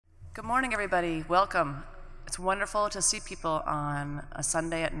Good morning, everybody. Welcome. It's wonderful to see people on a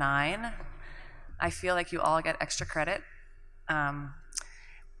Sunday at 9. I feel like you all get extra credit. Um,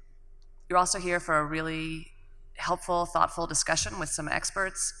 you're also here for a really helpful, thoughtful discussion with some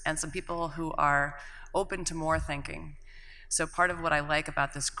experts and some people who are open to more thinking. So part of what I like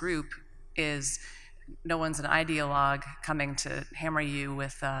about this group is no one's an ideologue coming to hammer you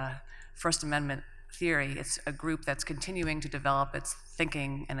with First Amendment theory. It's a group that's continuing to develop its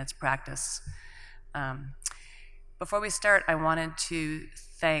thinking and its practice. Before we start, I wanted to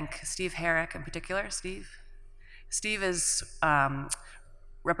thank Steve Herrick in particular. Steve is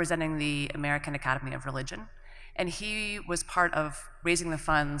representing the American Academy of Religion, and he was part of raising the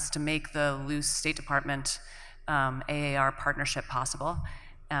funds to make the Luce State Department AAR partnership possible.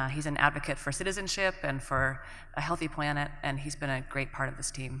 He's an advocate for citizenship and for a healthy planet, and he's been a great part of this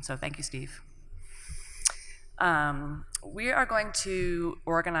team. So thank you, Steve. We are going to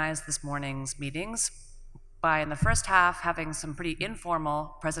organize this morning's meetings by, in the first half, having some pretty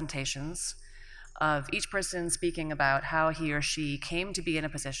informal presentations of each person speaking about how he or she came to be in a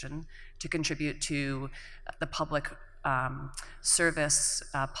position to contribute to the public service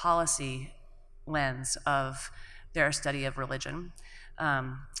policy lens of their study of religion.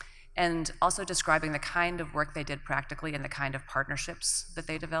 And also describing the kind of work they did practically and the kind of partnerships that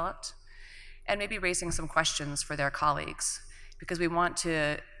they developed, and maybe raising some questions for their colleagues, because we want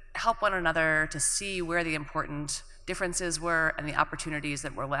to help one another to see where the important differences were and the opportunities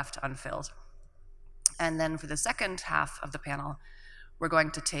that were left unfilled. And then for the second half of the panel, we're going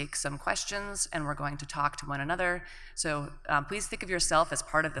to take some questions and we're going to talk to one another. So please think of yourself as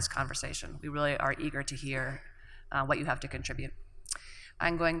part of this conversation. We really are eager to hear what you have to contribute.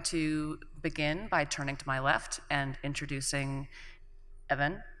 I'm going to begin by turning to my left and introducing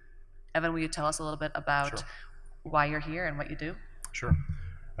Evan. Evan, will you tell us a little bit about why you're here and what you do? Sure.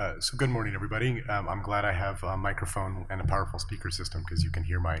 So good morning, everybody. I'm glad I have a microphone and a powerful speaker system because you can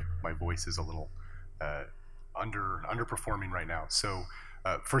hear my voice is a little underperforming right now. So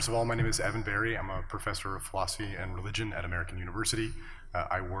first of all, my name is Evan Berry. I'm a professor of philosophy and religion at American University.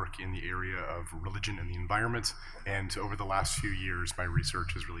 I work in the area of religion and the environment, and over the last few years, my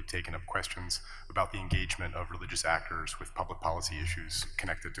research has really taken up questions about the engagement of religious actors with public policy issues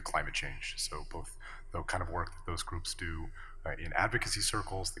connected to climate change. So both the kind of work that those groups do in advocacy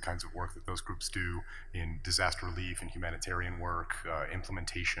circles, the kinds of work that those groups do in disaster relief and humanitarian work,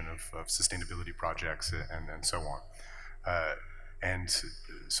 implementation of sustainability projects, and so on. And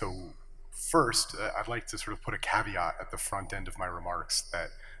so first, I'd like to sort of put a caveat at the front end of my remarks that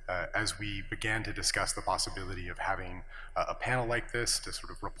as we began to discuss the possibility of having a panel like this to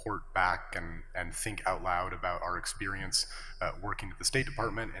sort of report back and think out loud about our experience working at the State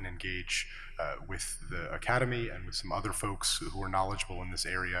Department and engage with the Academy and with some other folks who are knowledgeable in this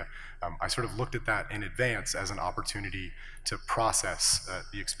area, I sort of looked at that in advance as an opportunity to process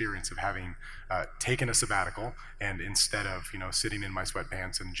the experience of having taken a sabbatical and instead of sitting in my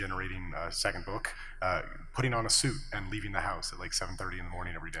sweatpants and generating a second book, putting on a suit and leaving the house at like 7:30 in the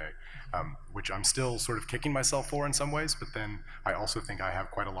morning every day, which I'm still sort of kicking myself for in some ways, but then I also think I have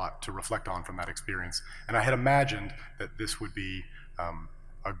quite a lot to reflect on from that experience. And I had imagined that this would be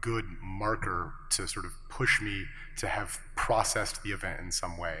a good marker to sort of push me to have processed the event in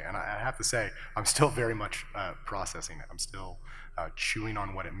some way. And I have to say, I'm still very much processing it. I'm still chewing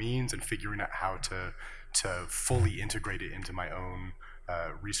on what it means and figuring out how to fully integrate it into my own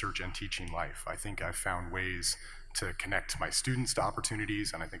research and teaching life. I think I've found ways to connect my students to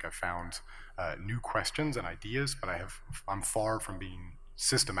opportunities, and I think I've found new questions and ideas, but I'm far from being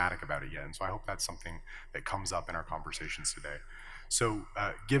systematic about it yet. And so I hope that's something that comes up in our conversations today. So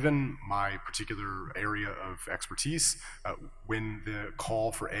given my particular area of expertise, when the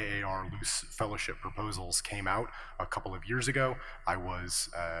call for AAR Luce Fellowship proposals came out a couple of years ago, I was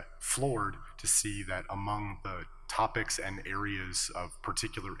floored to see that among the topics and areas of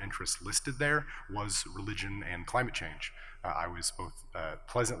particular interest listed there was religion and climate change. I was both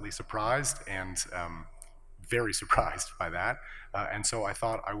pleasantly surprised and very surprised by that. And so I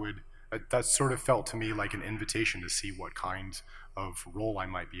thought that sort of felt to me like an invitation to see what kind of role I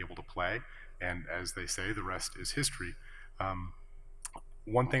might be able to play. And as they say, the rest is history.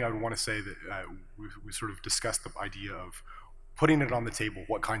 One thing I would want to say that we sort of discussed the idea of putting it on the table,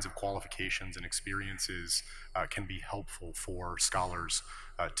 what kinds of qualifications and experiences can be helpful for scholars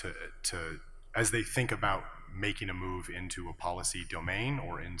as they think about making a move into a policy domain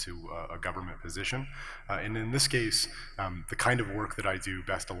or into a government position. And in this case, the kind of work that I do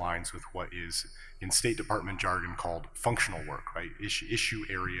best aligns with what is in State Department jargon called functional work, right? Issue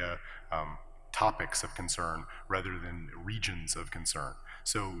area topics of concern rather than regions of concern.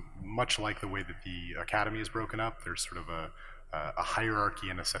 So much like the way that the academy is broken up, there's sort of a hierarchy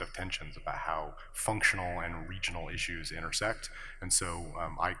and a set of tensions about how functional and regional issues intersect. And so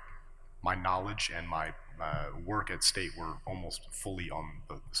my knowledge and my work at State were almost fully on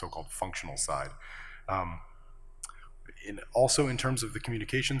the so-called functional side. Also, in terms of the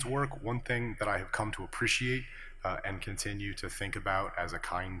communications work, one thing that I have come to appreciate and continue to think about as a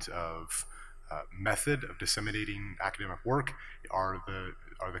kind of method of disseminating academic work are the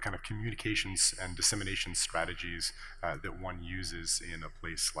kind of communications and dissemination strategies that one uses in a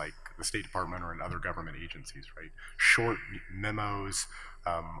place like the State Department or in other government agencies, right? Short memos,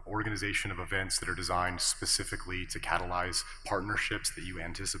 organization of events that are designed specifically to catalyze partnerships that you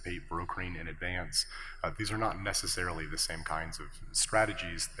anticipate brokering in advance. These are not necessarily the same kinds of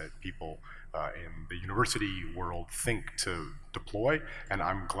strategies that people in the university world think to deploy, and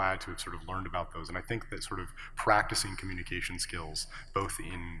I'm glad to have sort of learned about those. And I think that sort of practicing communication skills, both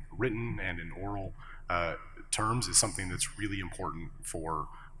in written and in oral terms, is something that's really important for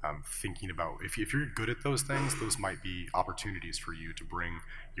thinking about, if you're good at those things, those might be opportunities for you to bring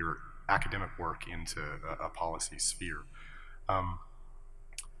your academic work into a policy sphere. I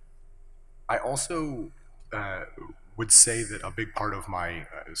also would say that a big part of my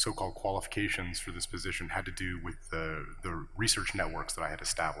so-called qualifications for this position had to do with the research networks that I had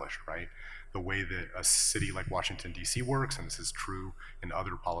established, right? The way that a city like Washington, D.C. works, and this is true in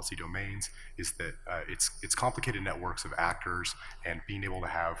other policy domains, is that it's complicated networks of actors and being able to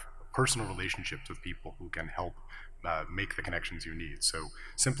have personal relationships with people who can help make the connections you need. So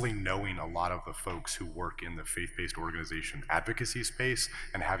simply knowing a lot of the folks who work in the faith-based organization advocacy space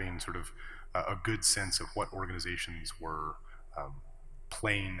and having sort of a good sense of what organizations were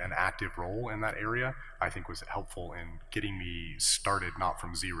playing an active role in that area, I think was helpful in getting me started, not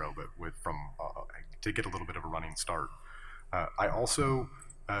from zero, but to get a little bit of a running start. I also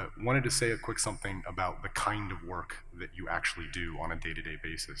wanted to say a quick something about the kind of work that you actually do on a day-to-day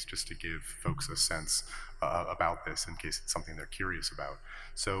basis, just to give folks a sense about this in case it's something they're curious about.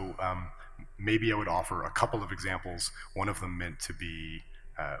 So maybe I would offer a couple of examples, one of them meant to be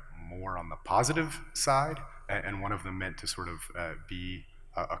more on the positive side, and one of them meant to sort of be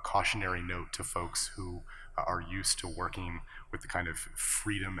a cautionary note to folks who are used to working with the kind of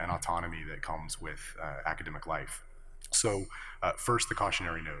freedom and autonomy that comes with academic life. So first, the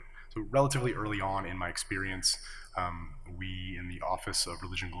cautionary note. So relatively early on in my experience, we in the Office of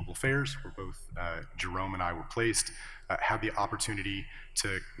Religion and Global Affairs, where both Jerome and I were placed, had the opportunity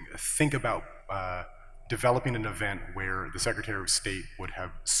to think about developing an event where the Secretary of State would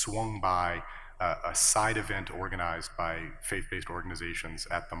have swung by a side event organized by faith-based organizations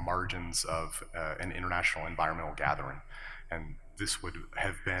at the margins of an international environmental gathering. And this would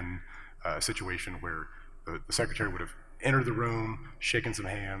have been a situation where the Secretary would have entered the room, shaken some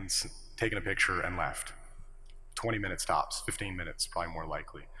hands, taken a picture, and left. 20-minute stops, 15 minutes, probably more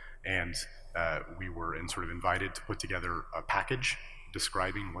likely. And we were sort of invited to put together a package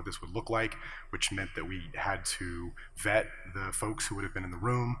describing what this would look like, which meant that we had to vet the folks who would have been in the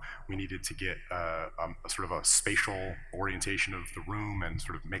room. We needed to get a sort of a spatial orientation of the room and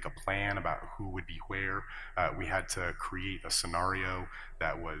sort of make a plan about who would be where. We had to create a scenario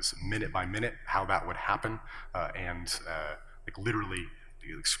that was minute by minute how that would happen, and like literally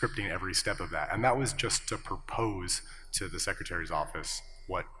scripting every step of that. And that was just to propose to the Secretary's office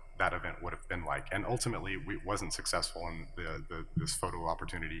what that event would have been like. And ultimately, it wasn't successful, and this photo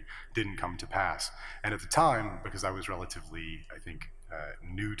opportunity didn't come to pass. And at the time, because I was relatively, I think,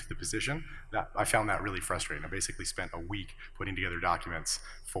 new to the position, I found that really frustrating. I basically spent a week putting together documents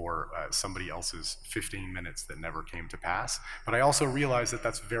for somebody else's 15 minutes that never came to pass. But I also realized that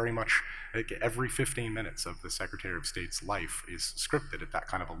that's very much, like, every 15 minutes of the Secretary of State's life is scripted at that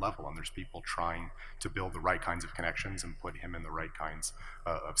kind of a level, and there's people trying to build the right kinds of connections and put him in the right kinds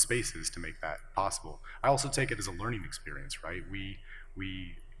of spaces to make that possible. I also take it as a learning experience, right?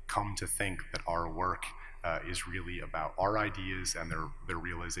 We come to think that our work is really about our ideas and their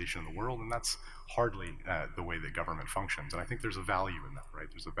realization in the world, and that's hardly the way that government functions. And I think there's a value in that, right?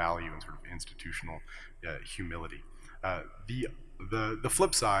 There's a value in sort of institutional humility. The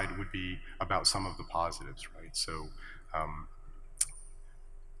flip side would be about some of the positives, right? So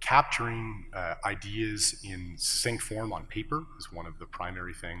capturing ideas in succinct form on paper is one of the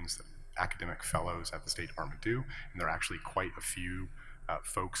primary things that academic fellows at the State Department do, and there are actually quite a few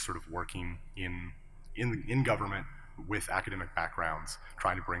folks sort of working in government with academic backgrounds,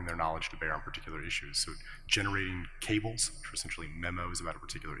 trying to bring their knowledge to bear on particular issues. So generating cables, which are essentially memos about a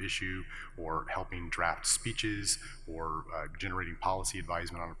particular issue, or helping draft speeches, or generating policy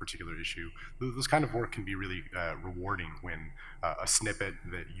advisement on a particular issue. Those kind of work can be really rewarding when a snippet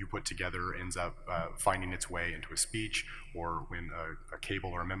that you put together ends up finding its way into a speech, or when a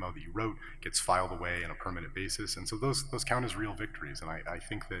cable or a memo that you wrote gets filed away on a permanent basis. And so those count as real victories. And I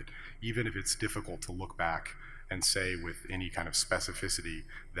think that even if it's difficult to look back and say with any kind of specificity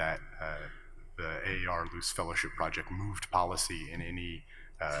that the AAR Luce Fellowship Project moved policy in any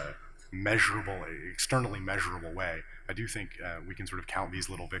measurable, externally measurable way, I do think we can sort of count these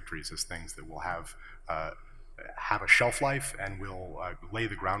little victories as things that will have a shelf life and will lay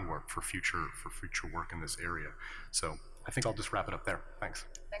the groundwork for future work in this area. So I think I'll just wrap it up there. Thanks.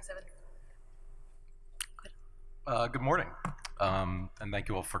 Thanks, Evan. Good morning, and thank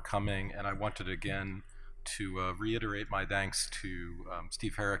you all for coming. And I wanted again to reiterate my thanks to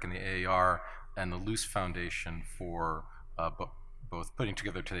Steve Herrick and the AAR and the Luce Foundation for both putting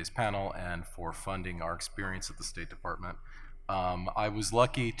together today's panel and for funding our experience at the State Department. I was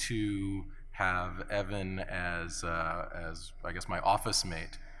lucky to have Evan as I guess my office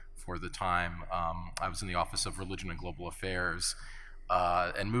mate for the time. I was in the Office of Religion and Global Affairs,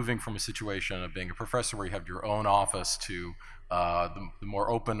 and moving from a situation of being a professor where you have your own office to the more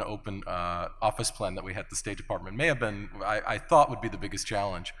open office plan that we had at the State Department may have been, I thought would be the biggest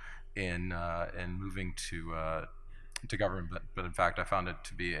challenge in moving to government, but in fact I found it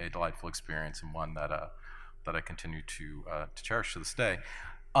to be a delightful experience and one that I continue to cherish to this day.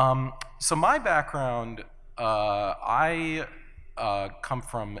 So my background, I come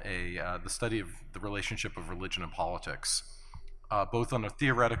from the study of the relationship of religion and politics, both on a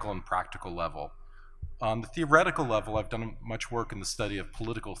theoretical and practical level. On the theoretical level, I've done much work in the study of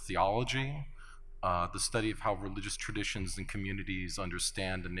political theology, the study of how religious traditions and communities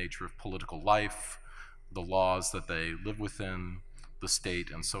understand the nature of political life, the laws that they live within, the state,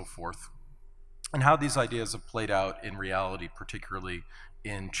 and so forth, and how these ideas have played out in reality, particularly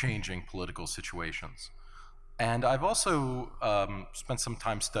in changing political situations. And I've also spent some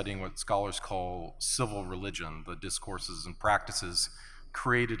time studying what scholars call civil religion, the discourses and practices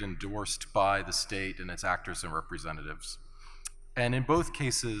created and endorsed by the state and its actors and representatives. And in both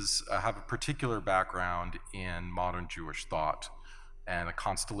cases, I have a particular background in modern Jewish thought and a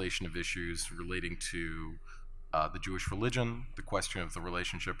constellation of issues relating to the Jewish religion, the question of the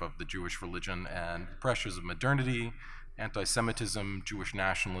relationship of the Jewish religion and the pressures of modernity, anti-Semitism, Jewish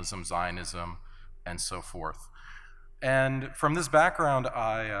nationalism, Zionism, and so forth. And from this background,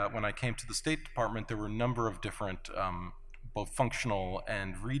 when I came to the State Department, there were a number of different both functional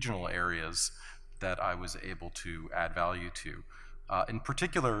and regional areas that I was able to add value to. In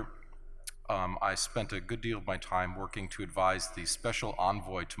particular, I spent a good deal of my time working to advise the Special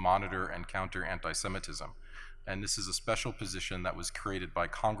Envoy to monitor and counter anti-Semitism. And this is a special position that was created by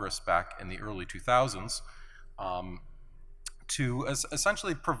Congress back in the early 2000s to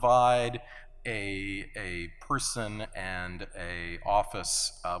essentially provide a person and a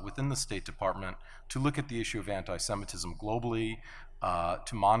office within the State Department to look at the issue of anti-Semitism globally,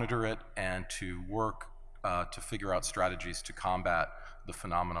 to monitor it, and to work to figure out strategies to combat the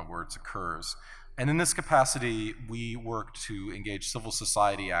phenomena where it occurs. And in this capacity, we work to engage civil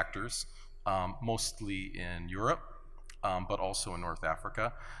society actors, mostly in Europe, but also in North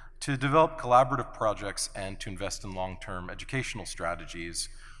Africa, to develop collaborative projects and to invest in long-term educational strategies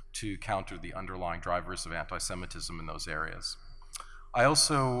to counter the underlying drivers of anti-Semitism in those areas. I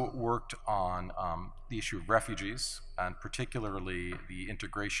also worked on the issue of refugees, and particularly the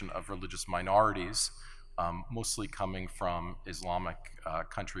integration of religious minorities, mostly coming from Islamic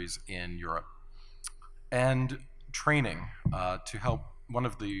countries in Europe. And training to help. One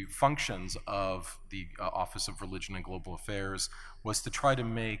of the functions of the Office of Religion and Global Affairs was to try to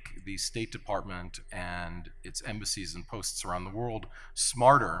make the State Department and its embassies and posts around the world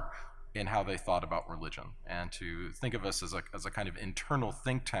smarter in how they thought about religion, and to think of us as a kind of internal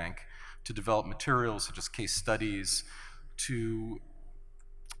think tank to develop materials such as case studies to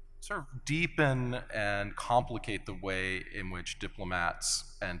sort of deepen and complicate the way in which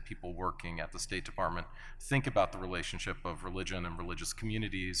diplomats and people working at the State Department think about the relationship of religion and religious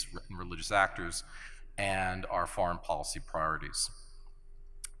communities and religious actors and our foreign policy priorities.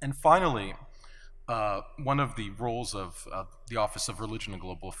 And finally, one of the roles of the Office of Religion and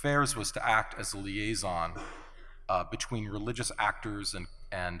Global Affairs was to act as a liaison between religious actors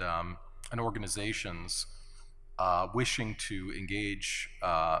and organizations wishing to engage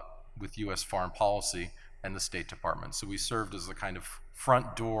with U.S. foreign policy and the State Department. So we served as a kind of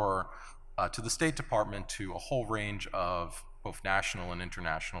front door to the State Department to a whole range of both national and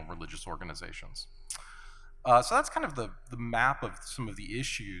international religious organizations. So that's kind of the map of some of the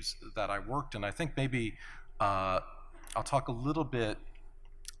issues that I worked in. I think maybe I'll talk a little bit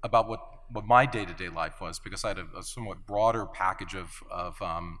about what my day-to-day life was, because I had a somewhat broader package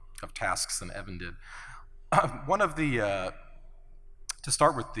of tasks than Evan did. One of the, to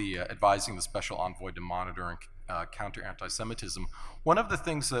start with the advising the Special Envoy to monitor and counter anti-Semitism, one of the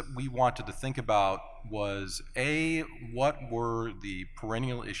things that we wanted to think about was, A, what were the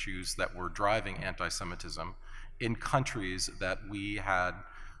perennial issues that were driving anti-Semitism in countries that we had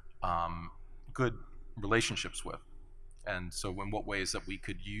good relationships with? And so in what ways that we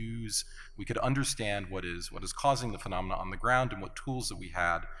could understand what is causing the phenomena on the ground, and what tools that we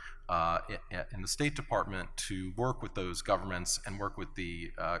had in the State Department to work with those governments and work with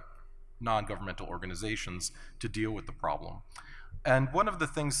the non-governmental organizations to deal with the problem. And one of the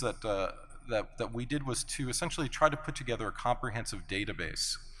things that we did was to essentially try to put together a comprehensive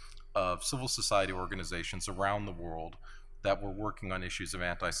database of civil society organizations around the world that were working on issues of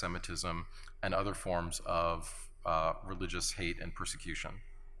anti-Semitism and other forms of religious hate and persecution.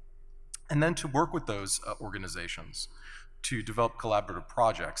 And then to work with those organizations to develop collaborative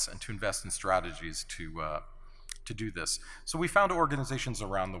projects and to invest in strategies to do this. So we found organizations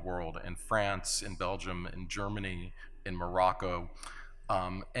around the world, in France, in Belgium, in Germany, in Morocco,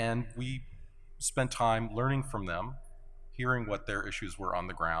 and we spent time learning from them, hearing what their issues were on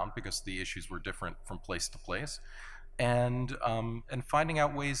the ground, because the issues were different from place to place, and finding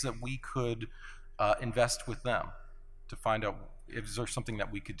out ways that we could invest with them, to find out if there's something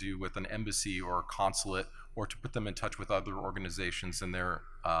that we could do with an embassy or a consulate, or to put them in touch with other organizations in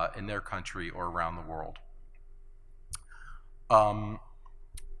their country or around the world.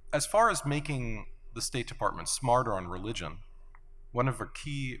 As far as making the State Department smarter on religion, one of the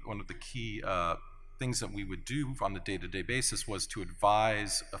key things that we would do on the day-to-day basis was to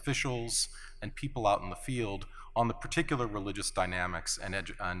advise officials and people out in the field on the particular religious dynamics and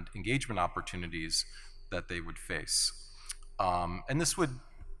engagement opportunities that they would face. And this would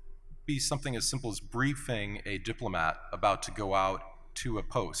be something as simple as briefing a diplomat about to go out to a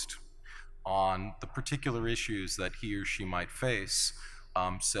post on the particular issues that he or she might face,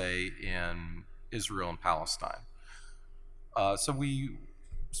 say in Israel and Palestine. So we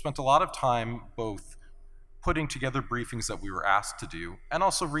spent a lot of time both putting together briefings that we were asked to do, and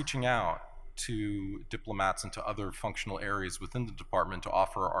also reaching out to diplomats and to other functional areas within the department to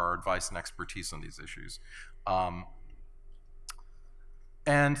offer our advice and expertise on these issues.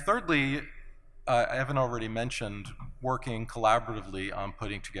 And thirdly, Evan already mentioned working collaboratively on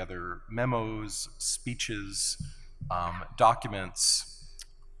putting together memos, speeches, documents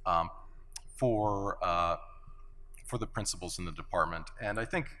for the principals in the department. And I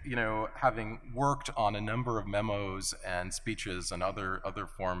think, having worked on a number of memos and speeches and other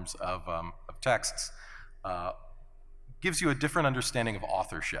forms of texts, gives you a different understanding of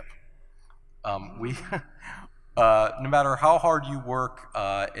authorship. No matter how hard you work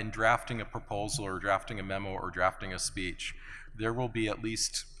in drafting a proposal or drafting a memo or drafting a speech, there will be at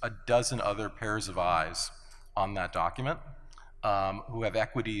least a dozen other pairs of eyes on that document who have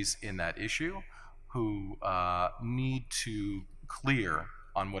equities in that issue, who need to clear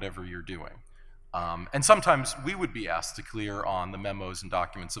on whatever you're doing. And sometimes we would be asked to clear on the memos and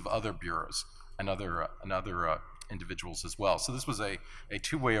documents of other bureaus and other individuals as well. So this was a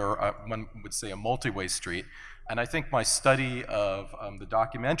two-way, or one would say a multi-way street. And I think my study of the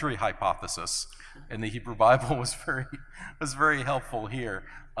documentary hypothesis in the Hebrew Bible was very helpful here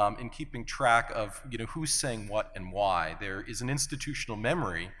in keeping track of who's saying what and why. There is an institutional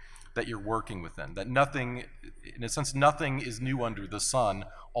memory that you're working within, that nothing, in a sense, nothing is new under the sun.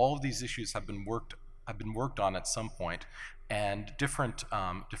 All of these issues have been worked on at some point, and different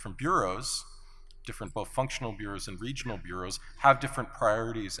bureaus, different both functional bureaus and regional bureaus, have different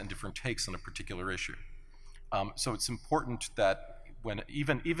priorities and different takes on a particular issue. So it's important that when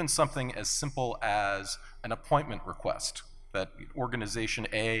even something as simple as an appointment request, that organization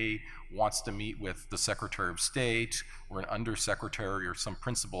A wants to meet with the Secretary of State or an undersecretary or some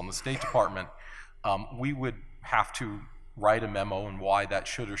principal in the State Department, we would have to write a memo on why that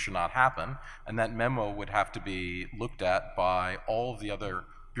should or should not happen, and that memo would have to be looked at by all of the other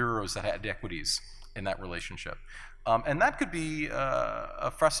bureaus that had equities in that relationship. And that could be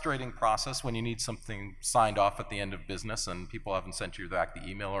a frustrating process when you need something signed off at the end of business and people haven't sent you back the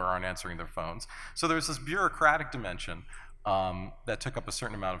email or aren't answering their phones. So there's this bureaucratic dimension that took up a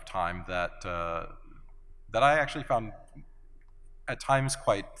certain amount of time that I actually found at times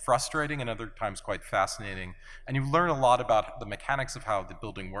quite frustrating and other times quite fascinating. And you learn a lot about the mechanics of how the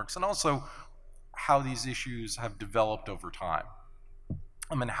building works and also how these issues have developed over time.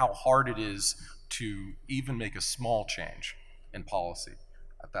 I mean, how hard it is to even make a small change in policy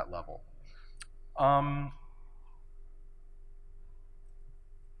at that level.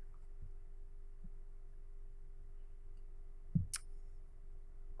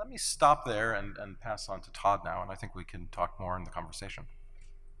 Let me stop there and pass on to Todd now, and I think we can talk more in the conversation.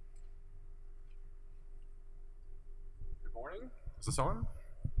 Good morning. Is this on?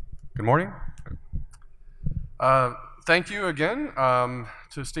 Good morning. Thank you again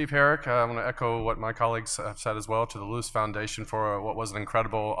to Steve Herrick. I want to echo what my colleagues have said as well, to the Luce Foundation for what was an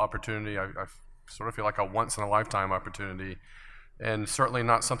incredible opportunity. I sort of feel like a once-in-a-lifetime opportunity, and certainly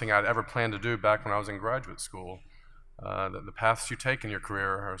not something I'd ever planned to do back when I was in graduate school. The paths you take in your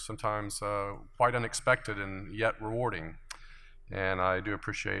career are sometimes quite unexpected and yet rewarding. And I do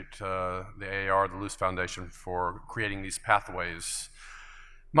appreciate the AAR, the Luce Foundation, for creating these pathways.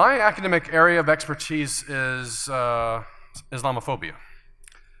 My academic area of expertise is Islamophobia.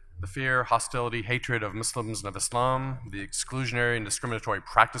 The fear, hostility, hatred of Muslims and of Islam, the exclusionary and discriminatory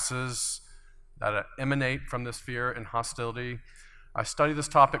practices that emanate from this fear and hostility. I study this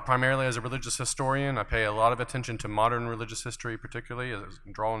topic primarily as a religious historian. I pay a lot of attention to modern religious history, particularly,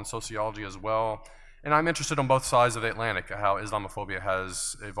 draw in sociology as well. And I'm interested on both sides of the Atlantic, how Islamophobia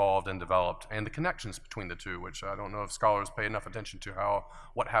has evolved and developed, and the connections between the two, which I don't know if scholars pay enough attention to,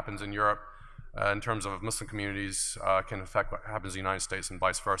 what happens in Europe in terms of Muslim communities can affect what happens in the United States and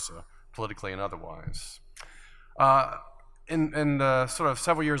vice versa, politically and otherwise. In the sort of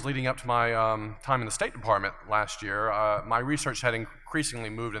several years leading up to my time in the State Department last year, my research had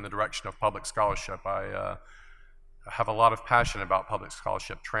increasingly moved in the direction of public scholarship. I have a lot of passion about public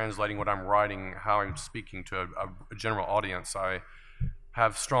scholarship, translating what I'm writing, how I'm speaking to a general audience. I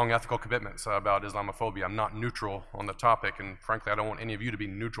have strong ethical commitments about Islamophobia. I'm not neutral on the topic, and frankly, I don't want any of you to be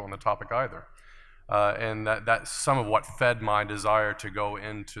neutral on the topic either. And that's some of what fed my desire to go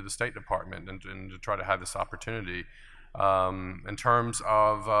into the State Department and to try to have this opportunity. In terms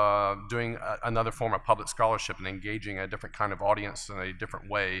of doing another form of public scholarship and engaging a different kind of audience in a different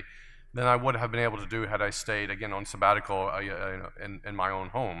way than I would have been able to do had I stayed, again, on sabbatical in my own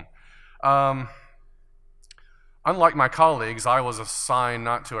home. Unlike my colleagues, I was assigned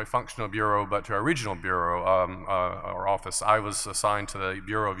not to a functional bureau, but to a regional bureau or office. I was assigned to the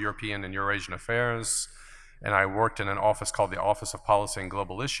Bureau of European and Eurasian Affairs, and I worked in an office called the Office of Policy and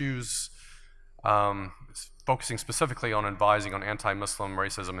Global Issues, focusing specifically on advising on anti-Muslim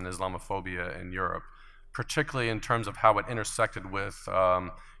racism and Islamophobia in Europe, particularly in terms of how it intersected with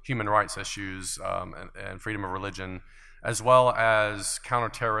human rights issues and freedom of religion, as well as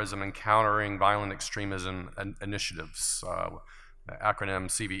counterterrorism and countering violent extremism initiatives, the acronym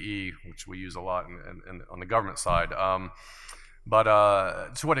CVE, which we use a lot on the government side. But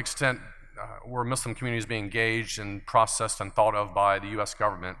to what extent were Muslim communities being engaged and processed and thought of by the US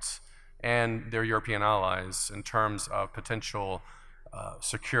government and their European allies in terms of potential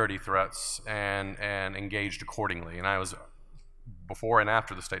security threats and engaged accordingly? And I was, before and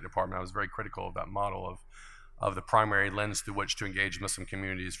after the State Department, I was very critical of that model of the primary lens through which to engage Muslim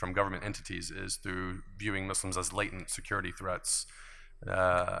communities from government entities is through viewing Muslims as latent security threats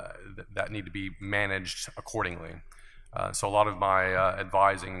that need to be managed accordingly. So a lot of my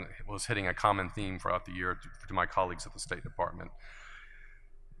advising was hitting a common theme throughout the year to my colleagues at the State Department.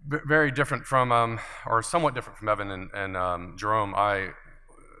 Very different from, or somewhat different from Evan and Jerome. I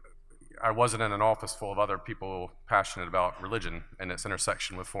wasn't in an office full of other people passionate about religion and its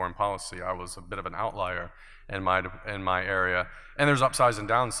intersection with foreign policy. I was a bit of an outlier in my area, and there's upsides and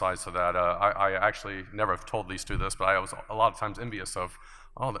downsides to that. I actually never have told these two this, but I was a lot of times envious of,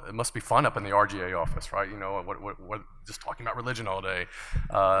 oh, it must be fun up in the RGA office, right? You know, what just talking about religion all day.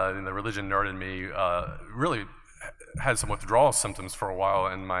 And the religion nerd in me really had some withdrawal symptoms for a while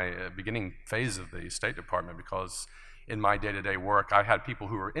in my beginning phase of the State Department, because in my day-to-day work, I had people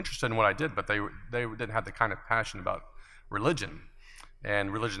who were interested in what I did, but they didn't have the kind of passion about religion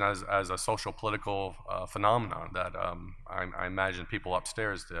and religion as a social political phenomenon that I imagine people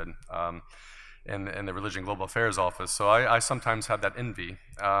upstairs did in the Religion Global Affairs office. So I sometimes had that envy,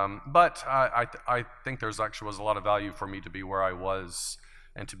 but I think there's actually was a lot of value for me to be where I was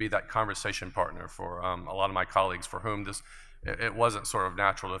and to be that conversation partner for a lot of my colleagues for whom it wasn't sort of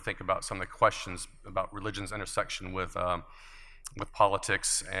natural to think about some of the questions about religion's intersection with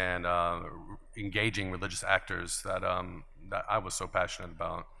politics and engaging religious actors that I was so passionate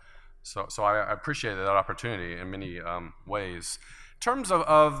about. So I appreciated that opportunity in many ways. terms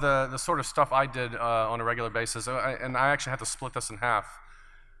of the sort of stuff I did on a regular basis, and I actually had to split this in half.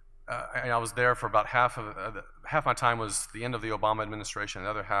 I was there for about half my time was the end of the Obama administration, the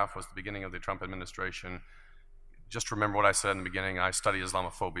other half was the beginning of the Trump administration. Just remember what I said in the beginning, I study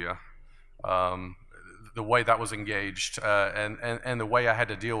Islamophobia. The way that was engaged and the way I had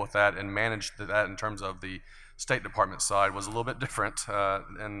to deal with that and manage that in terms of the State Department side was a little bit different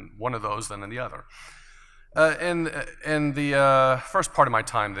in one of those than in the other. In the first part of my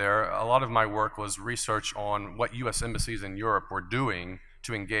time there, a lot of my work was research on what U.S. embassies in Europe were doing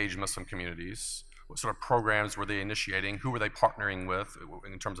to engage Muslim communities. What sort of programs were they initiating? Who were they partnering with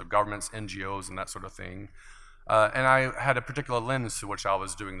in terms of governments, NGOs, and that sort of thing? And I had a particular lens to which I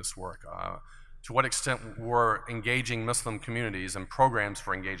was doing this work. To what extent were engaging Muslim communities and programs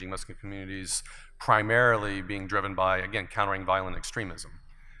for engaging Muslim communities primarily being driven by, again, countering violent extremism?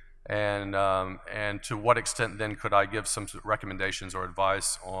 And to what extent then could I give some recommendations or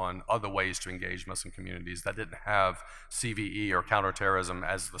advice on other ways to engage Muslim communities that didn't have CVE or counterterrorism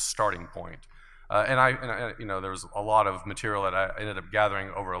as the starting point? There was a lot of material that I ended up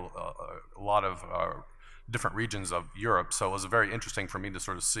gathering over a lot of different regions of Europe, so it was very interesting for me to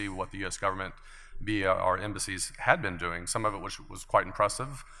sort of see what the U.S. government via our embassies had been doing, some of it which was quite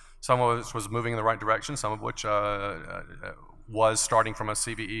impressive, some of it was moving in the right direction, some of which was starting from a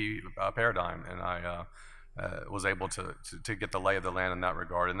CVE paradigm, and I was able to get the lay of the land in that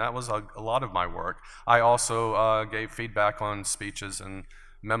regard, and that was a lot of my work. I also gave feedback on speeches and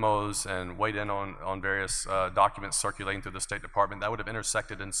memos and weighed in on various documents circulating through the State Department that would have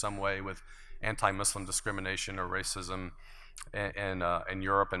intersected in some way with anti-Muslim discrimination or racism in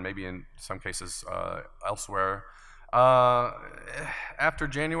Europe and maybe in some cases elsewhere. After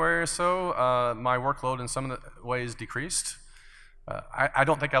January or so, my workload in some of the ways decreased. I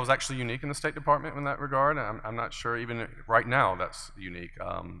don't think I was actually unique in the State Department in that regard. I'm not sure even right now that's unique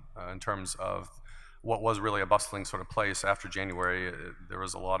in terms of what was really a bustling sort of place after January. There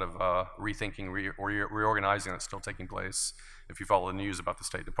was a lot of rethinking, reorganizing that's still taking place if you follow the news about the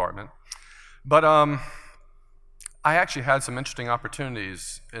State Department. But I actually had some interesting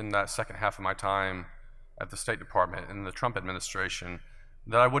opportunities in that second half of my time at the State Department in the Trump administration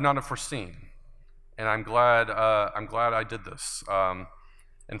that I would not have foreseen. And I'm glad I did this.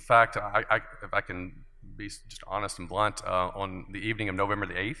 In fact, if I can be just honest and blunt, on the evening of November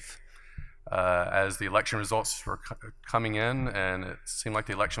the 8th, as the election results were coming in and it seemed like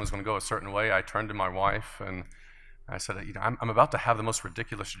the election was going to go a certain way, I turned to my wife and I said, I'm about to have the most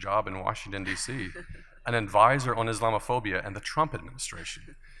ridiculous job in Washington, D.C., an advisor on Islamophobia and the Trump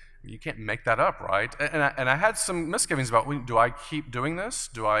administration. You can't make that up, right? And I had some misgivings about, do I keep doing this?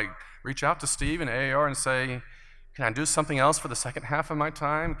 Do I reach out to Steve and AAR and say, can I do something else for the second half of my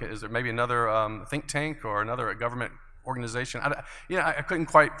time? Is there maybe another think tank or another government organization? I couldn't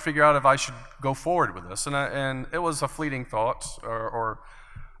quite figure out if I should go forward with this. And it was a fleeting thought, or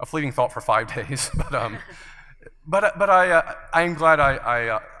a fleeting thought for 5 days. But I'm glad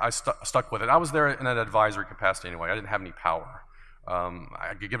I stuck with it. I was there in an advisory capacity anyway. I didn't have any power.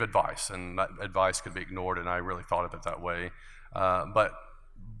 I could give advice, and that advice could be ignored, and I really thought of it that way.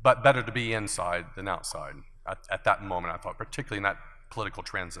 But better to be inside than outside at that moment, I thought, particularly in that political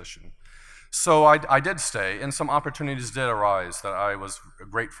transition. So I did stay, and some opportunities did arise that I was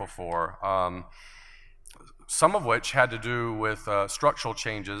grateful for. Some of which had to do with structural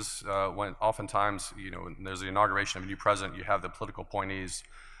changes. When oftentimes, when there's the inauguration of a new president, you have the political appointees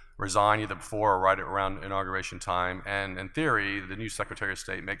resign either before or right around inauguration time. And in theory, the new Secretary of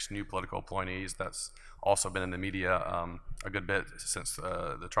State makes new political appointees. That's also been in the media a good bit since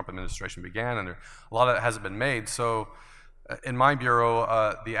the Trump administration began, and a lot of it hasn't been made. So in my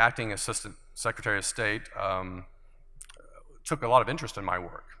bureau, the acting Assistant Secretary of State took a lot of interest in my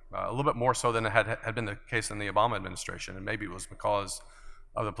work. A little bit more so than it had been the case in the Obama administration, and maybe it was because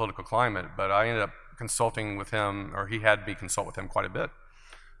of the political climate, but I ended up consulting with him, or he had me consult with him quite a bit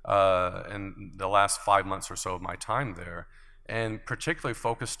in the last 5 months or so of my time there, and particularly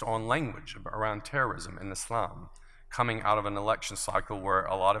focused on language around terrorism in Islam, coming out of an election cycle where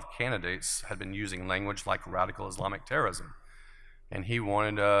a lot of candidates had been using language like radical Islamic terrorism. And he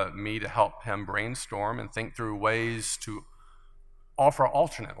wanted me to help him brainstorm and think through ways to offer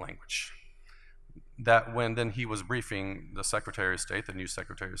alternate language that when then he was briefing the Secretary of State, the new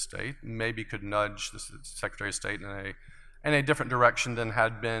Secretary of State, maybe could nudge the Secretary of State in a different direction than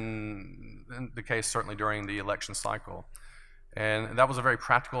had been the case certainly during the election cycle. And that was a very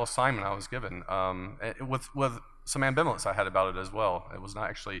practical assignment I was given, with some ambivalence I had about it as well. It was not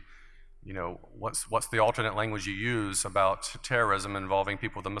actually, what's the alternate language you use about terrorism involving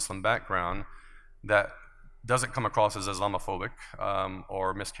people with a Muslim background that doesn't come across as Islamophobic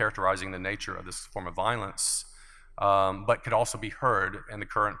or mischaracterizing the nature of this form of violence, but could also be heard in the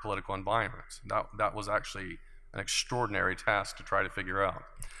current political environment. That was actually an extraordinary task to try to figure out.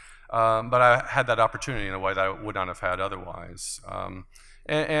 But I had that opportunity in a way that I would not have had otherwise.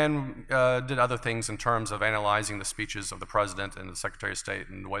 And did other things in terms of analyzing the speeches of the President and the Secretary of State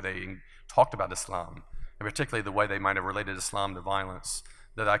and the way they talked about Islam, and particularly the way they might have related Islam to violence,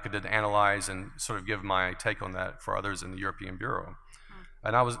 that I could then analyze and sort of give my take on that for others in the European Bureau.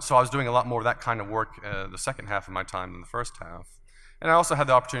 And I was doing a lot more of that kind of work the second half of my time than the first half. And I also had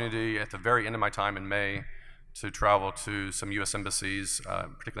the opportunity at the very end of my time in May to travel to some U.S. embassies,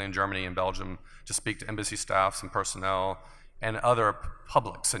 particularly in Germany and Belgium, to speak to embassy staffs and personnel and other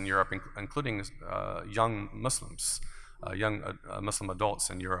publics in Europe, including young Muslims, young Muslim adults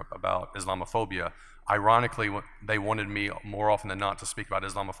in Europe about Islamophobia. Ironically, they wanted me more often than not to speak about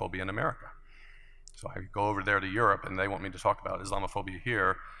Islamophobia in America. So I go over there to Europe and they want me to talk about Islamophobia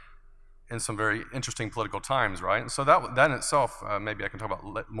here in some very interesting political times, right? And so that in itself, maybe I can talk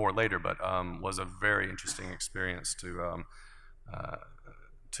about more later, but was a very interesting experience to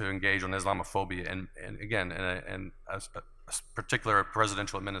engage on Islamophobia and again, in a particular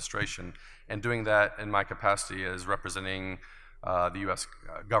presidential administration, and doing that in my capacity as representing the U.S.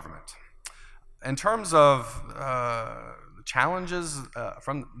 government. In terms of the challenges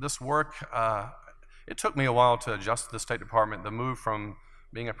from this work, it took me a while to adjust to the State Department. The move from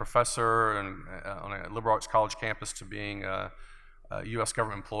being a professor on a liberal arts college campus to being a U.S.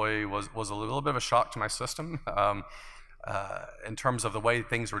 government employee was a little bit of a shock to my system in terms of the way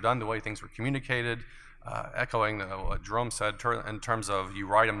things were done, the way things were communicated, echoing what Jerome said in terms of you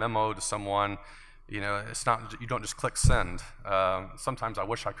write a memo to someone. It's not, you don't just click send. Sometimes I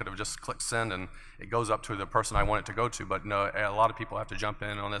wish I could have just clicked send and it goes up to the person I want it to go to, but no, a lot of people have to jump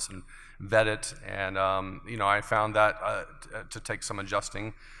in on this and vet it, and I found that to take some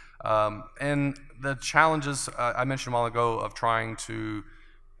adjusting. And the challenges I mentioned a while ago of trying to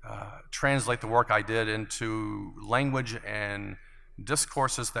translate the work I did into language and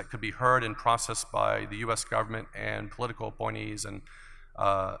discourses that could be heard and processed by the U.S. government and political appointees and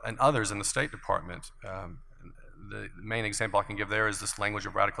others in the State Department. The main example I can give there is this language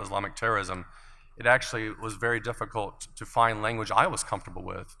of radical Islamic terrorism. It actually was very difficult to find language I was comfortable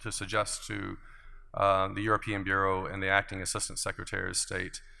with to suggest to the European Bureau and the Acting Assistant Secretary of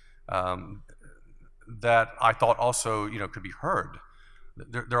State that I thought also could be heard.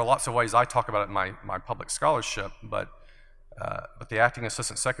 There are lots of ways I talk about it in my public scholarship, but the Acting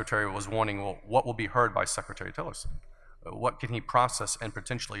Assistant Secretary was wanting, well, what will be heard by Secretary Tillerson? What can he process and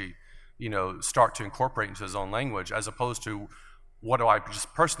potentially, start to incorporate into his own language, as opposed to what do I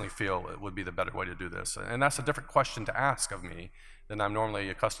just personally feel it would be the better way to do this? And that's a different question to ask of me than I'm normally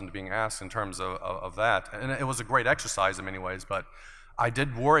accustomed to being asked in terms of that. And it was a great exercise in many ways, but I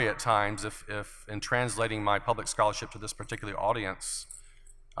did worry at times if in translating my public scholarship to this particular audience,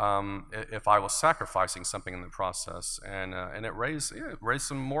 if I was sacrificing something in the process, and it raised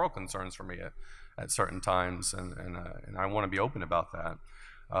some moral concerns for me at certain times, and I want to be open about that.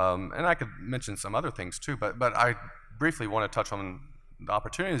 And I could mention some other things too, but I briefly want to touch on the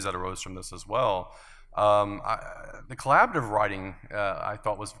opportunities that arose from this as well. The collaborative writing I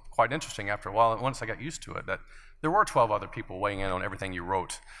thought was quite interesting after a while, once I got used to it, that there were 12 other people weighing in on everything you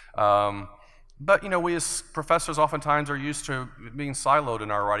wrote. But we as professors oftentimes are used to being siloed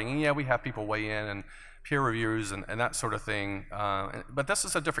in our writing. And yeah, we have people weigh in and peer reviews and that sort of thing. But this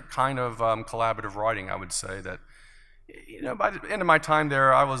is a different kind of collaborative writing, I would say, that by the end of my time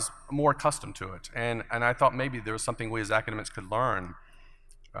there, I was more accustomed to it. And I thought maybe there was something we as academics could learn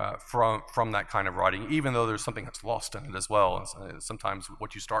from that kind of writing, even though there's something that's lost in it as well. Sometimes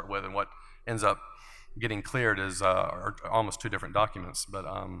what you start with and what ends up getting cleared are almost two different documents. But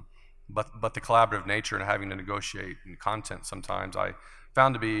the collaborative nature and having to negotiate and content sometimes I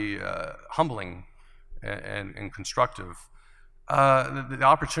found to be humbling and constructive. The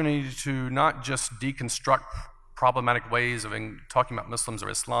opportunity to not just deconstruct problematic ways of talking about Muslims or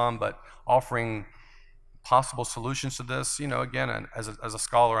Islam, but offering possible solutions to this. Again, as a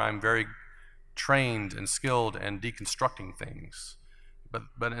scholar, I'm very trained and skilled in deconstructing things.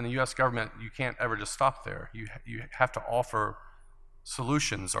 But in the U.S. government, you can't ever just stop there. You have to offer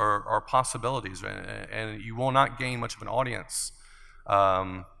solutions or possibilities, and you will not gain much of an audience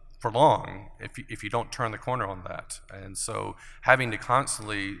for long if you don't turn the corner on that. And so having to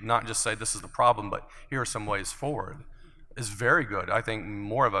constantly not just say this is the problem, but here are some ways forward is very good. I think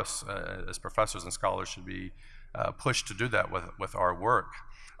more of us as professors and scholars should be pushed to do that with our work.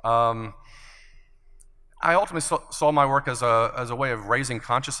 I ultimately saw my work as a way of raising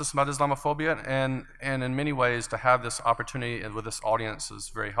consciousness about Islamophobia, and in many ways to have this opportunity with this audience is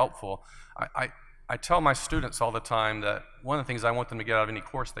very helpful. I tell my students all the time that one of the things I want them to get out of any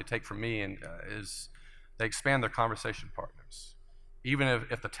course they take from me is they expand their conversation partners, even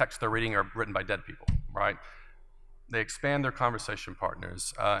if the texts they're reading are written by dead people, right? They expand their conversation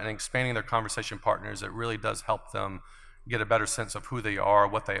partners, and expanding their conversation partners, it really does help them get a better sense of who they are,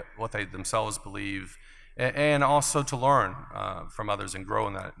 what they themselves believe, and also to learn from others and grow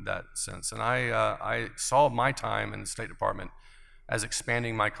in that sense. And I saw my time in the State Department as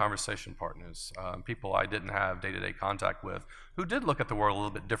expanding my conversation partners, people I didn't have day-to-day contact with, who did look at the world a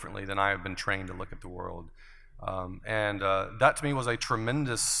little bit differently than I have been trained to look at the world. And that to me was a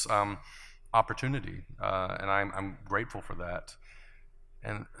tremendous opportunity, and I'm grateful for that.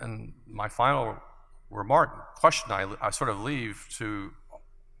 And my final question I sort of leave to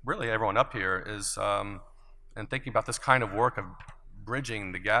really everyone up here is, and thinking about this kind of work of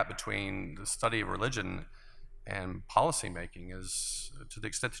bridging the gap between the study of religion and policy making, is to the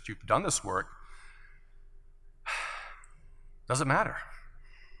extent that you've done this work, does it matter?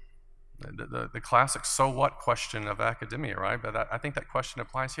 The classic "so what" question of academia, right? But I think that question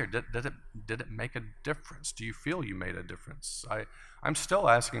applies here. Did it make a difference? Do you feel you made a difference? I'm still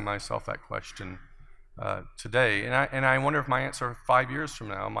asking myself that question today, and I wonder if my answer 5 years from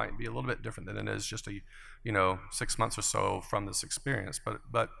now might be a little bit different than it is just 6 months or so from this experience.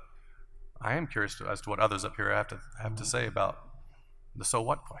 But I am curious as to what others up here have to say about the "so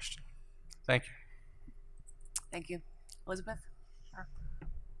what" question. Thank you. Thank you. Elizabeth?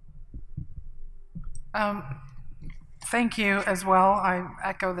 Thank you as well. I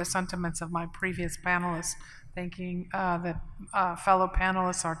echo the sentiments of my previous panelists, thanking the fellow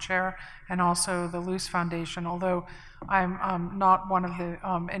panelists, our chair, and also the Luce Foundation. Although I'm not one of the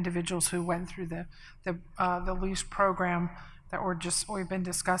individuals who went through the Luce program that we've been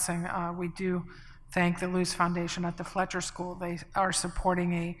discussing, we do thank the Luce Foundation at the Fletcher School. They are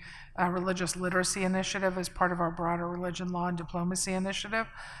supporting a religious literacy initiative as part of our broader religion, law, and diplomacy initiative.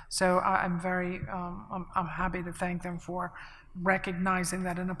 So I'm happy to thank them for recognizing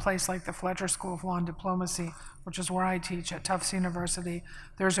that in a place like the Fletcher School of Law and Diplomacy, which is where I teach at Tufts University,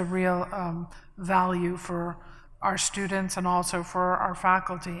 there's a real value for our students and also for our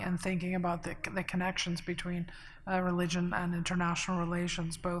faculty, and thinking about the connections between religion and international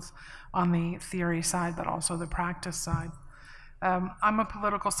relations, both on the theory side but also the practice side. I'm a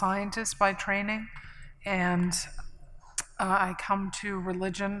political scientist by training, and I come to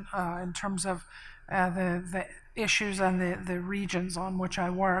religion in terms of the issues and the regions on which I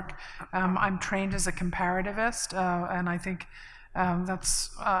work. I'm trained as a comparativist, and I think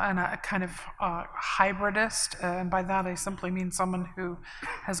that's and a kind of hybridist, and by that I simply mean someone who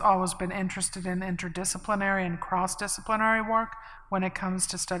has always been interested in interdisciplinary and cross-disciplinary work when it comes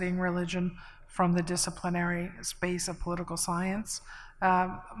to studying religion from the disciplinary space of political science.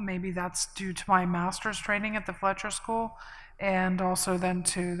 Maybe that's due to my master's training at the Fletcher School, and also then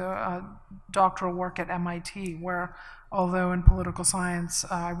to the doctoral work at MIT, where although in political science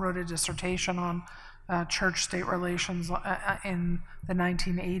I wrote a dissertation on church-state relations in the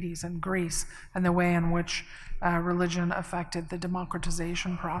 1980s in Greece, and the way in which religion affected the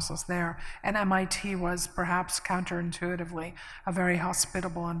democratization process there. And MIT was perhaps counterintuitively a very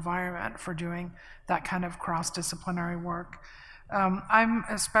hospitable environment for doing that kind of cross-disciplinary work. I'm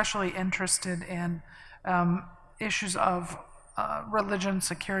especially interested in issues of religion,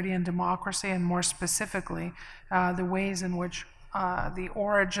 security, and democracy, and more specifically, the ways in which the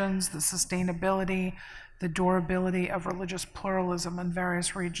origins, the sustainability, the durability of religious pluralism in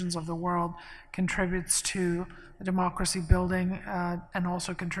various regions of the world contributes to democracy building, and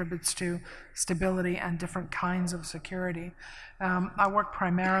also contributes to stability and different kinds of security. I work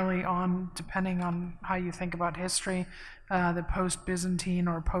primarily on, depending on how you think about history, the post-Byzantine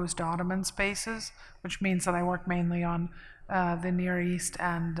or post-Ottoman spaces, which means that I work mainly on the Near East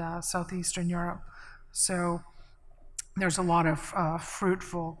and Southeastern Europe. So there's a lot of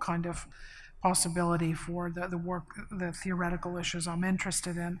fruitful kind of possibility for the work, the theoretical issues I'm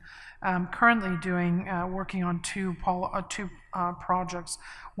interested in. Currently working on two projects.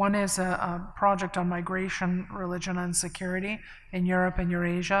 One is a project on migration, religion, and security in Europe and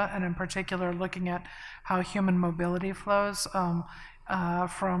Eurasia, and in particular looking at how human mobility flows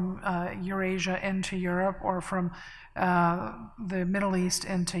from Eurasia into Europe, or from the Middle East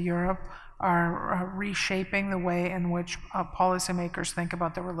into Europe, are reshaping the way in which policymakers think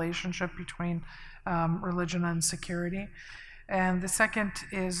about the relationship between religion and security. And the second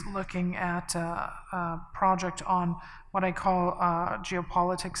is looking at a project on what I call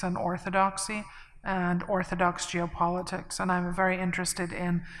geopolitics and orthodoxy, and orthodox geopolitics. And I'm very interested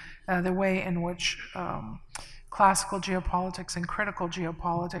in the way in which classical geopolitics and critical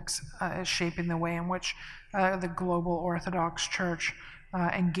geopolitics is shaping the way in which the global Orthodox Church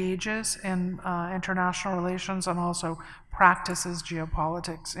engages in international relations and also practices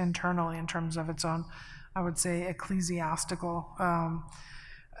geopolitics internally in terms of its own, I would say, ecclesiastical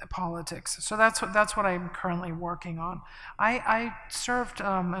politics. So that's what I'm currently working on. I served,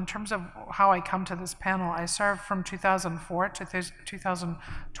 in terms of how I come to this panel, I served from 2004 to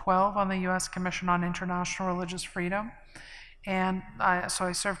 2012 on the U.S. Commission on International Religious Freedom. And so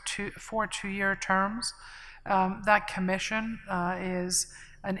I served 4 two-year terms. That commission is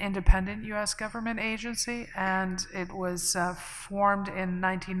an independent U.S. government agency, and it was formed in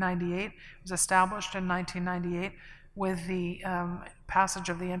 1998. It was established in 1998 with the passage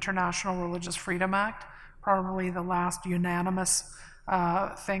of the International Religious Freedom Act, probably the last unanimous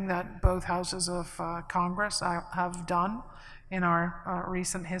thing that both houses of Congress have done in our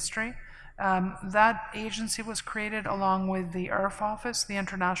recent history. That agency was created along with the IRF office, the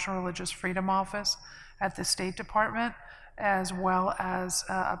International Religious Freedom Office at the State Department, as well as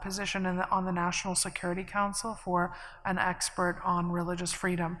a position on the National Security Council for an expert on religious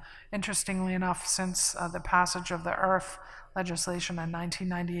freedom. Interestingly enough, since the passage of the IRF legislation in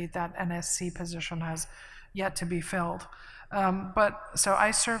 1998, that NSC position has yet to be filled. So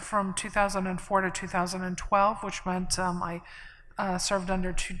I served from 2004 to 2012, which meant I served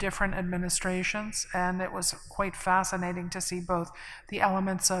under 2 different administrations, and it was quite fascinating to see both the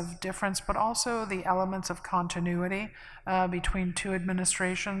elements of difference but also the elements of continuity between 2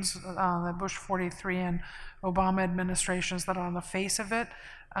 administrations, the Bush 43 and Obama administrations, that on the face of it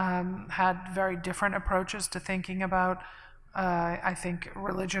had very different approaches to thinking about I think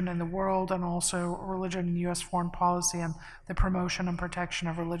religion in the world and also religion in U.S. foreign policy and the promotion and protection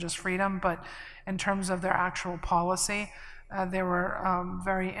of religious freedom. But in terms of their actual policy, they were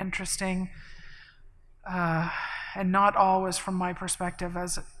very interesting, and not always from my perspective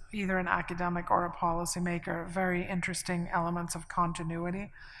as either an academic or a policymaker, very interesting elements of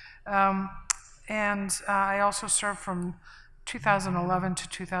continuity. And I also served from 2011 to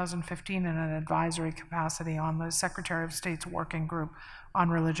 2015 in an advisory capacity on the Secretary of State's Working Group on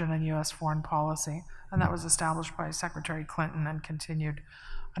Religion and U.S. Foreign Policy, and that was established by Secretary Clinton and continued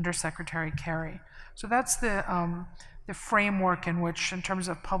under Secretary Kerry. So that's the framework in which, in terms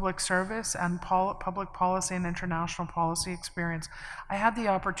of public service and public policy and international policy experience, I had the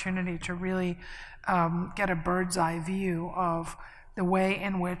opportunity to really get a bird's eye view of the way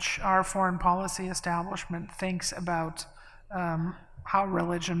in which our foreign policy establishment thinks about how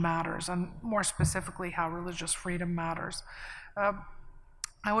religion matters, and more specifically, how religious freedom matters.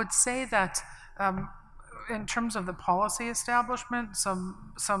 I would say that in terms of the policy establishment,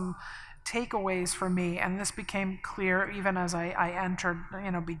 some takeaways for me, and this became clear even as I entered,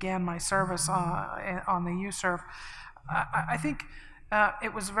 began my service on the USCIRF. I think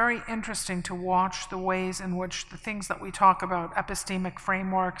it was very interesting to watch the ways in which the things that we talk about, epistemic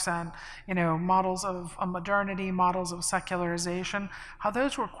frameworks and models of modernity, models of secularization, how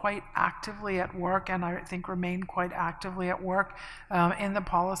those were quite actively at work, and I think remain quite actively at work in the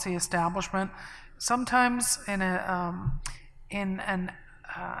policy establishment. Sometimes in an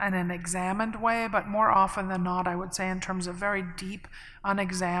examined way, but more often than not, I would say, in terms of very deep,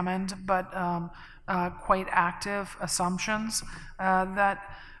 unexamined, but quite active assumptions that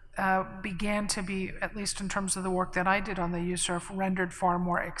began to be, at least in terms of the work that I did on the USCIRF, rendered far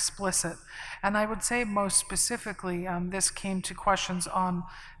more explicit. And I would say most specifically, this came to questions on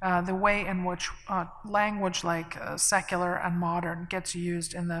the way in which language like secular and modern gets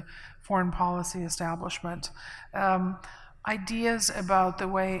used in the foreign policy establishment. Ideas about the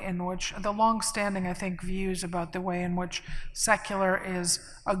way in which, the long-standing, I think, views about the way in which secular is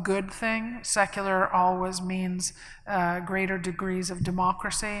a good thing. Secular always means greater degrees of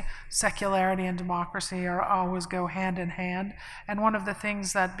democracy. Secularity and democracy always go hand in hand. And one of the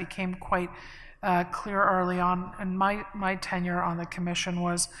things that became quite clear early on in my tenure on the commission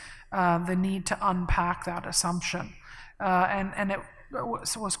was the need to unpack that assumption. And it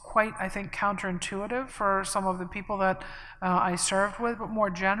was quite, I think, counterintuitive for some of the people that I served with, but more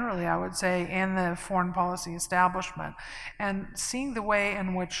generally, I would say, in the foreign policy establishment. And seeing the way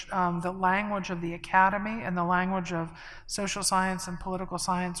in which the language of the academy and the language of social science and political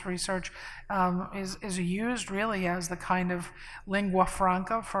science research is used really as the kind of lingua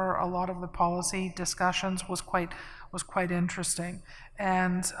franca for a lot of the policy discussions was quite was quite interesting.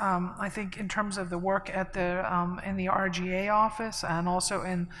 And I think in terms of the work at in the RGA office and also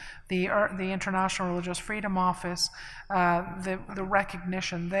in the International Religious Freedom Office, the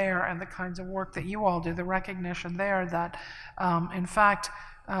recognition there and the kinds of work that you all do, the recognition there that in fact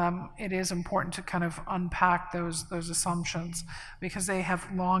it is important to kind of unpack those assumptions, because they have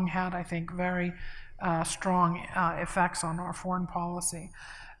long had, I think, very strong effects on our foreign policy.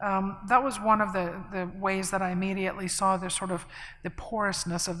 That was one of the ways that I immediately saw the sort of the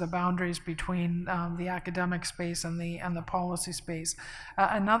porousness of the boundaries between the academic space and the policy space.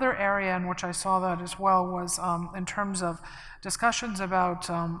 Another area in which I saw that as well was in terms of discussions about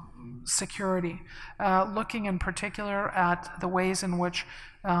security, looking in particular at the ways in which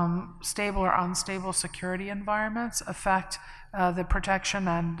stable or unstable security environments affect the protection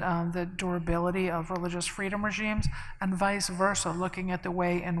and the durability of religious freedom regimes, and vice versa, looking at the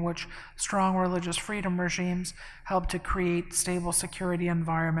way in which strong religious freedom regimes help to create stable security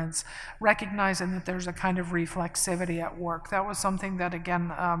environments, recognizing that there's a kind of reflexivity at work. That was something that,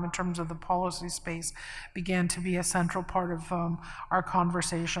 again, in terms of the policy space, began to be a central part of our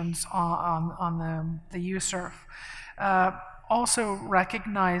conversations on the USCIRF. Also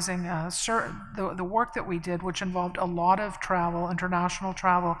recognizing the work that we did, which involved a lot of travel, international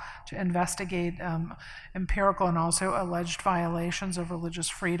travel, to investigate empirical and also alleged violations of religious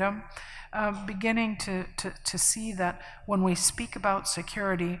freedom, beginning to see that when we speak about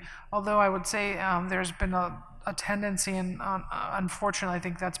security, although I would say there's been a tendency, and unfortunately I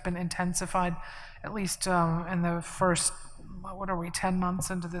think that's been intensified, at least in the first 10 months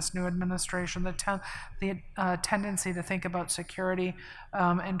into this new administration, the tendency to think about security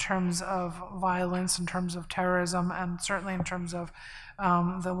in terms of violence, in terms of terrorism, and certainly in terms of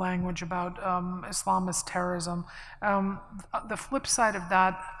the language about Islamist terrorism. The flip side of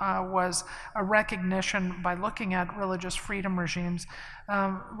that was a recognition, by looking at religious freedom regimes,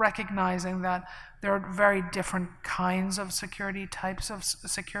 recognizing that there are very different kinds of security, types of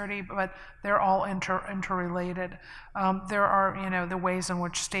security, but they're all interrelated. There are, the ways in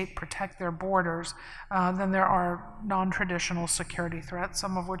which states protect their borders. Then there are non-traditional security threats,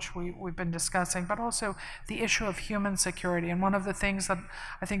 some of which we've been discussing, but also the issue of human security. And one of the things that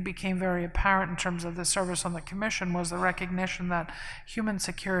I think became very apparent in terms of the service on the Commission was the recognition that human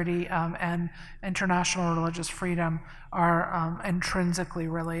security and international religious freedom are intrinsically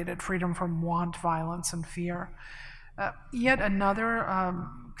related, freedom from want, violence, and fear. Yet another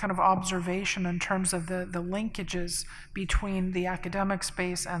kind of observation in terms of the linkages between the academic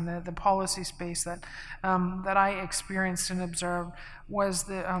space and the policy space that I experienced and observed was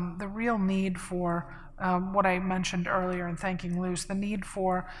the real need for what I mentioned earlier in thanking Luce, the need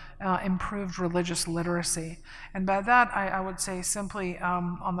for improved religious literacy. And by that, I would say simply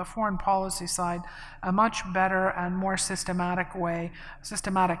on the foreign policy side, a much better and more systematic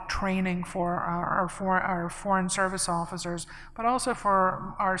training for our foreign service officers, but also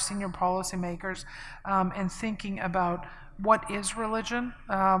for our senior policymakers in thinking about what is religion,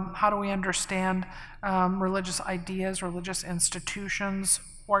 how do we understand religious ideas, religious institutions,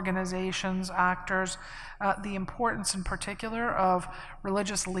 organizations, actors, the importance in particular of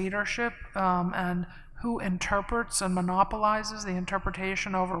religious leadership and who interprets and monopolizes the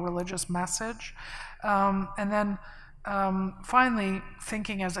interpretation of a religious message. And then finally,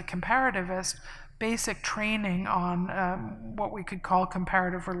 thinking as a comparativist, basic training on what we could call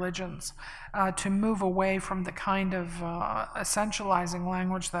comparative religions, to move away from the kind of essentializing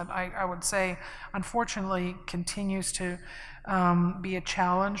language that I would say, unfortunately, continues to be a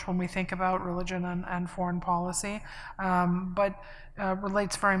challenge when we think about religion and foreign policy, but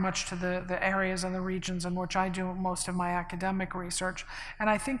relates very much to the areas and the regions in which I do most of my academic research. And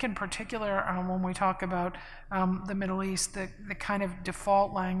I think in particular, when we talk about the Middle East, the kind of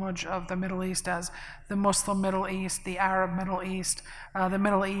default language of the Middle East as the Muslim Middle East, the Arab Middle East, the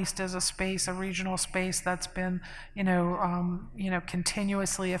Middle East as a space, a regional space that's been,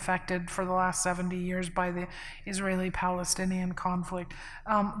 continuously affected for the last 70 years by the Israeli-Palestinian conflict.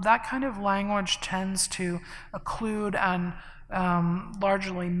 That kind of language tends to occlude and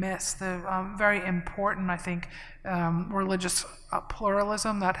largely miss the very important, I think, religious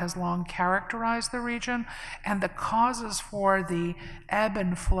pluralism that has long characterized the region, and the causes for the ebb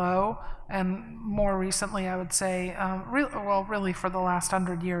and flow, and more recently, I would say, really for the last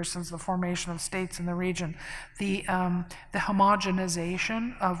 100 years since the formation of states in the region, the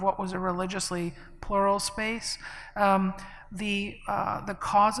homogenization of what was a religiously plural space. The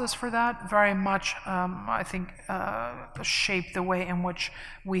causes for that very much, I think, shape the way in which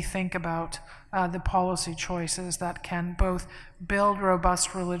we think about the policy choices that can both build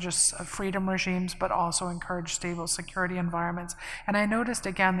robust religious freedom regimes, but also encourage stable security environments. And I noticed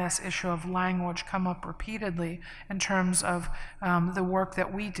again this issue of language come up repeatedly in terms of the work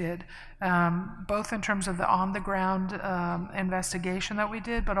that we did, both in terms of the on-the-ground investigation that we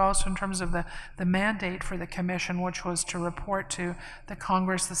did, but also in terms of the mandate for the commission, which was to report to the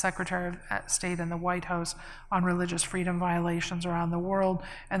Congress, the Secretary of State, and the White House on religious freedom violations around the world,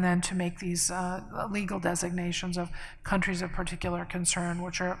 and then to make these legal designations of countries of particular concern,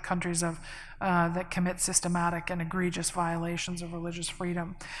 which are countries of that commit systematic and egregious violations of religious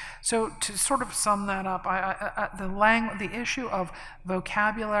freedom. So to sort of sum that up, the issue of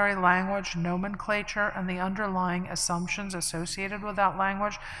vocabulary, language, nomenclature, and the underlying assumptions associated with that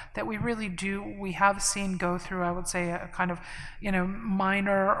language that we have seen go through, I would say, a kind of,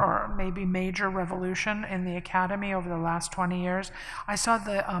 minor or maybe major revolution in the academy over the last 20 years. I saw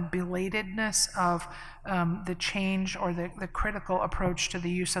the belatedness of the change or the critical approach to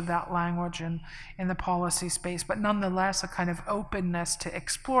the use of that language in the policy space, but nonetheless a kind of openness to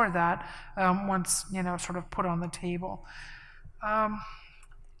explore that once sort of put on the table.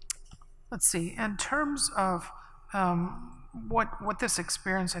 Let's see. In terms of what this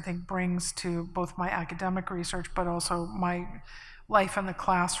experience I think brings to both my academic research, but also my life in the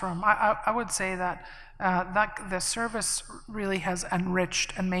classroom, I would say that the service really has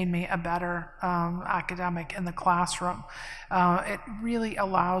enriched and made me a better academic in the classroom. It really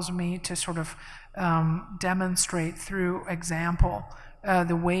allows me to sort of demonstrate through example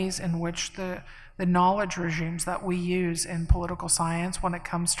the ways in which the knowledge regimes that we use in political science when it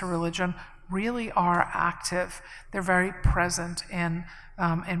comes to religion really are active. They're very present in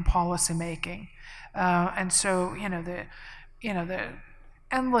policy making, and so the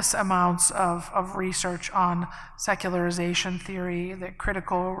endless amounts of research on secularization theory, the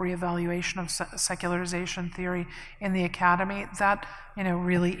critical reevaluation of secularization theory in the academy, that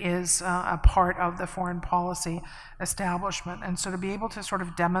really is a part of the foreign policy establishment. And so to be able to sort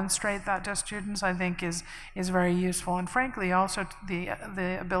of demonstrate that to students, I think is very useful. And frankly, also the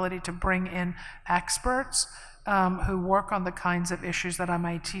ability to bring in experts who work on the kinds of issues that I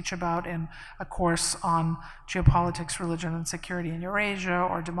might teach about in a course on geopolitics, religion, and security in Eurasia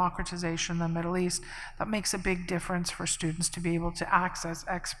or democratization in the Middle East. That makes a big difference for students to be able to access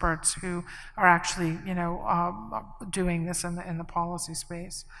experts who are actually, doing this in the policy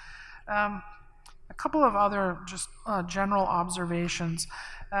space. A couple of other just general observations.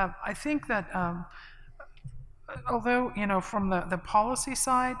 I think that although, from the policy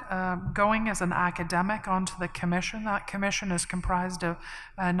side, going as an academic onto the commission, that commission is comprised of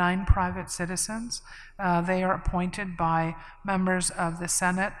 9 private citizens. They are appointed by members of the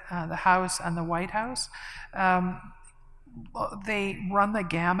Senate, the House, and the White House. They run the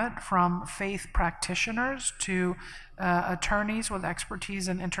gamut from faith practitioners to attorneys with expertise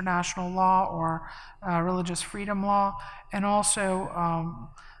in international law or religious freedom law, and also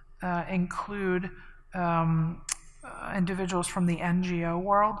include individuals from the NGO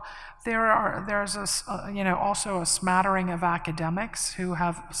world. There's also a smattering of academics who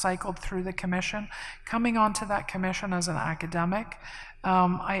have cycled through the commission. Coming onto that commission as an academic,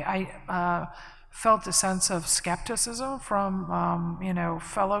 I felt a sense of skepticism from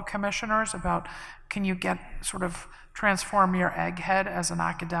fellow commissioners about, can you transform your egghead as an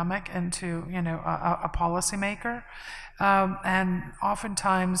academic into a policymaker, and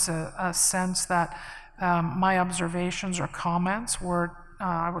oftentimes a sense that my observations or comments were,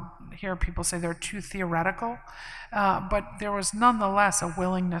 I would hear people say they're too theoretical, but there was nonetheless a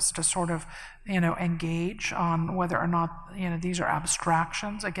willingness to sort of, engage on whether or not, these are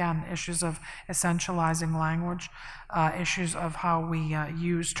abstractions. Again, issues of essentializing language, issues of how we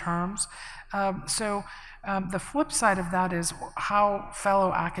use terms. The flip side of that is how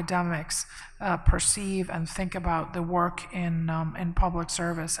fellow academics perceive and think about the work in public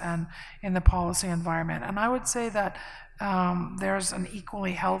service and in the policy environment. And I would say that there's an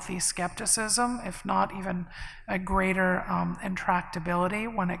equally healthy skepticism, if not even a greater intractability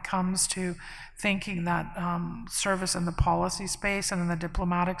when it comes to thinking that service in the policy space and in the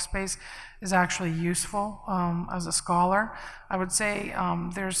diplomatic space is actually useful as a scholar. I would say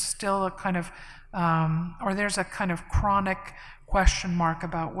there's still a kind of there's a kind of chronic question mark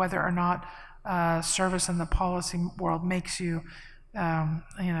about whether or not service in the policy world makes you,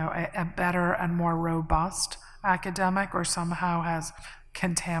 a better and more robust academic, or somehow has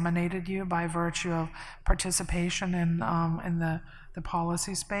contaminated you by virtue of participation in the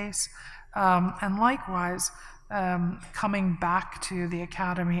policy space. And likewise, coming back to the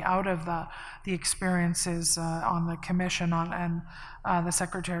academy out of the experiences on the commission and the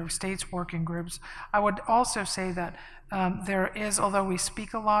Secretary of State's working groups. I would also say that there is, although we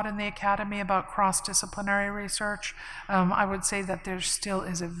speak a lot in the Academy about cross-disciplinary research, I would say that there still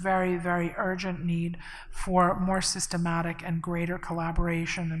is a very, very urgent need for more systematic and greater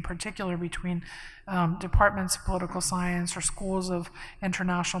collaboration, in particular between departments of political science or schools of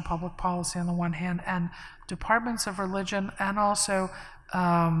international public policy on the one hand, and departments of religion, and also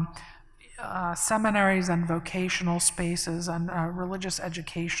seminaries and vocational spaces and religious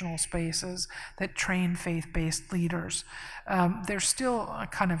educational spaces that train faith-based leaders. There's still a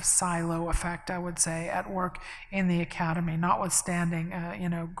kind of silo effect, I would say, at work in the academy, notwithstanding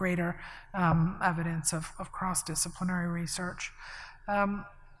greater evidence of cross-disciplinary research.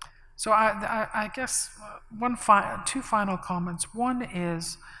 So I guess two final comments. One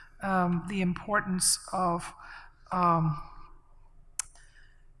is the importance of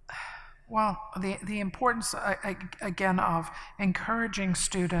the importance, again, of encouraging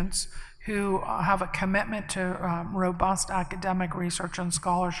students who have a commitment to robust academic research and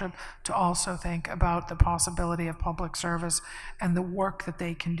scholarship to also think about the possibility of public service and the work that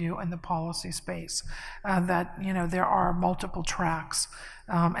they can do in the policy space. That, there are multiple tracks,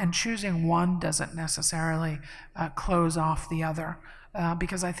 and choosing one doesn't necessarily close off the other,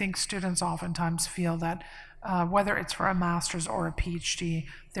 because I think students oftentimes feel that whether it's for a master's or a PhD,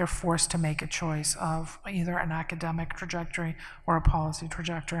 they're forced to make a choice of either an academic trajectory or a policy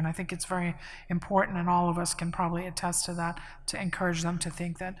trajectory. And I think it's very important, and all of us can probably attest to that, to encourage them to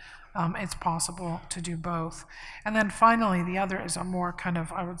think that it's possible to do both. And then finally, the other is a more kind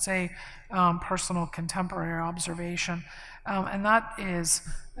of, I would say, personal contemporary observation. And that is,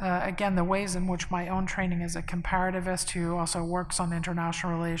 again, the ways in which my own training as a comparativist who also works on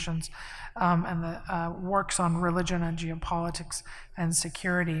international relations and works on religion and geopolitics and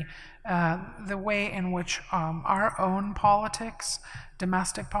security, the way in which our own politics,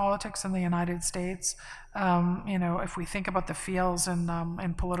 domestic politics in the United States, if we think about the fields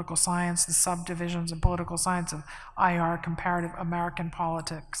in political science, the subdivisions in political science of IR, comparative American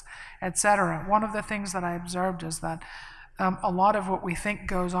politics, etc., one of the things that I observed is that a lot of what we think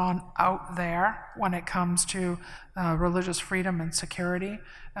goes on out there when it comes to religious freedom and security,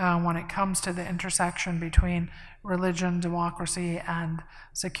 when it comes to the intersection between religion, democracy, and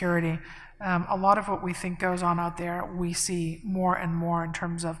security, a lot of what we think goes on out there, we see more and more in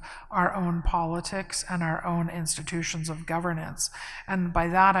terms of our own politics and our own institutions of governance. And by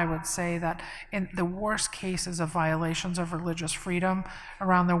that, I would say that in the worst cases of violations of religious freedom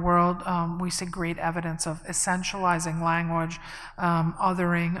around the world, we see great evidence of essentializing language,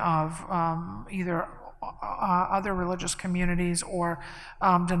 othering of either other religious communities or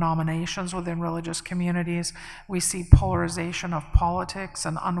denominations within religious communities. We see polarization of politics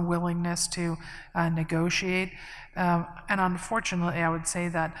and unwillingness to negotiate. And unfortunately, I would say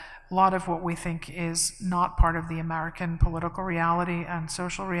that a lot of what we think is not part of the American political reality and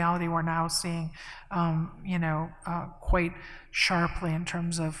social reality, we're now seeing, quite sharply in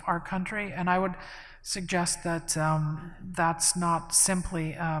terms of our country. And I would suggest that that's not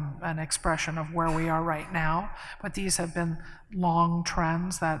simply an expression of where we are right now, but these have been long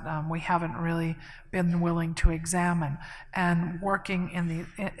trends that we haven't really been willing to examine. And working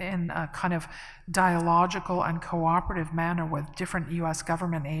in a kind of dialogical and cooperative manner with different U.S.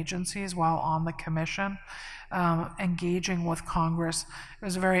 government agencies while on the commission, engaging with Congress, it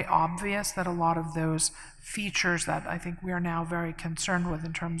was very obvious that a lot of those features that I think we are now very concerned with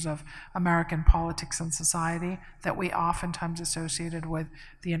in terms of American politics and society that we oftentimes associated with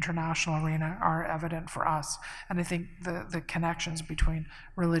the international arena are evident for us. And I think the connections between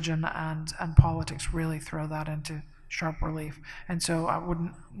religion and politics really throw that into sharp relief. And so I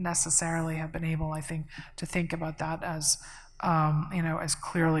wouldn't necessarily have been able, I think, to think about that as, as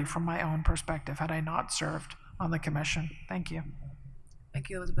clearly from my own perspective had I not served on the commission. Thank you. Thank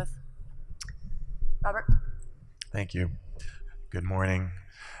you, Elizabeth. Robert? Thank you. Good morning.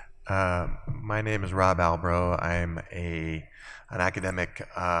 My name is Rob Albro. I'm an academic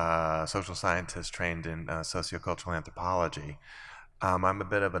social scientist trained in sociocultural anthropology. I'm a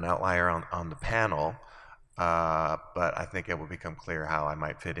bit of an outlier on the panel, but I think it will become clear how I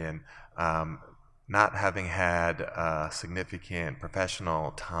might fit in. Not having had significant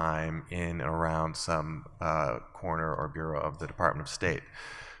professional time in and around some corner or bureau of the Department of State.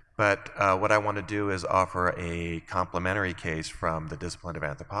 But what I want to do is offer a complementary case from the discipline of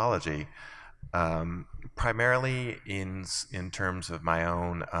anthropology, primarily in terms of my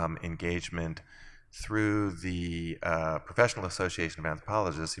own engagement through the Professional Association of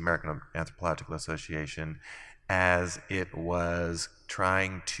Anthropologists, the American Anthropological Association, as it was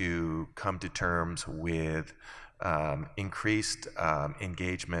trying to come to terms with increased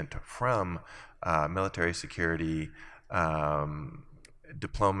engagement from military security,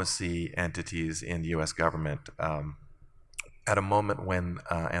 diplomacy entities in the U.S. government at a moment when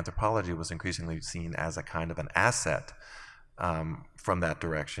anthropology was increasingly seen as a kind of an asset from that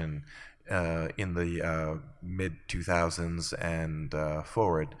direction in the mid-2000s and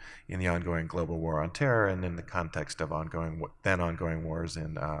forward in the ongoing global war on terror and in the context of ongoing wars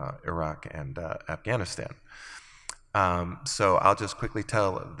in Iraq and Afghanistan. So I'll just quickly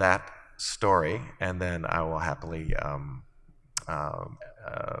tell that story, and then I will happily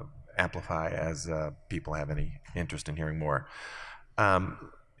amplify as people have any interest in hearing more.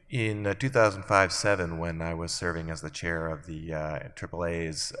 In 2005-07, when I was serving as the chair of the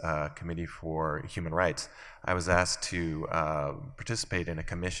AAA's Committee for Human Rights, I was asked to participate in a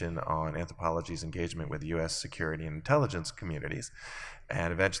commission on anthropology's engagement with U.S. security and intelligence communities,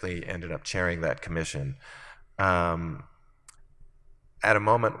 and eventually ended up chairing that commission. At a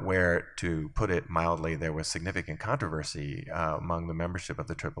moment where, to put it mildly, there was significant controversy among the membership of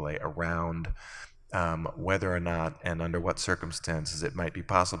the AAA around whether or not and under what circumstances it might be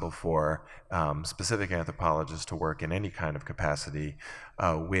possible for specific anthropologists to work in any kind of capacity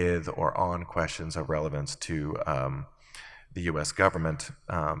with or on questions of relevance to the U.S. government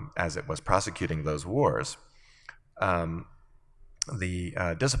as it was prosecuting those wars.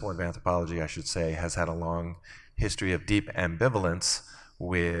 The discipline of anthropology, I should say, has had a long history of deep ambivalence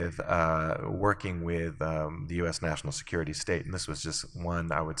with working with the U.S. national security state. And this was just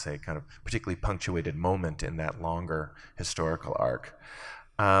one, I would say, kind of particularly punctuated moment in that longer historical arc.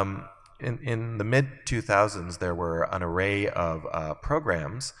 In the mid-2000s, there were an array of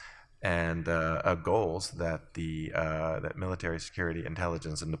programs and goals that that military security,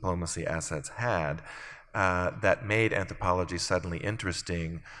 intelligence, and diplomacy assets had that made anthropology suddenly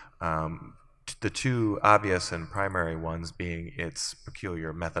interesting. The two obvious and primary ones being its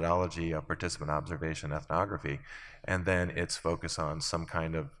peculiar methodology of participant observation ethnography, and then its focus on some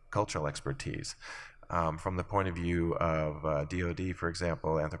kind of cultural expertise. From the point of view of DoD, for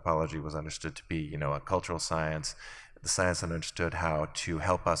example, anthropology was understood to be, a cultural science, the science that understood how to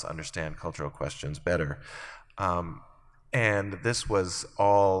help us understand cultural questions better. And this was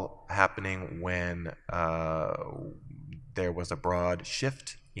all happening when there was a broad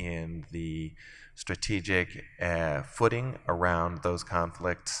shift in the strategic footing around those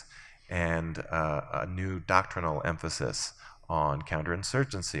conflicts and a new doctrinal emphasis on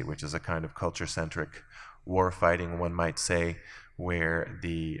counterinsurgency, which is a kind of culture-centric war fighting, one might say, where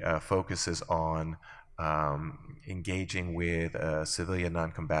the focus is on engaging with civilian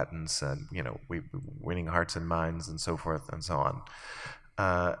non-combatants and, winning hearts and minds and so forth and so on.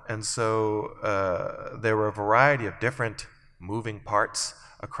 And so there were a variety of different moving parts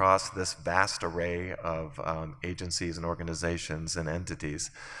across this vast array of agencies and organizations and entities.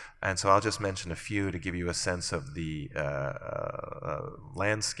 And so I'll just mention a few to give you a sense of the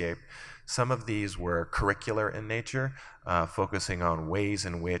landscape. Some of these were curricular in nature, focusing on ways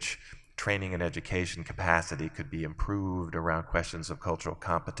in which training and education capacity could be improved around questions of cultural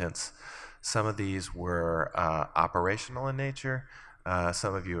competence. Some of these were operational in nature.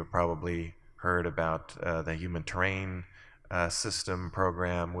 Some of you have probably heard about the Human Terrain System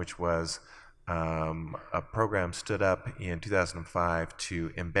program, which was a program stood up in 2005 to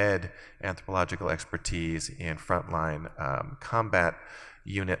embed anthropological expertise in frontline combat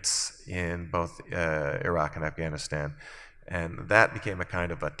units in both Iraq and Afghanistan. And that became a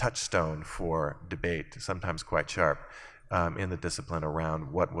kind of a touchstone for debate, sometimes quite sharp, in the discipline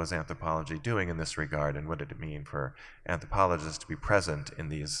around what was anthropology doing in this regard and what did it mean for anthropologists to be present in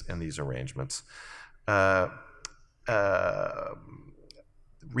these arrangements.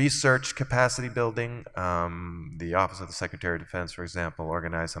 Research capacity building. The Office of the Secretary of Defense, for example,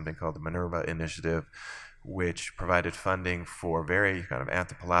 organized something called the Minerva Initiative, which provided funding for very kind of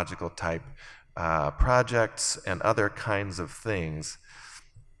anthropological type projects and other kinds of things,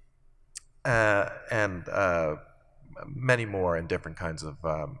 and many more in different kinds of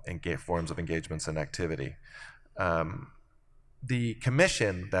forms of engagements and activity. The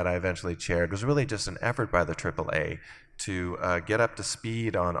commission that I eventually chaired was really just an effort by the AAA to get up to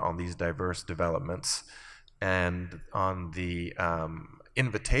speed on these diverse developments and on the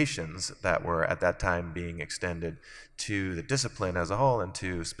invitations that were at that time being extended to the discipline as a whole and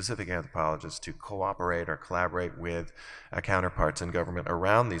to specific anthropologists to cooperate or collaborate with counterparts in government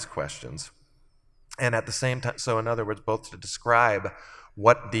around these questions. And at the same time, so in other words, both to describe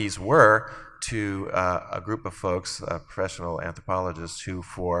what these were to a group of folks, professional anthropologists, who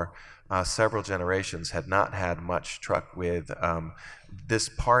for several generations had not had much truck with this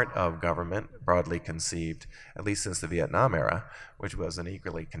part of government, broadly conceived, at least since the Vietnam era, which was an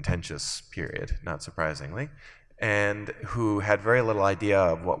equally contentious period, not surprisingly, and who had very little idea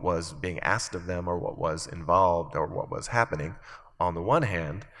of what was being asked of them or what was involved or what was happening on the one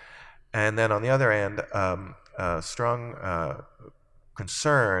hand, and then on the other hand, strong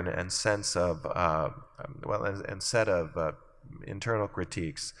concern and sense of, and set of internal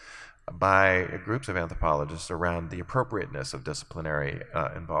critiques by groups of anthropologists around the appropriateness of disciplinary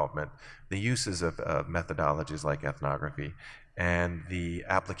involvement, the uses of methodologies like ethnography, and the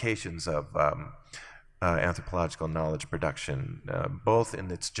applications of anthropological knowledge production, both in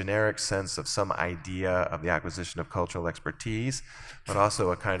its generic sense of some idea of the acquisition of cultural expertise, but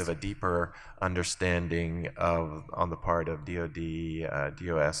also a kind of a deeper understanding of, on the part of DoD,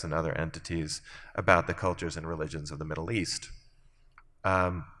 DOS, and other entities about the cultures and religions of the Middle East.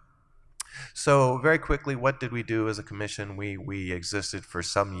 So very quickly, what did we do as a commission? We existed for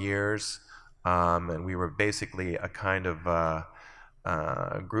some years, and we were basically a kind of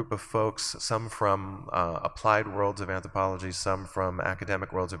group of folks, some from applied worlds of anthropology, some from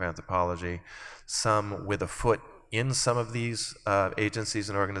academic worlds of anthropology, some with a foot in some of these agencies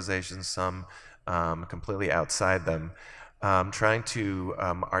and organizations, some completely outside them, trying to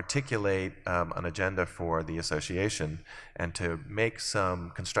articulate an agenda for the association and to make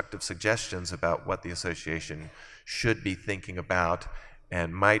some constructive suggestions about what the association should be thinking about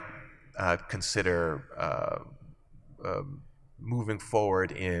and might consider moving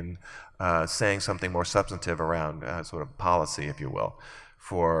forward in saying something more substantive around sort of policy, if you will,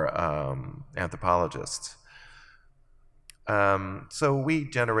 for anthropologists. So we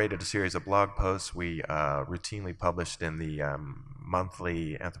generated a series of blog posts. We routinely published in the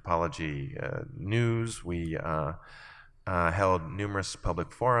monthly anthropology news. We held numerous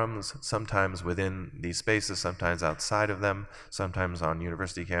public forums, sometimes within these spaces, sometimes outside of them, sometimes on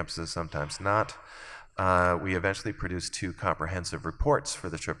university campuses, sometimes not. We eventually produced 2 comprehensive reports for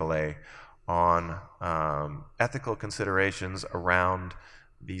the AAA on ethical considerations around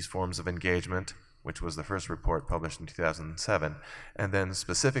these forms of engagement, which was the first report published in 2007, and then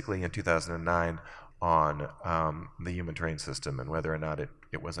specifically in 2009 on the human terrain system and whether or not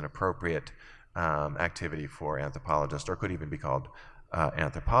it was an appropriate activity for anthropologists or could even be called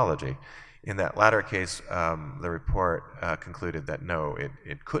anthropology. In that latter case, the report concluded that no,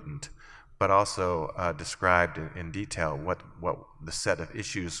 it couldn't, but also described in detail what the set of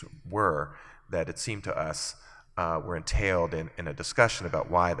issues were that it seemed to us were entailed in a discussion about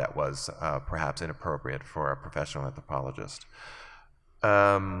why that was perhaps inappropriate for a professional anthropologist.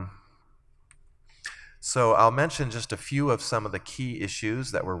 So I'll mention just a few of some of the key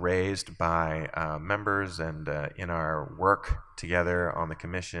issues that were raised by members and in our work together on the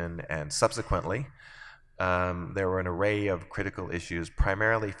commission and subsequently. There were an array of critical issues,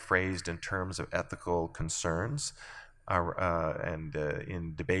 primarily phrased in terms of ethical concerns and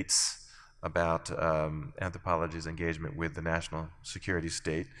in debates about anthropology's engagement with the national security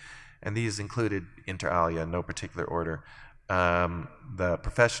state. And these included, inter alia, in no particular order, the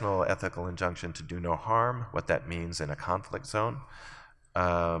professional ethical injunction to do no harm, what that means in a conflict zone,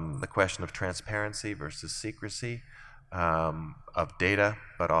 the question of transparency versus secrecy, of data,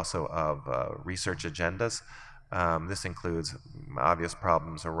 but also of research agendas. This includes obvious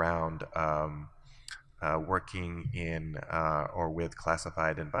problems around working in or with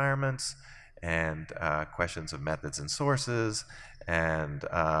classified environments, and questions of methods and sources, and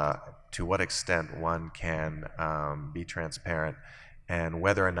to what extent one can be transparent, and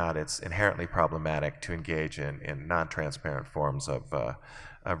whether or not it's inherently problematic to engage in non-transparent forms of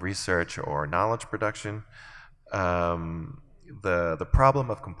research or knowledge production. The problem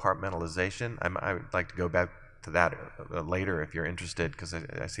of compartmentalization, I would like to go back to that later if you're interested, because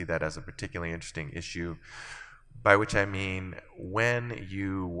I see that as a particularly interesting issue, by which I mean when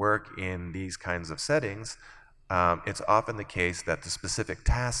you work in these kinds of settings, it's often the case that the specific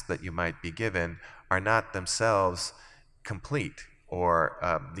tasks that you might be given are not themselves complete or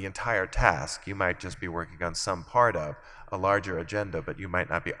the entire task. You might just be working on some part of a larger agenda, but you might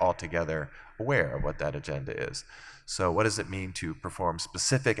not be altogether aware of what that agenda is. So what does it mean to perform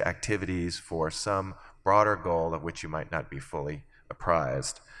specific activities for some broader goal of which you might not be fully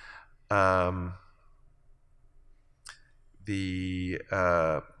apprised? The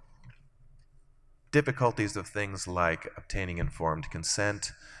difficulties of things like obtaining informed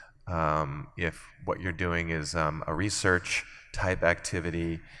consent, if what you're doing is a research type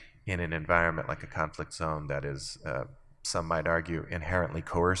activity in an environment like a conflict zone that is some might argue, inherently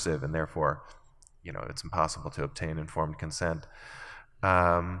coercive, and therefore, it's impossible to obtain informed consent.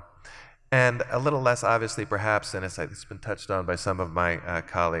 And a little less obviously, perhaps, and it's been touched on by some of my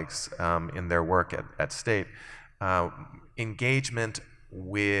colleagues in their work at State, engagement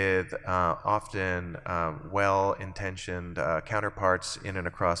with often well-intentioned counterparts in and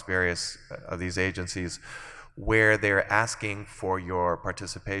across various of these agencies, where they're asking for your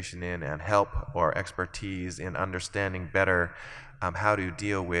participation in and help or expertise in understanding better how to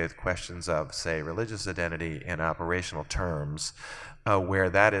deal with questions of, say, religious identity in operational terms, where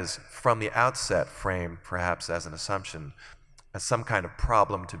that is from the outset framed perhaps as an assumption, as some kind of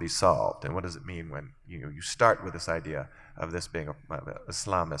problem to be solved. And what does it mean when you start with this idea of this being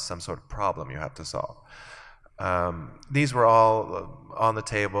Islam as some sort of problem you have to solve? These were all on the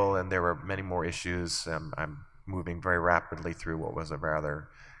table, and there were many more issues. I'm moving very rapidly through what was a rather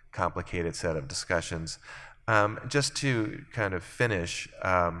complicated set of discussions. Just to kind of finish,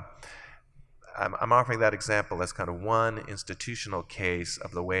 I'm offering that example as kind of one institutional case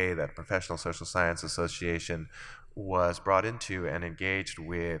of the way that Professional Social Science Association was brought into and engaged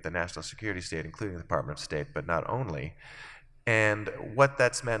with the national security state, including the Department of State, but not only, and what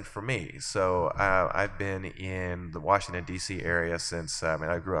that's meant for me. So I've been in the Washington, D.C. area since,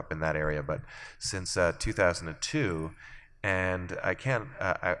 I grew up in that area, but since 2002, and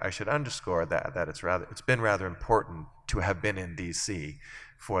I should underscore that it's been rather important to have been in D.C.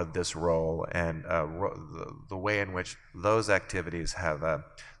 for this role, and the way in which those activities have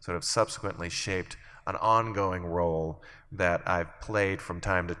sort of subsequently shaped an ongoing role that I've played from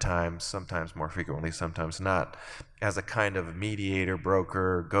time to time, sometimes more frequently, sometimes not, as a kind of mediator,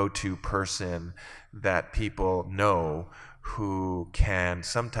 broker, go-to person that people know who can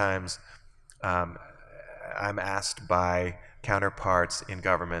sometimes, I'm asked by counterparts in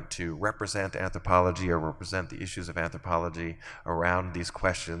government to represent anthropology or represent the issues of anthropology around these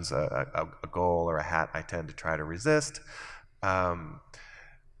questions, a goal or a hat I tend to try to resist.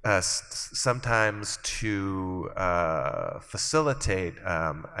 Sometimes to facilitate,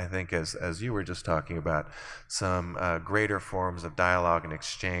 I think, as you were just talking about, some greater forms of dialogue and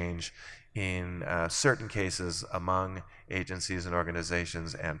exchange in certain cases among agencies and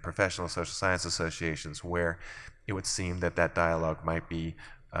organizations and professional social science associations, where it would seem that dialogue might be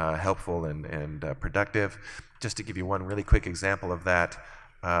helpful and productive. Just to give you one really quick example of that,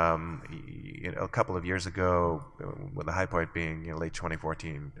 a couple of years ago, with the high point being late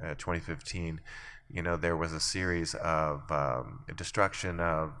 2014, 2015, there was a series of destruction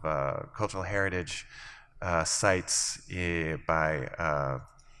of cultural heritage sites by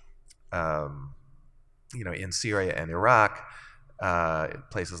in Syria and Iraq,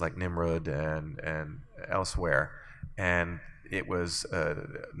 places like Nimrud and elsewhere, and it was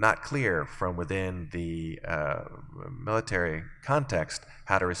not clear from within the military context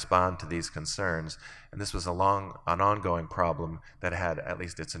how to respond to these concerns. And this was an ongoing problem that had, at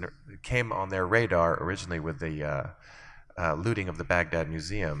least it came on their radar originally with the looting of the Baghdad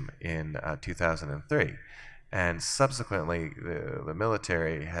Museum in 2003. And subsequently, the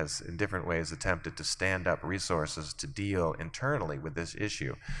military has in different ways attempted to stand up resources to deal internally with this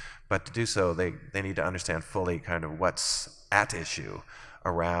issue. But to do so, they need to understand fully kind of what's at issue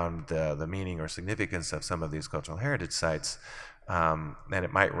around the meaning or significance of some of these cultural heritage sites. And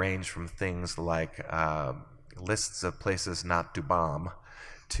it might range from things like lists of places not to bomb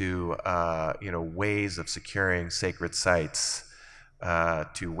to ways of securing sacred sites,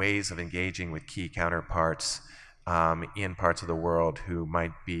 to ways of engaging with key counterparts in parts of the world who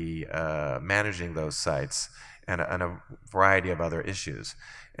might be managing those sites, and a variety of other issues.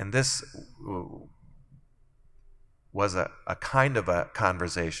 And this was a kind of a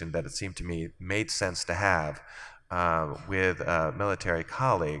conversation that it seemed to me made sense to have with military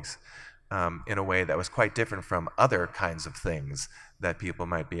colleagues in a way that was quite different from other kinds of things that people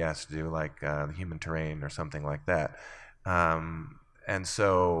might be asked to do, like the human terrain or something like that. And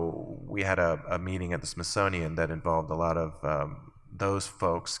so we had a meeting at the Smithsonian that involved a lot of those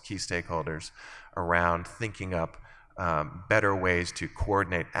folks, key stakeholders, around thinking up better ways to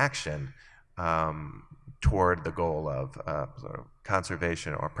coordinate action toward the goal of sort of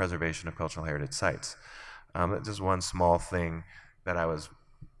conservation or preservation of cultural heritage sites. Just one small thing that I was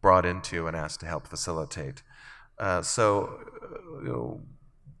brought into and asked to help facilitate. So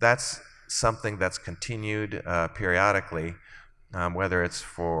that's something that's continued periodically, whether it's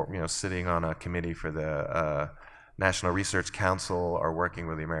for sitting on a committee for the National Research Council or working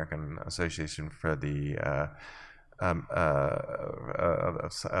with the American Association for the of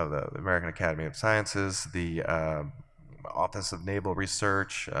the American Academy of Sciences, the Office of Naval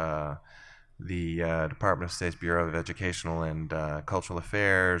Research, the Department of State's Bureau of Educational and Cultural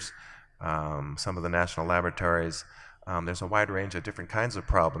Affairs, some of the national laboratories. There's a wide range of different kinds of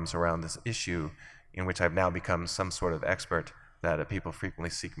problems around this issue in which I've now become some sort of expert that people frequently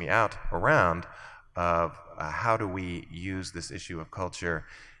seek me out around of how do we use this issue of culture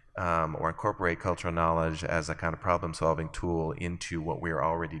or incorporate cultural knowledge as a kind of problem-solving tool into what we are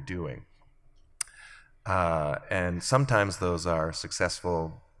already doing. And sometimes those are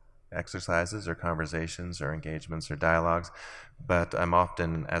successful exercises or conversations or engagements or dialogues, but I'm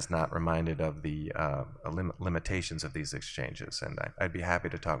often as not reminded of the limitations of these exchanges, and I'd be happy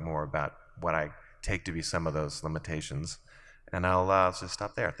to talk more about what I take to be some of those limitations, and I'll just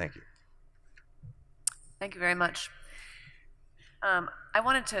stop there. Thank you. Thank you very much. I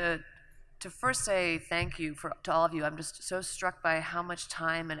wanted to first say thank you to all of you. I'm just so struck by how much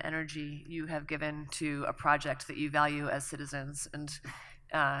time and energy you have given to a project that you value as citizens, and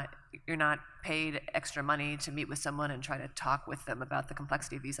you're not paid extra money to meet with someone and try to talk with them about the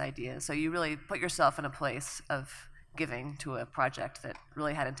complexity of these ideas. So you really put yourself in a place of giving to a project that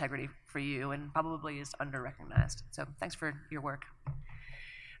really had integrity for you and probably is under-recognized. So thanks for your work.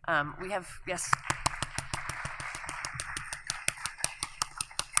 We have, yes.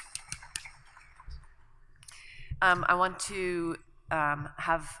 I want to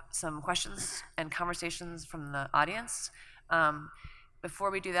have some questions and conversations from the audience.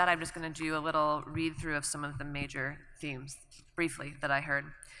 Before we do that, I'm just going to do a little read through of some of the major themes, briefly, that I heard.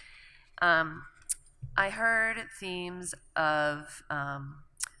 I heard themes of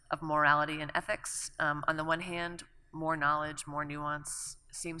morality and ethics. On the one hand, more knowledge, more nuance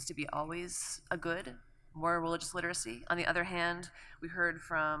seems to be always a good, more religious literacy. On the other hand, we heard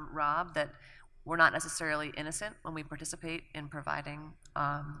from Rob that we're not necessarily innocent when we participate in providing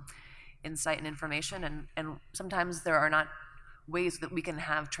insight and information, and sometimes there are not ways that we can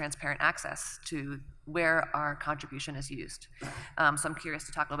have transparent access to where our contribution is used. So I'm curious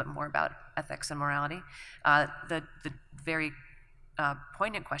to talk a little bit more about ethics and morality. The very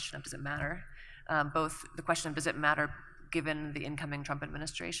poignant question of does it matter, both the question of does it matter given the incoming Trump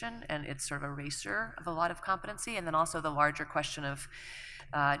administration and its sort of erasure of a lot of competency, and then also the larger question of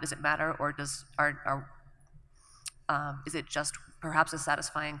does it matter, or is it just perhaps a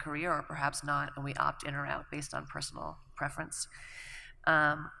satisfying career or perhaps not, and we opt in or out based on personal preference.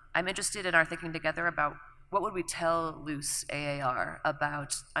 I'm interested in our thinking together about what would we tell Luce AAR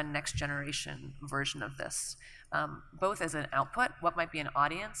about a next generation version of this, both as an output, what might be an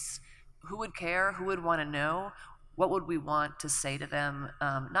audience, who would care, who would want to know, what would we want to say to them,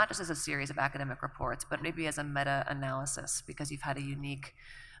 not just as a series of academic reports, but maybe as a meta-analysis, because you've had a unique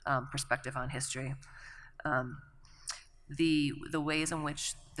perspective on history. The ways in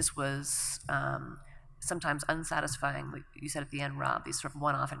which this was sometimes unsatisfying, like you said at the end, Rob, these sort of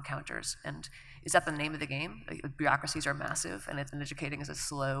one-off encounters. And is that the name of the game? Bureaucracies are massive, and educating is a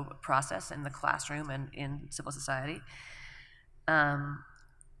slow process in the classroom and in civil society.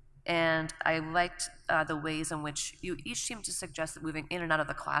 And I liked the ways in which you each seemed to suggest that moving in and out of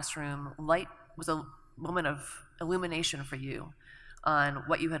the classroom, light was a moment of illumination for you on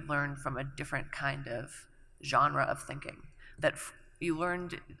what you had learned from a different kind of genre of thinking. That you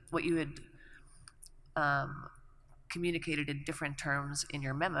learned what you had communicated in different terms in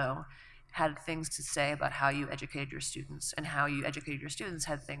your memo had things to say about how you educated your students, and how you educated your students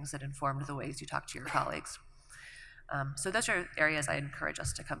had things that informed the ways you talked to your colleagues. So those are areas I encourage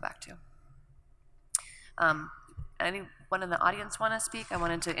us to come back to. Anyone in the audience want to speak? I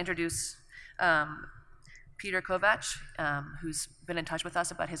wanted to introduce Peter Kovach, who's been in touch with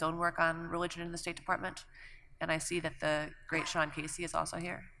us about his own work on religion in the State Department. And I see that the great Sean Casey is also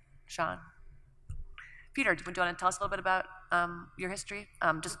here. Sean? Peter, do you want to tell us a little bit about your history?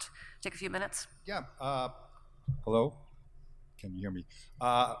 Just take a few minutes. Yeah. Hello? Can you hear me?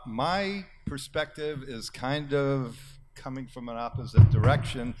 My perspective is kind of coming from an opposite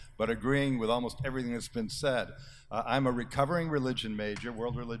direction, but agreeing with almost everything that's been said. I'm a recovering religion major,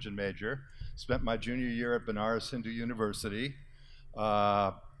 world religion major. Spent my junior year at Banaras Hindu University.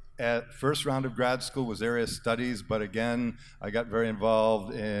 At first round of grad school was area studies, but again, I got very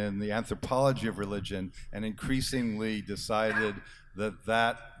involved in the anthropology of religion and increasingly decided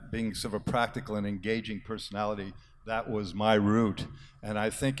that being sort of a practical and engaging personality, that was my route. And I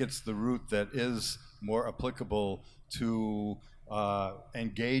think it's the route that is more applicable to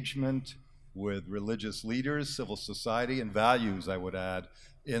engagement with religious leaders, civil society, and values, I would add,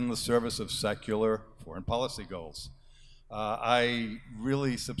 in the service of secular foreign policy goals. I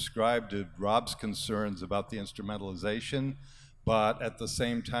really subscribe to Rob's concerns about the instrumentalization, but at the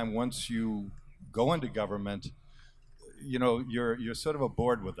same time, once you go into government, you're sort of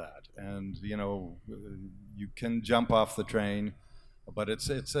aboard with that, and you can jump off the train, but it's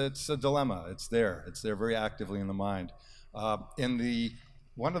a dilemma. It's there very actively in the mind.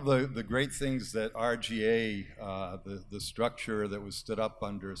 One of the great things that RGA, the structure that was stood up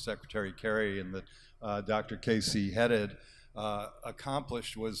under Secretary Kerry and that Dr. Casey headed,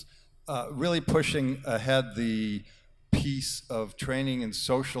 accomplished was really pushing ahead the piece of training and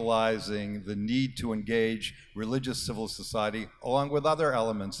socializing the need to engage religious civil society along with other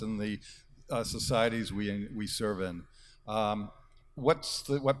elements in the societies we serve in.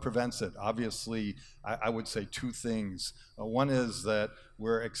 What prevents it? Obviously, I would say two things. One is that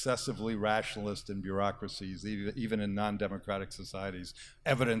we're excessively rationalist in bureaucracies, even in non-democratic societies,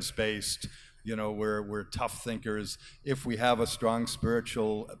 evidence-based. We're tough thinkers. If we have a strong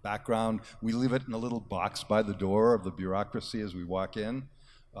spiritual background, we leave it in a little box by the door of the bureaucracy as we walk in.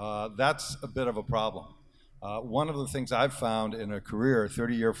 That's a bit of a problem. One of the things I've found in a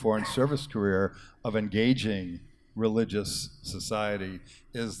 30-year foreign service career of engaging religious society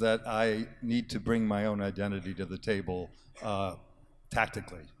is that I need to bring my own identity to the table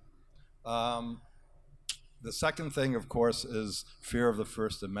tactically. The second thing, of course, is fear of the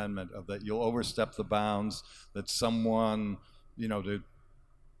First Amendment, of that you'll overstep the bounds, that someone, to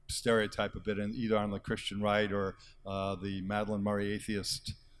stereotype a bit, either on the Christian right or the Madeleine Murray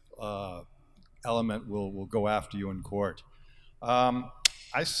atheist element will go after you in court. Early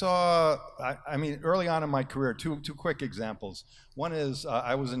on in my career, two quick examples. One is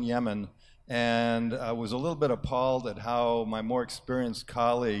I was in Yemen, and I was a little bit appalled at how my more experienced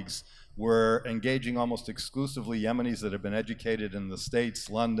colleagues were engaging almost exclusively Yemenis that had been educated in the States,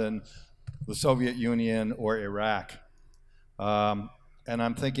 London, the Soviet Union, or Iraq. And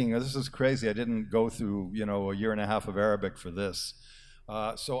I'm thinking, this is crazy. I didn't go through, a year and a half of Arabic for this.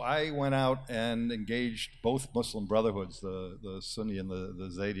 So I went out and engaged both Muslim brotherhoods, the Sunni and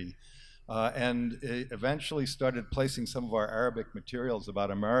the Zaidi, and eventually started placing some of our Arabic materials about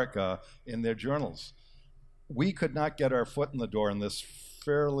America in their journals. We could not get our foot in the door in this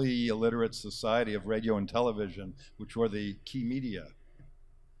fairly illiterate society of radio and television, which were the key media.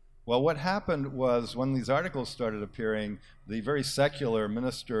 Well, what happened was when these articles started appearing, the very secular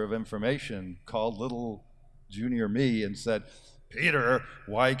Minister of Information called little junior me and said, "Peter,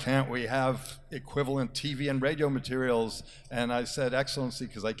 why can't we have equivalent TV and radio materials?" And I said, "Excellency,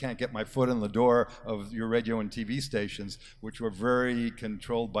 because I can't get my foot in the door of your radio and TV stations," which were very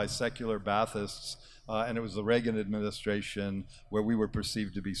controlled by secular Baathists. And it was the Reagan administration where we were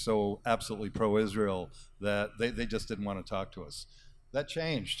perceived to be so absolutely pro-Israel that they just didn't want to talk to us. That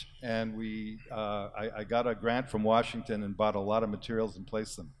changed, and I got a grant from Washington and bought a lot of materials and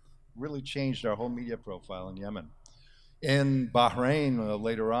placed them. Really changed our whole media profile in Yemen. In Bahrain,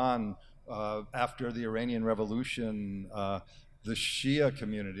 later on, after the Iranian Revolution, the Shia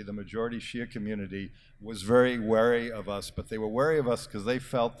community, the majority Shia community, was very wary of us, but they were wary of us because they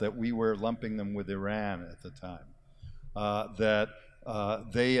felt that we were lumping them with Iran at the time.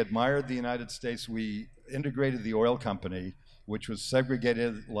 They admired the United States. We integrated the oil company, which was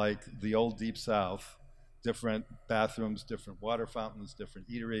segregated like the old Deep South, different bathrooms, different water fountains, different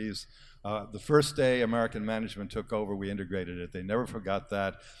eateries. The first day American management took over, we integrated it. They never forgot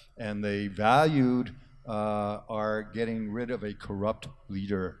that, and they valued our getting rid of a corrupt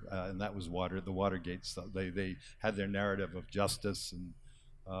leader, and that was the Watergate stuff. They had their narrative of justice and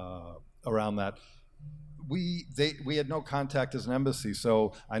around that. We had no contact as an embassy,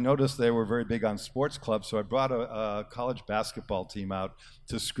 so I noticed they were very big on sports clubs, so I brought a college basketball team out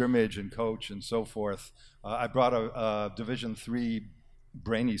to scrimmage and coach and so forth. I brought a Division III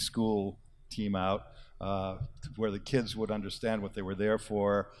brainy school team out where the kids would understand what they were there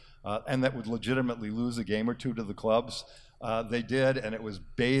for, and that would legitimately lose a game or two to the clubs. They did, and it was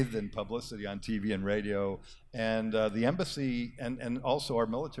bathed in publicity on TV and radio. And the embassy and also our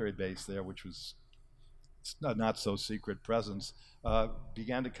military base there, which was not so secret presence,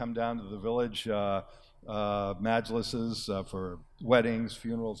 began to come down to the village majlises for weddings,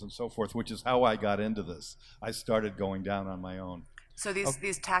 funerals, and so forth, which is how I got into this. I started going down on my own. So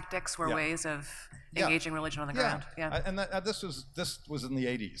these tactics were ways of engaging religion on the ground. Yeah. And this was in the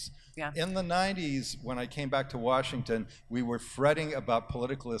 80s. Yeah. In the 90s, when I came back to Washington, we were fretting about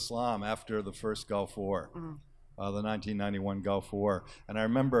political Islam after the first Gulf War. Mm-hmm. The 1991 Gulf War. And I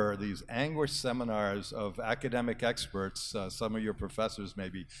remember these anguished seminars of academic experts, some of your professors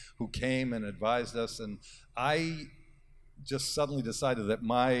maybe, who came and advised us. And I just suddenly decided that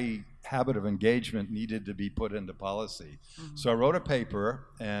my habit of engagement needed to be put into policy. Mm-hmm. So I wrote a paper,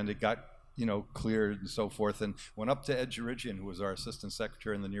 and it got cleared and so forth, and went up to Ed Jerigian, who was our assistant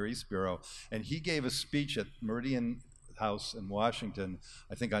secretary in the Near East Bureau, and he gave a speech at Meridian House in Washington,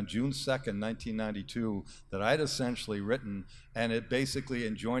 I think on June 2nd, 1992, that I'd essentially written, and it basically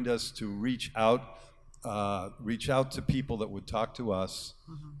enjoined us to reach out to people that would talk to us,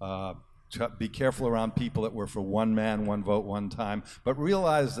 to be careful around people that were for one man, one vote, one time, but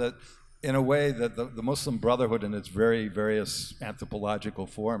realize that in a way that the Muslim Brotherhood in its very various anthropological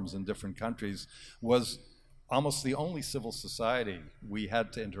forms in different countries was almost the only civil society we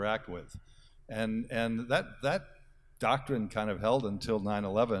had to interact with. And that doctrine kind of held until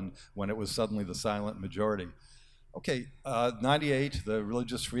 9/11, when it was suddenly the silent majority. Okay, 98, the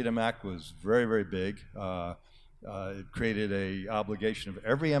Religious Freedom Act was very, very big. It created an obligation of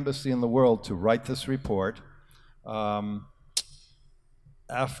every embassy in the world to write this report.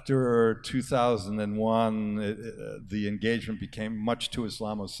 After 2001, the engagement became much too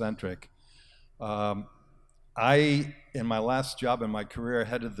Islamocentric. I, in my last job in my career,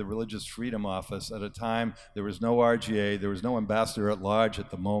 headed the Religious Freedom Office at a time there was no RGA, there was no ambassador at large at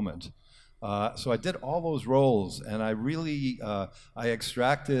the moment. So I did all those roles, and I really, I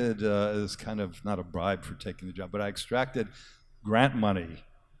extracted, as kind of not a bribe for taking the job, but I extracted grant money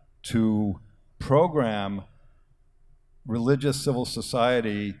to program religious civil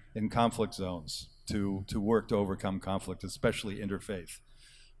society in conflict zones to work to overcome conflict, especially interfaith.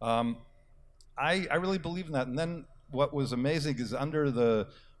 I really believe in that. And then what was amazing is under the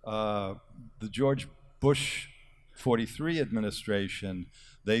George Bush 43 administration,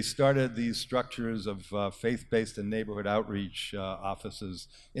 they started these structures of faith-based and neighborhood outreach offices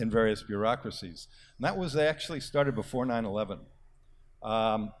in various bureaucracies. And that was actually started before 9/11.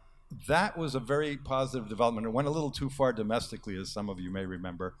 That was a very positive development. It went a little too far domestically, as some of you may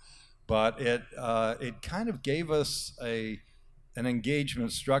remember, but it kind of gave us an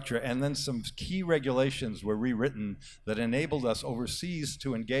engagement structure, and then some key regulations were rewritten that enabled us overseas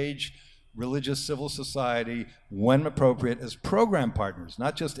to engage religious civil society when appropriate as program partners,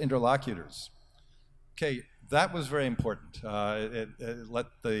 not just interlocutors. Okay, that was very important. It let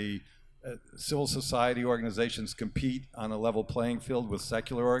the civil society organizations compete on a level playing field with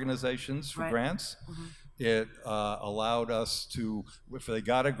secular organizations for grants. It allowed us to, if they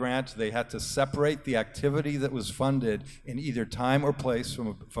got a grant, they had to separate the activity that was funded in either time or place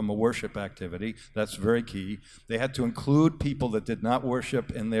from a worship activity. That's very key. They had to include people that did not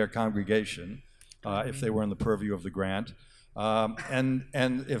worship in their congregation if they were in the purview of the grant. And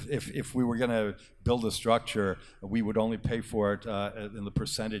if we were going to build a structure, we would only pay for it in the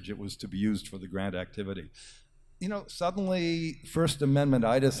percentage it was to be used for the grant activity. You know, suddenly, First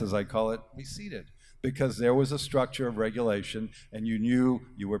Amendment-itis, as I call it, receded, because there was a structure of regulation, and you knew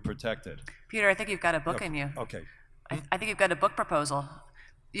you were protected. Peter, I think you've got a book in you. Okay. I think you've got a book proposal.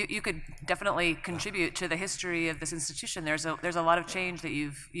 You could definitely contribute to the history of this institution. There's a lot of change that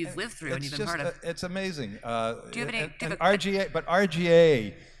you've lived through and you've been part of. It's amazing. Do you have any?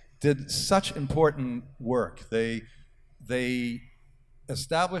 RGA did such important work. They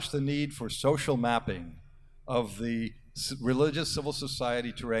established the need for social mapping of the religious civil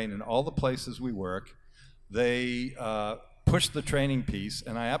society terrain in all the places we work. They pushed the training piece,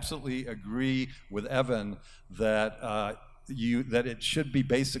 and I absolutely agree with Evan that that it should be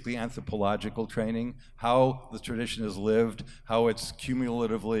basically anthropological training, how the tradition is lived, how it's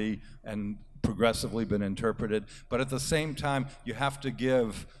cumulatively and progressively been interpreted. But at the same time, you have to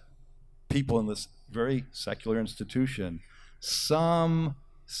give people in this very secular institution some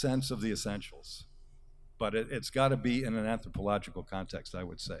sense of the essentials. But it's got to be in an anthropological context, I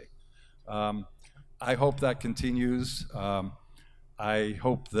would say. I hope that continues. I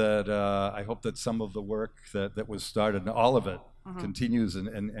hope that some of the work that was started, and all of it, continues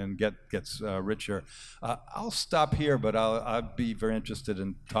and gets richer. I'll stop here, but I'll be very interested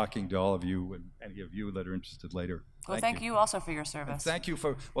in talking to all of you and any of you that are interested later. Well, thank you also for your service. Thank you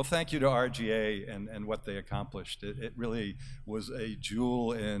to RGA and what they accomplished. It really was a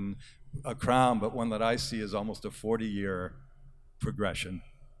jewel in a crown, but one that I see as almost a 40-year progression.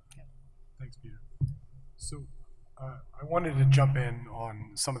 Thanks, Peter. So I wanted to jump in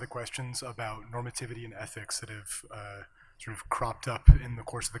on some of the questions about normativity and ethics that have sort of cropped up in the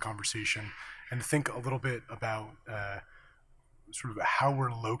course of the conversation, and think a little bit about sort of how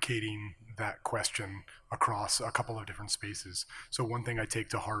we're locating that question across a couple of different spaces. So one thing I take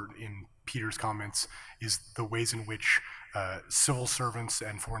to heart in Peter's comments is the ways in which civil servants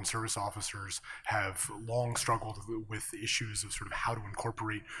and foreign service officers have long struggled with issues of sort of how to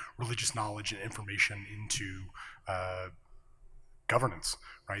incorporate religious knowledge and information into governance,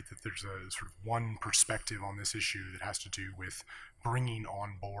 right? That there's a sort of one perspective on this issue that has to do with bringing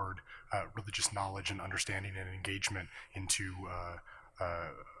on board religious knowledge and understanding and engagement into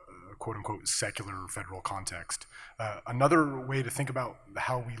quote-unquote secular federal context. Another way to think about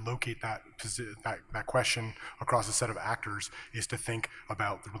how we locate that question across a set of actors is to think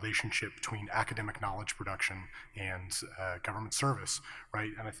about the relationship between academic knowledge production and government service,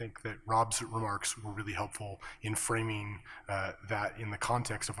 right? And I think that Rob's remarks were really helpful in framing that in the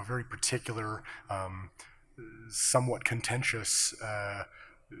context of a very particular, somewhat contentious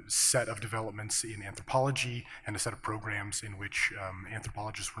set of developments in anthropology and a set of programs in which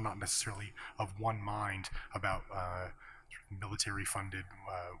anthropologists were not necessarily of one mind about military-funded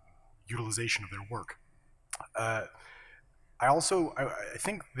utilization of their work. I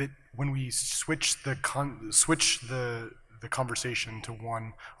think that when we switch the conversation to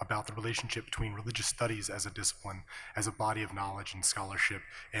one about the relationship between religious studies as a discipline, as a body of knowledge and scholarship,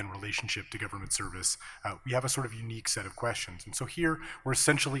 and relationship to government service, we have a sort of unique set of questions. And so here we're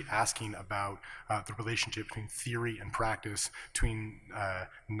essentially asking about the relationship between theory and practice, between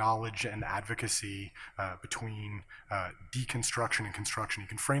knowledge and advocacy, between deconstruction and construction. You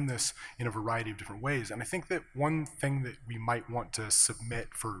can frame this in a variety of different ways. And I think that one thing that we might want to submit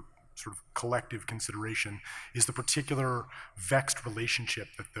for sort of collective consideration is the particular vexed relationship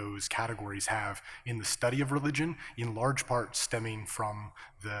that those categories have in the study of religion, in large part stemming from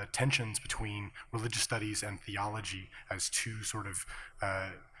the tensions between religious studies and theology as two sort of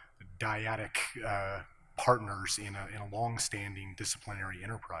dyadic partners in a long-standing disciplinary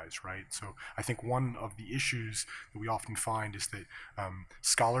enterprise, right? So I think one of the issues that we often find is that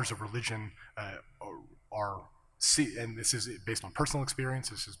scholars of religion and this is based on personal experience,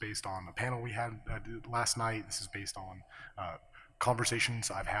 this is based on a panel we had last night, this is based on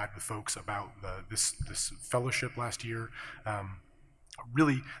conversations I've had with folks about this fellowship last year,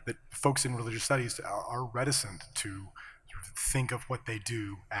 really that folks in religious studies are reticent to sort of think of what they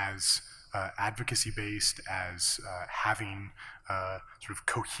do as advocacy-based, as having sort of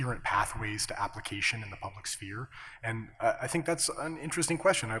coherent pathways to application in the public sphere. And I think that's an interesting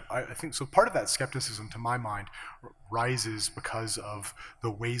question. I think so. Part of that skepticism, to my mind, rises because of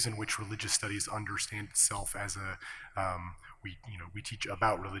the ways in which religious studies understand itself as a we teach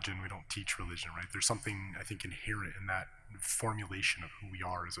about religion, we don't teach religion, right? There's something, I think, inherent in that formulation of who we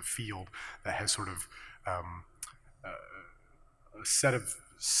are as a field that has sort of a set of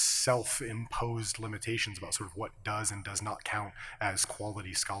self-imposed limitations about sort of what does and does not count as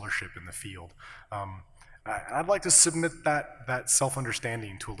quality scholarship in the field. I'd like to submit that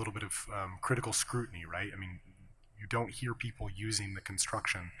self-understanding to a little bit of critical scrutiny, right? I mean, you don't hear people using the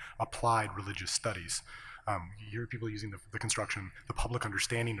construction applied religious studies. You hear people using the construction, the public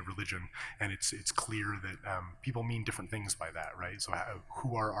understanding of religion, and it's clear that people mean different things by that, right? So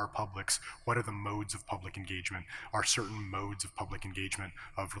who are our publics? What are the modes of public engagement? Are certain modes of public engagement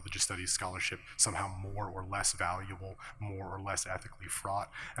of religious studies scholarship somehow more or less valuable, more or less ethically fraught?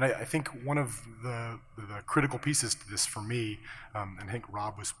 And I think one of the critical pieces to this for me, and I think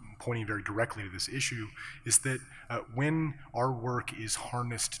Rob was pointing very directly to this issue, is that when our work is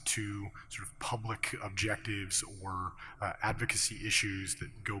harnessed to sort of public objectives or advocacy issues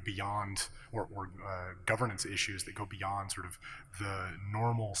that go beyond, or governance issues that go beyond sort of the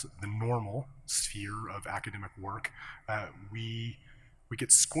normal sphere of academic work, we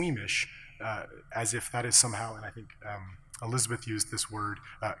get squeamish as if that is somehow, and I think Elizabeth used this word,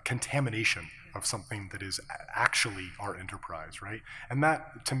 contamination of something that is actually our enterprise, right? And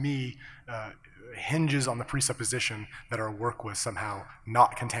that, to me, hinges on the presupposition that our work was somehow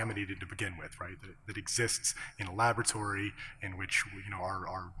not contaminated to begin with, right? That exists in a laboratory in which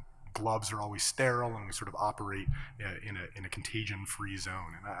our gloves are always sterile and we sort of operate in a contagion-free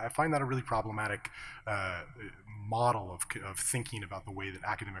zone. And I find that a really problematic model of thinking about the way that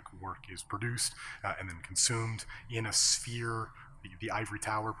academic work is produced and then consumed in a sphere, the ivory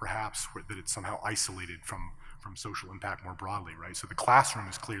tower perhaps, that it's somehow isolated from social impact more broadly, right? So the classroom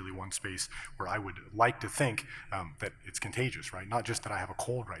is clearly one space where I would like to think that it's contagious, right? Not just that I have a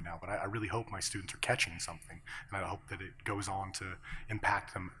cold right now, but I really hope my students are catching something, and I hope that it goes on to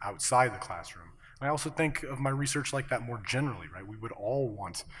impact them outside the classroom. And I also think of my research like that more generally, right? We would all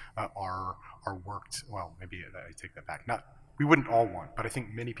want our work, well, maybe I take that back. We wouldn't all want, but I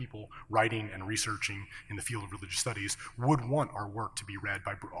think many people writing and researching in the field of religious studies would want our work to be read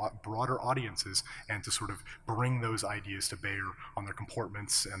by broader audiences and to sort of bring those ideas to bear on their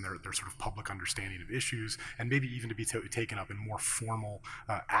comportments and their sort of public understanding of issues, and maybe even to be taken up in more formal,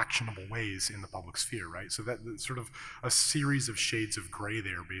 actionable ways in the public sphere, right? So that's sort of a series of shades of gray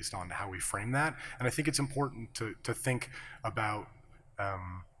there based on how we frame that. And I think it's important to think about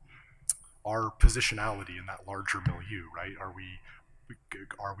our positionality in that larger milieu, right?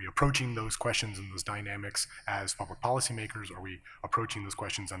 are we approaching those questions and those dynamics as public policymakers? Are we approaching those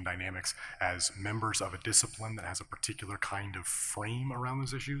questions and dynamics as members of a discipline that has a particular kind of frame around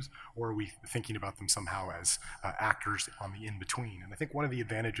those issues? Or are we thinking about them somehow as actors on the in-between? And I think one of the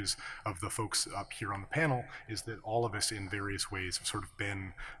advantages of the folks up here on the panel is that all of us in various ways have sort of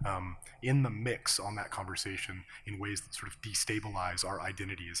been in the mix on that conversation in ways that sort of destabilize our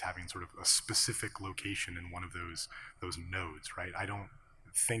identity as having sort of a specific location in one of those nodes, right? I don't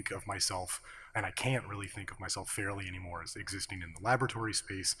think of myself, and I can't really think of myself fairly anymore as existing in the laboratory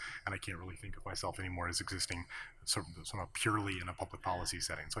space, and I can't really think of myself anymore as existing sort of purely in a public policy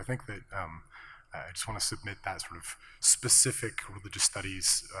setting. So I think that I just want to submit that sort of specific religious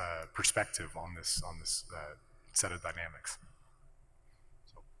studies perspective on this set of dynamics.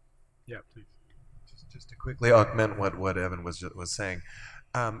 So, yeah, please. Just to quickly augment what Evan was saying,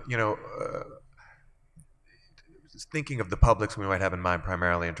 thinking of the publics we might have in mind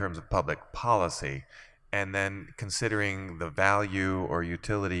primarily in terms of public policy, and then considering the value or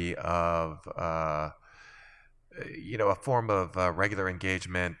utility of a form of regular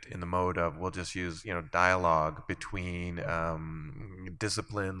engagement in the mode of, we'll just use dialogue between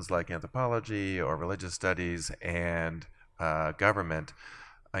disciplines like anthropology or religious studies and government.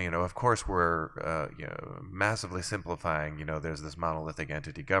 Of course, we're massively simplifying. There's this monolithic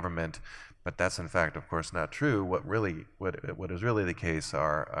entity government, but that's in fact, of course, not true. What is really the case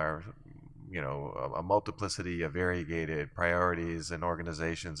are a multiplicity of variegated priorities and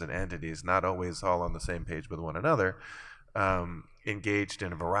organizations and entities, not always all on the same page with one another, engaged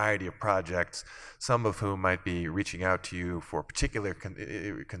in a variety of projects, some of whom might be reaching out to you for particular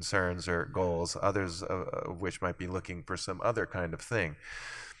concerns or goals, others of which might be looking for some other kind of thing.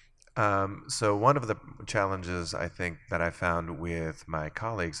 So one of the challenges I think that I found with my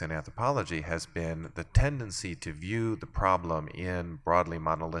colleagues in anthropology has been the tendency to view the problem in broadly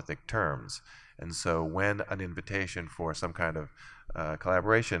monolithic terms. And so when an invitation for some kind of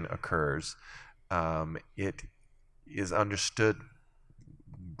collaboration occurs, it is understood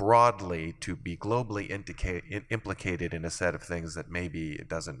broadly to be globally implicated in a set of things that maybe it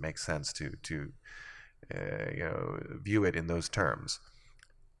doesn't make sense to view it in those terms.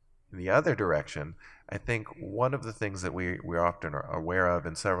 In the other direction, I think one of the things that we often are aware of,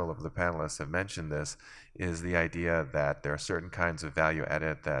 and several of the panelists have mentioned this, is the idea that there are certain kinds of value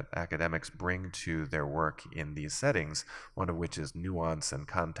added that academics bring to their work in these settings, one of which is nuance and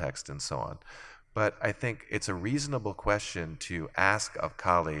context and so on. But I think it's a reasonable question to ask of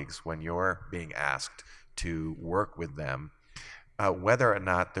colleagues when you're being asked to work with them, whether or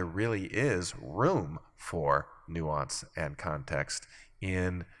not there really is room for nuance and context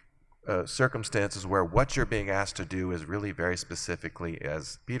in circumstances where what you're being asked to do is really very specifically,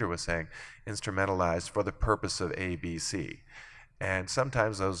 as Peter was saying, instrumentalized for the purpose of A, B, C. And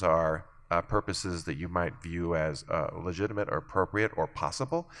sometimes those are purposes that you might view as legitimate or appropriate or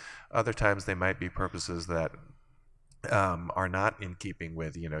possible. Other times they might be purposes that are not in keeping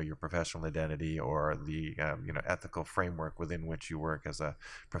with your professional identity or the ethical framework within which you work as a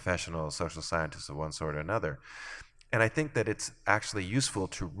professional social scientist of one sort or another. And I think that it's actually useful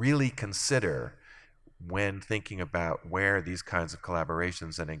to really consider, when thinking about where these kinds of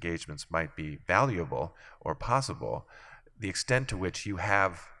collaborations and engagements might be valuable or possible, the extent to which you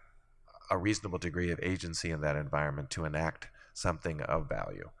have a reasonable degree of agency in that environment to enact something of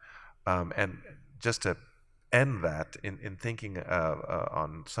value. And just to end that, in thinking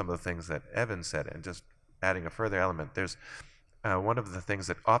on some of the things that Evan said, and just adding a further element, there's one of the things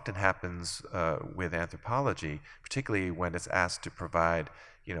that often happens with anthropology, particularly when it's asked to provide,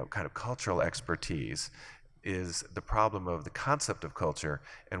 kind of cultural expertise, is the problem of the concept of culture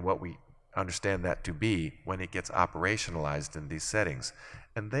and what we understand that to be when it gets operationalized in these settings.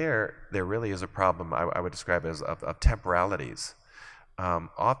 And there really is a problem I would describe as of temporalities.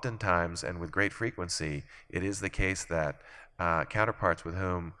 Oftentimes, and with great frequency, it is the case that counterparts with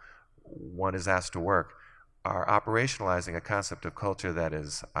whom one is asked to work are operationalizing a concept of culture that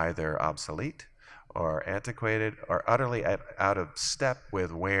is either obsolete or antiquated or utterly out of step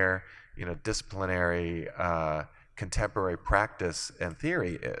with where disciplinary contemporary practice and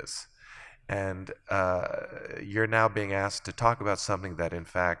theory is. And you're now being asked to talk about something that, in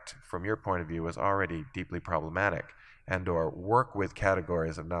fact, from your point of view, is already deeply problematic, and or work with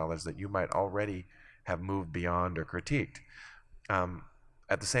categories of knowledge that you might already have moved beyond or critiqued.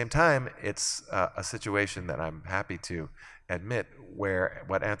 At the same time, it's a situation that I'm happy to admit where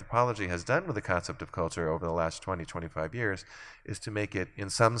what anthropology has done with the concept of culture over the last 20, 25 years is to make it, in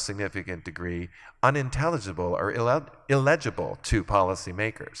some significant degree, unintelligible or illegible to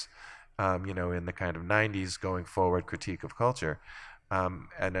policymakers. In the kind of 90s going forward critique of culture,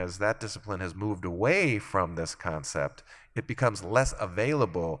 And as that discipline has moved away from this concept, it becomes less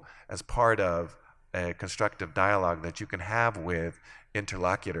available as part of a constructive dialogue that you can have with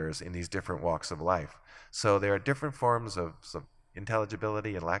interlocutors in these different walks of life. So there are different forms of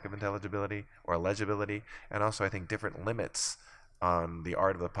intelligibility and lack of intelligibility or legibility, and also I think different limits on the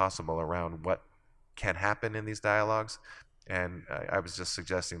art of the possible around what can happen in these dialogues. And I was just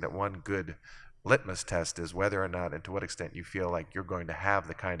suggesting that one good litmus test is whether or not and to what extent you feel like you're going to have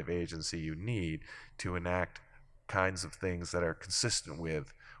the kind of agency you need to enact kinds of things that are consistent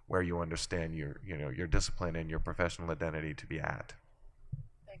with where you understand your discipline and your professional identity to be at.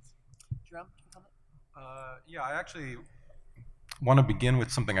 Thanks. Jerome, do you comment? Yeah, I actually want to begin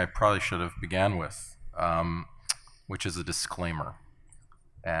with something I probably should have began with, which is a disclaimer,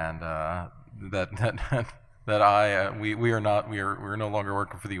 and we're no longer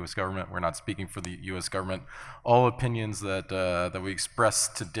working for the U.S. government. We're not speaking for the U.S. government. All opinions that we express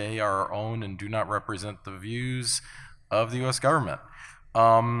today are our own and do not represent the views of the U.S. government.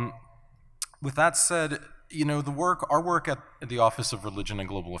 With that said, our work at the Office of Religion and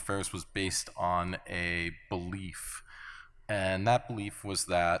Global Affairs was based on a belief, and that belief was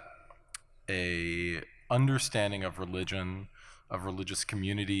that a understanding of religion, of religious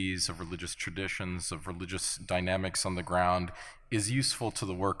communities, of religious traditions, of religious dynamics on the ground is useful to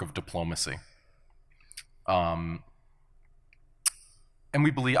the work of diplomacy. And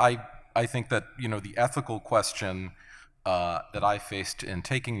we believe, I think that, the ethical question that I faced in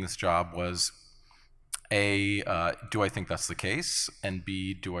taking this job was, A, do I think that's the case? And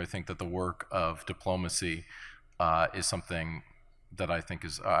B, do I think that the work of diplomacy is something that I think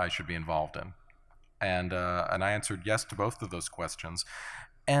I should be involved in? And I answered yes to both of those questions.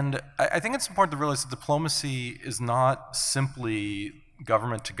 And I think it's important to realize that diplomacy is not simply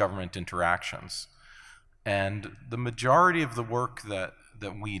government-to-government interactions. And the majority of the work that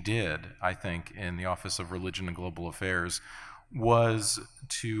we did, I think, in the Office of Religion and Global Affairs was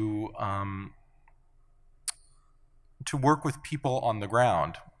to work with people on the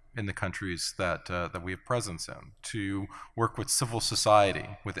ground in the countries that we have presence in, to work with civil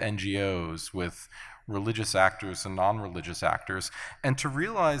society, with NGOs, with religious actors and non-religious actors, and to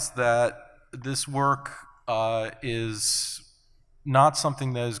realize that this work is not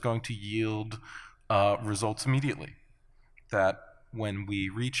something that is going to yield results immediately. That when we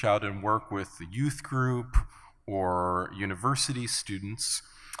reach out and work with the youth group or university students,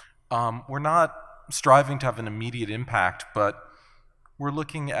 we're not striving to have an immediate impact, but we're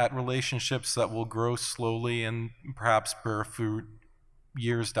looking at relationships that will grow slowly and perhaps bear fruit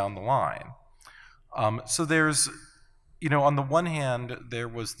years down the line. So there's, on the one hand, there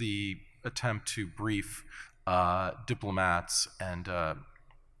was the attempt to brief diplomats and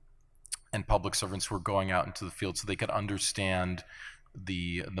public servants who are going out into the field so they could understand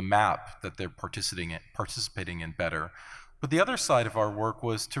the map that they're participating in better. But the other side of our work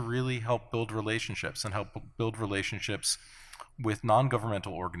was to really help build relationships with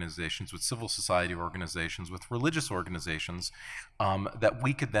non-governmental organizations, with civil society organizations, with religious organizations, that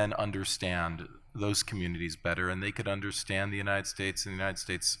we could then understand those communities better, and they could understand the United States and the United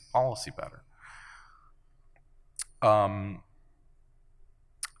States policy better.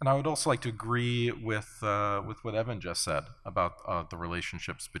 And I would also like to agree with what Evan just said about the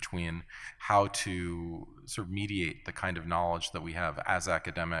relationships between how to sort of mediate the kind of knowledge that we have as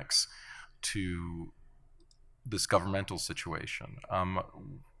academics to this governmental situation.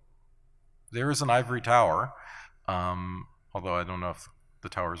 There is an ivory tower, although I don't know if the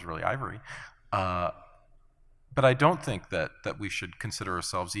tower is really ivory. But I don't think that we should consider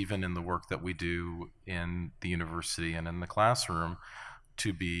ourselves, even in the work that we do in the university and in the classroom,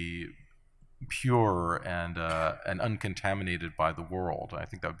 to be pure and uncontaminated by the world. I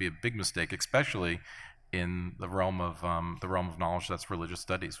think that would be a big mistake, especially in the realm of knowledge that's religious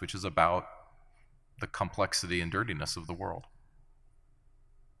studies, which is about the complexity and dirtiness of the world.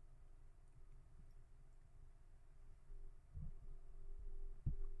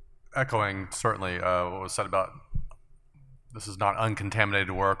 Echoing certainly what was said about this is not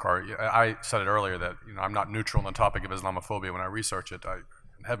uncontaminated work, or I said it earlier that I'm not neutral on the topic of Islamophobia when I research it.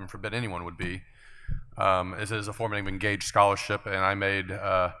 Heaven forbid anyone would be. It is a form of engaged scholarship, and I made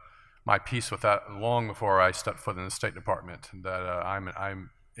my peace with that long before I stepped foot in the State Department. That I'm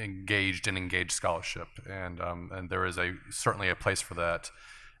engaged in engaged scholarship, and there is certainly a place for that.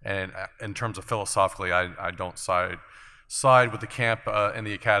 And in terms of philosophically, I don't side with the camp in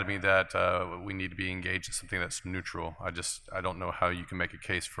the academy that we need to be engaged in something that's neutral. I don't know how you can make a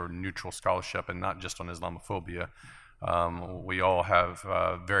case for neutral scholarship, and not just on Islamophobia. We all have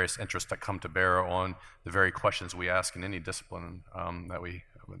various interests that come to bear on the very questions we ask in any discipline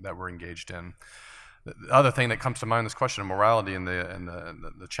that we're engaged in. The other thing that comes to mind in this question of morality and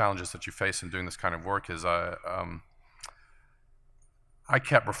the challenges that you face in doing this kind of work is I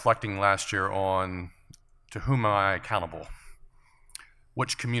kept reflecting last year on to whom am I accountable?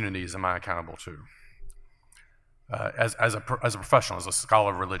 Which communities am I accountable to? As a professional, as a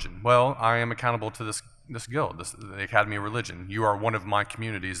scholar of religion, well, I am accountable to this guild, the Academy of Religion. You are one of my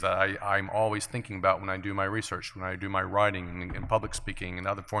communities that I'm always thinking about when I do my research, when I do my writing and public speaking and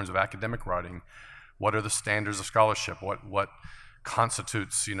other forms of academic writing. What are the standards of scholarship? What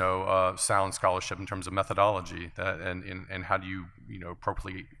constitutes sound scholarship in terms of methodology? And how do you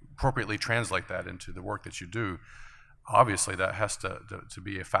appropriately translate that into the work that you do? Obviously, that has to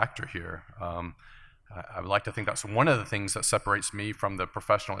be a factor here. I would like to think that's one of the things that separates me from the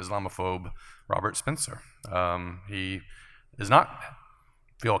professional Islamophobe Robert Spencer. He does not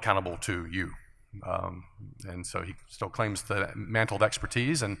feel accountable to you. And so he still claims the mantle of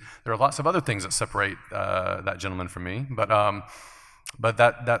expertise, and there are lots of other things that separate that gentleman from me. But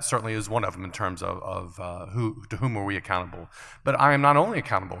that certainly is one of them in terms of to whom are we accountable. But I am not only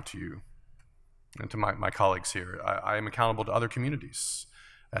accountable to you and to my colleagues here. I am accountable to other communities.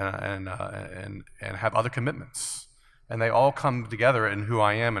 And have other commitments, and they all come together in who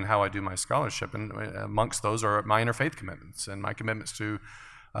I am and how I do my scholarship. And amongst those are my interfaith commitments and my commitments to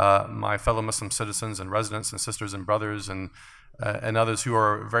my fellow Muslim citizens and residents and sisters and brothers and others who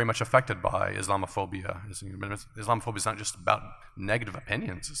are very much affected by Islamophobia. Islamophobia is not just about negative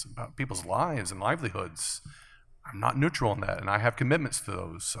opinions; it's about people's lives and livelihoods. I'm not neutral in that, and I have commitments to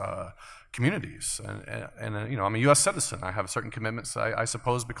those communities. And I'm a U.S. citizen. I have certain commitments, I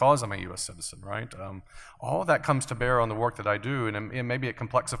suppose, because I'm a U.S. citizen, right? All of that comes to bear on the work that I do, and maybe it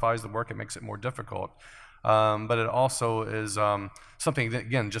complexifies the work, it makes it more difficult. But it also is something that,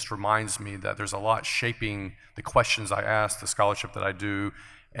 again, just reminds me that there's a lot shaping the questions I ask, the scholarship that I do,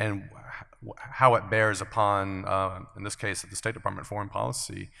 and how it bears upon, in this case, at the State Department Foreign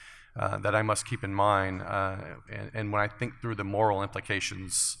Policy, that I must keep in mind, and when I think through the moral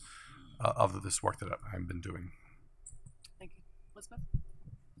implications of this work that I've been doing. Thank you. Elizabeth?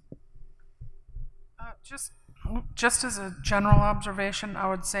 Just as a general observation, I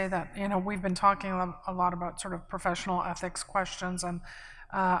would say that we've been talking a lot about sort of professional ethics questions and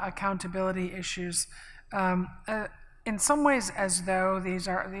accountability issues. In some ways, as though these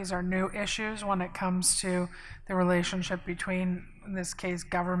are new issues when it comes to the relationship between, in this case,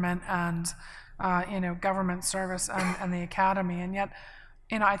 government and government service and the academy, and yet.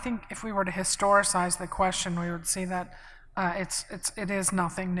 I think if we were to historicize the question, we would see that it is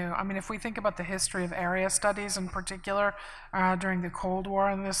nothing new. I mean, if we think about the history of area studies in particular during the Cold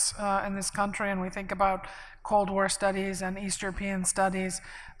War in this country, and we think about Cold War studies and East European studies,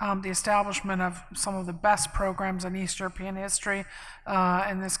 the establishment of some of the best programs in East European history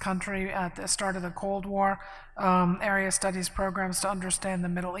in this country at the start of the Cold War, area studies programs to understand the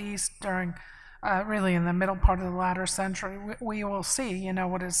Middle East during really in the middle part of the latter century, we will see,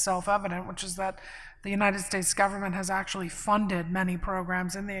 what is self-evident, which is that the United States government has actually funded many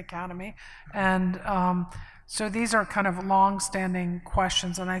programs in the academy. And so these are kind of long-standing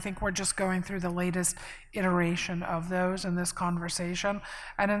questions, and I think we're just going through the latest iteration of those in this conversation.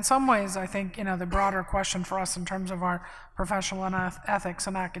 And in some ways, I think, the broader question for us in terms of our professional ethics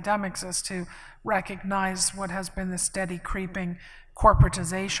and academics is to recognize what has been the steady creeping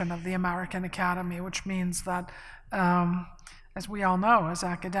corporatization of the American Academy, which means that, as we all know as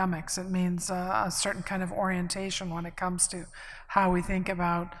academics, it means a certain kind of orientation when it comes to how we think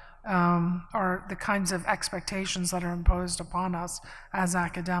about or the kinds of expectations that are imposed upon us as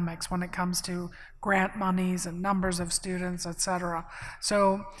academics when it comes to grant monies and numbers of students, et cetera.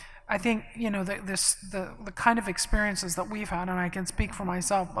 So I think, the kind of experiences that we've had, and I can speak for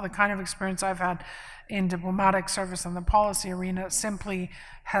myself, but the kind of experience I've had in diplomatic service in the policy arena simply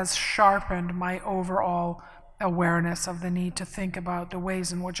has sharpened my overall awareness of the need to think about the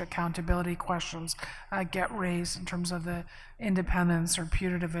ways in which accountability questions get raised in terms of the independence or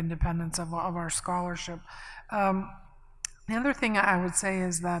putative independence of our scholarship. The other thing I would say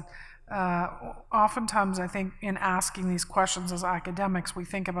is that oftentimes I think in asking these questions as academics, we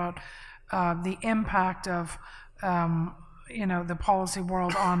think about the impact of the policy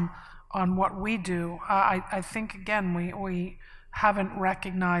world on what we do. I think again we haven't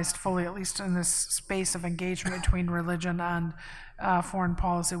recognized fully, at least in this space of engagement between religion and foreign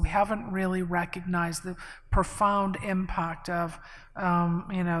policy, we haven't really recognized the profound impact of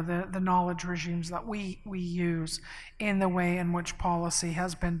the knowledge regimes that we use in the way in which policy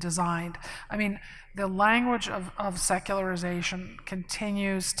has been designed. I mean, the language of secularization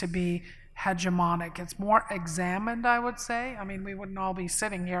continues to be hegemonic. It's more examined, I would say. I mean, we wouldn't all be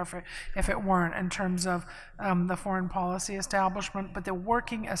sitting here if it weren't, in terms of the foreign policy establishment, but the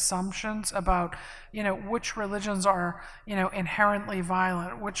working assumptions about, which religions are, inherently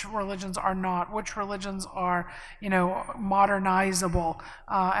violent, which religions are not, which religions are, modernizable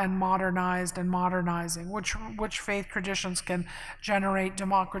and modernized and modernizing, which faith traditions can generate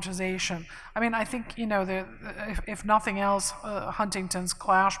democratization. I mean, I think, if nothing else, Huntington's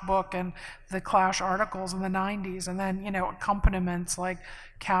Clash book and the Clash articles in the 90s, and then, accompaniments like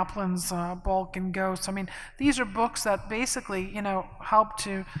Kaplan's Bulk and Ghosts. I mean, these are books that basically, help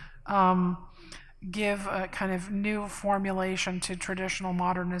to give a kind of new formulation to traditional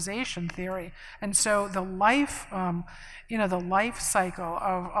modernization theory. And so the life, the life cycle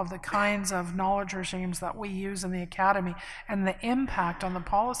of the kinds of knowledge regimes that we use in the academy and the impact on the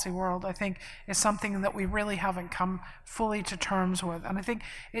policy world, I think, is something that we really haven't come fully to terms with. And I think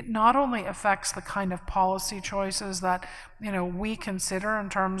it not only affects the kind of policy choices that, we consider in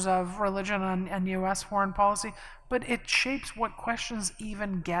terms of religion and U.S. foreign policy, but it shapes what questions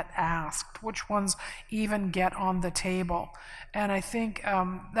even get asked, which ones even get on the table. And I think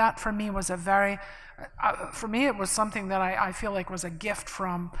that for me was it was something that I feel like was a gift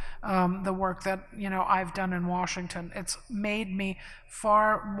from the work that, I've done in Washington. It's made me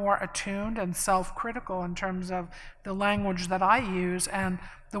far more attuned and self-critical in terms of the language that I use and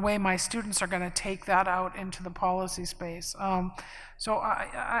the way my students are going to take that out into the policy space. So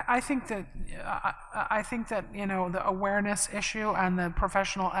I think that the awareness issue and the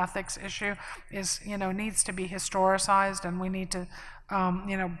professional ethics issue is needs to be historicized, and we need to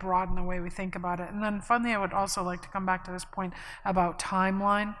broaden the way we think about it. And then finally, I would also like to come back to this point about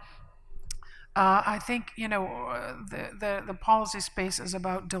timeline. I think the policy space is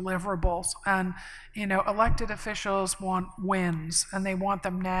about deliverables, and elected officials want wins, and they want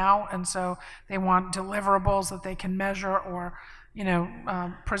them now, and so they want deliverables that they can measure or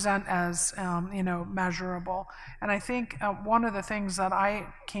present as measurable. And I think one of the things that I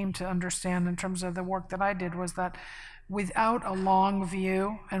came to understand in terms of the work that I did was that without a long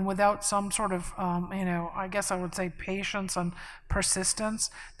view and without some sort of, I guess I would say patience and persistence,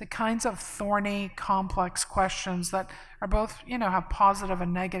 the kinds of thorny, complex questions that are both, have positive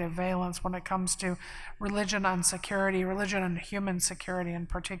and negative valence when it comes to religion and security, religion and human security in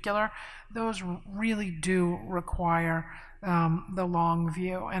particular, those really do require the long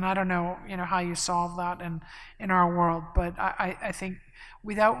view. And I don't know, how you solve that in our world, but I think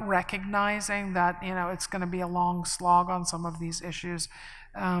without recognizing that, it's going to be a long slog on some of these issues,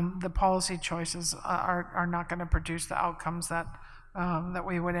 the policy choices are not going to produce the outcomes that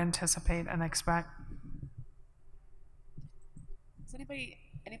we would anticipate and expect. Does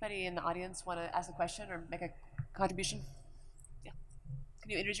anybody in the audience want to ask a question or make a contribution? Yeah.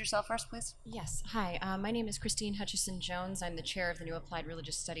 Can you introduce yourself first, please? Yes. Hi. My name is Christine Hutchison-Jones. I'm the chair of the New Applied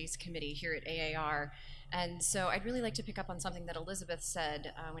Religious Studies Committee here at AAR. And so I'd really like to pick up on something that Elizabeth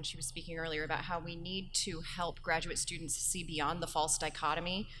said when she was speaking earlier about how we need to help graduate students see beyond the false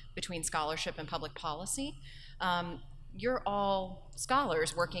dichotomy between scholarship and public policy. You're all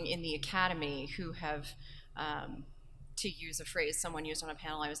scholars working in the academy who have, to use a phrase someone used on a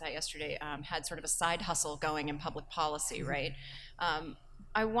panel I was at yesterday, had sort of a side hustle going in public policy, right?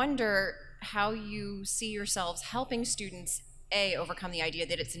 I wonder how you see yourselves helping students, A, overcome the idea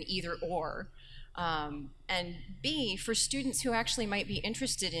that it's an either or, and B, for students who actually might be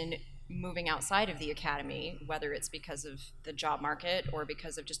interested in moving outside of the academy, whether it's because of the job market or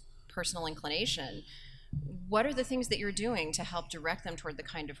because of just personal inclination, what are the things that you're doing to help direct them toward the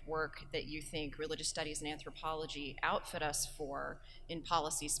kind of work that you think religious studies and anthropology outfit us for in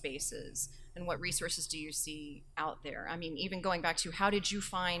policy spaces? And what resources do you see out there? I mean, even going back to how did you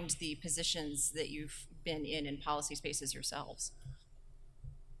find the positions that you've been in policy spaces yourselves?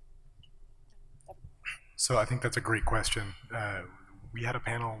 So I think that's a great question. We had a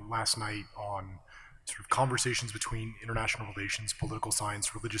panel last night on sort of conversations between international relations, political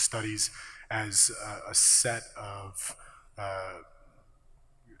science, religious studies as a set of,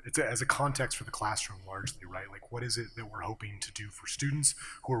 as a context for the classroom largely, right? Like, what is it that we're hoping to do for students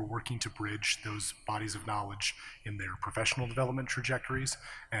who are working to bridge those bodies of knowledge in their professional development trajectories?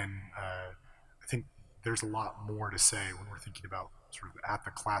 And I think there's a lot more to say when we're thinking about sort of at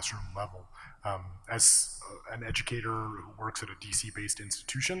the classroom level. As an educator who works at a DC-based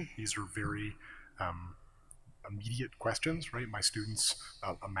institution, these are very immediate questions, right? My students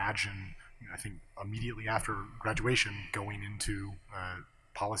imagine, I think, immediately after graduation, going into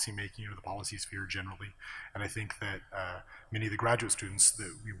policy making or the policy sphere generally. And I think that many of the graduate students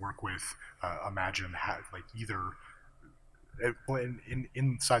that we work with imagine like either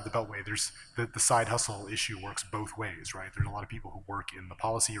inside the Beltway, there's the side hustle issue works both ways, right? There's a lot of people who work in the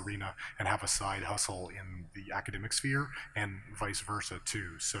policy arena and have a side hustle in the academic sphere, and vice versa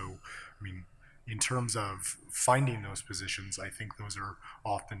too. So, I mean, in terms of finding those positions, I think those are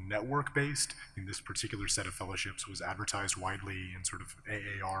often network based. In this particular set of fellowships was advertised widely in sort of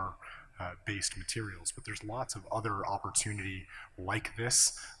AAR based materials, but there's lots of other opportunity like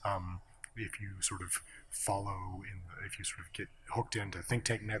this. If you sort of follow if you sort of get hooked into think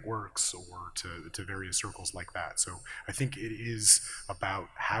tank networks or to various circles like that. So I think it is about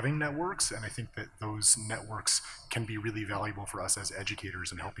having networks, and I think that those networks can be really valuable for us as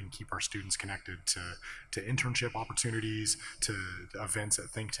educators in helping keep our students connected to internship opportunities, to events at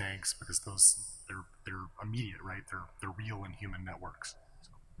think tanks, because they're immediate, right? They're real and human networks.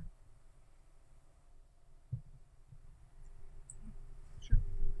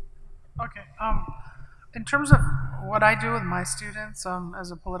 Okay. In terms of what I do with my students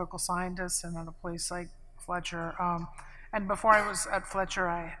as a political scientist and at a place like Fletcher, and before I was at Fletcher,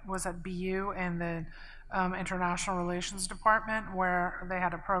 I was at BU in the International Relations Department, where they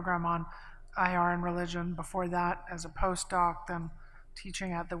had a program on IR and religion. Before that, as a postdoc, then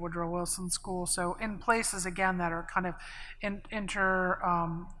teaching at the Woodrow Wilson School. So in places, again, that are kind of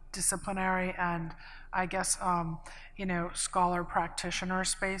interdisciplinary and I guess, scholar practitioner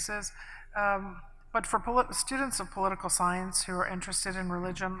spaces. But for students of political science who are interested in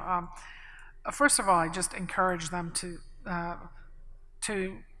religion, first of all, I just encourage them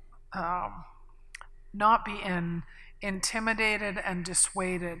to not be intimidated and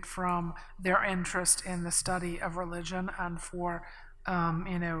dissuaded from their interest in the study of religion, and for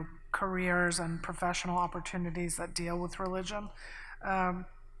careers and professional opportunities that deal with religion. And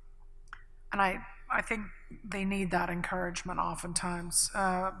I think they need that encouragement oftentimes,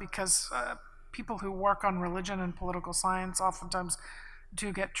 because people who work on religion and political science oftentimes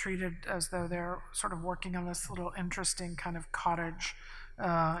do get treated as though they're sort of working on this little interesting kind of cottage,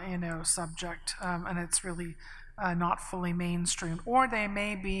 subject, and it's really not fully mainstream. Or they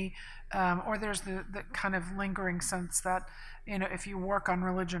may be, or there's the kind of lingering sense that, if you work on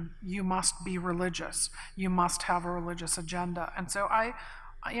religion, you must be religious. You must have a religious agenda. And so I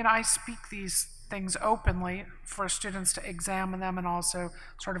speak these things openly for students to examine them and also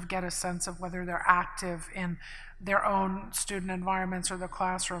sort of get a sense of whether they're active in their own student environments or the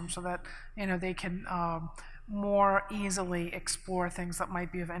classroom, so that they can more easily explore things that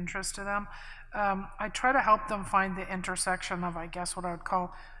might be of interest to them. I try to help them find the intersection of, I guess, what I would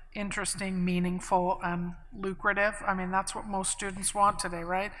call interesting, meaningful, and lucrative. I mean, that's what most students want today,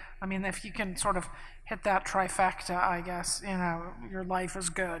 right? I mean, if you can sort of hit that trifecta, I guess, your life is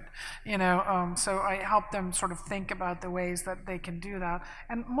good, so I help them sort of think about the ways that they can do that.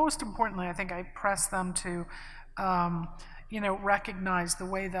 And most importantly, I think I press them to, recognize the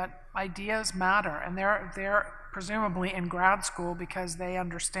way that ideas matter. And they're presumably in grad school because they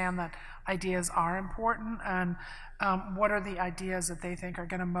understand that ideas are important, and what are the ideas that they think are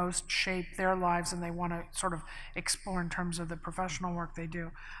going to most shape their lives and they want to sort of explore in terms of the professional work they do.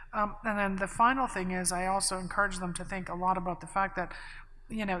 And then the final thing is, I also encourage them to think a lot about the fact that,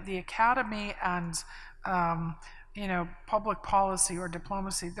 the academy and public policy or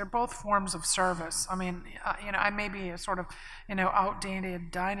diplomacy, they're both forms of service. I mean, I may be a sort of,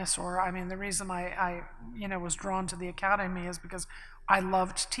 outdated dinosaur. I mean, the reason I was drawn to the academy is because I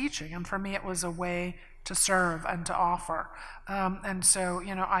loved teaching, and for me it was a way to serve and to offer. And so,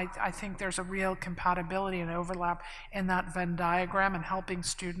 I think there's a real compatibility and overlap in that Venn diagram, and helping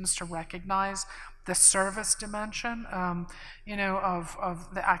students to recognize the service dimension, of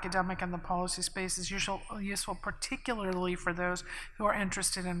the academic and the policy space is useful, particularly for those who are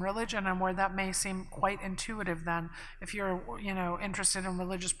interested in religion, and where that may seem quite intuitive then. If you're, interested in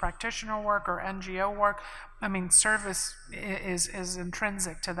religious practitioner work or NGO work, I mean, service is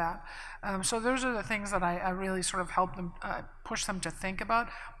intrinsic to that. So those are the things that I really sort of help them, push them to think about.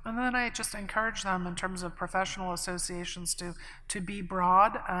 And then I just encourage them in terms of professional associations to be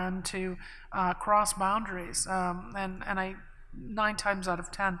broad and to cross boundaries. And I 9 times out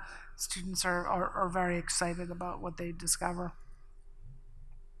of 10, students are very excited about what they discover.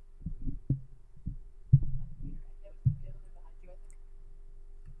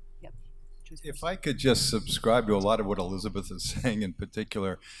 Yep. If I could just subscribe to a lot of what Elizabeth is saying in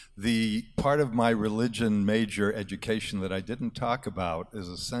particular, the part of my religion major education that I didn't talk about is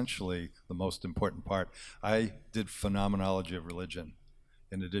essentially the most important part. I did phenomenology of religion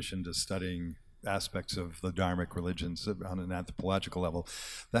in addition to studying aspects of the Dharmic religions on an anthropological level.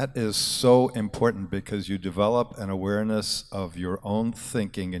 That is so important because you develop an awareness of your own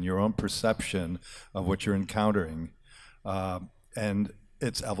thinking and your own perception of what you're encountering. And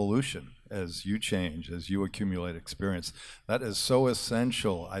it's evolution as you change, as you accumulate experience. That is so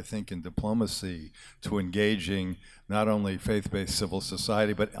essential, I think, in diplomacy to engaging not only faith-based civil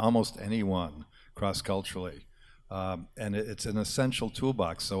society, but almost anyone cross-culturally. And it's an essential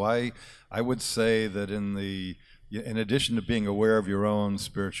toolbox. So I would say that in addition to being aware of your own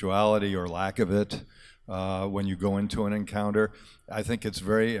spirituality or lack of it when you go into an encounter, I think it's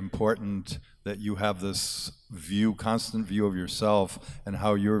very important that you have this constant view of yourself and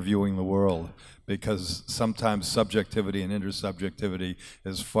how you're viewing the world, because sometimes subjectivity and intersubjectivity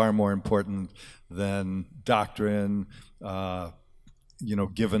is far more important than doctrine,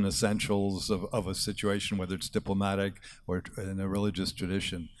 given essentials of a situation, whether it's diplomatic or in a religious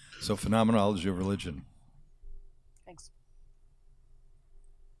tradition. So phenomenology of religion. Thanks.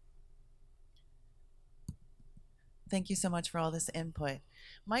 Thank you so much for all this input.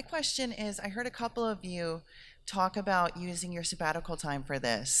 My question is, I heard a couple of you talk about using your sabbatical time for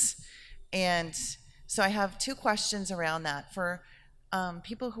this. And so I have two questions around that. For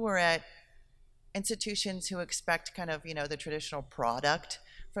people who are at institutions who expect kind of, the traditional product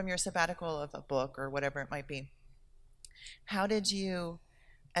from your sabbatical of a book or whatever it might be, how did you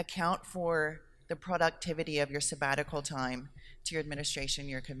account for the productivity of your sabbatical time to your administration,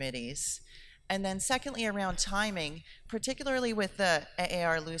 your committees? And then secondly, around timing, particularly with the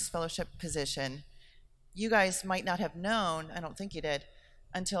AAR Luce Fellowship position, you guys might not have known, I don't think you did,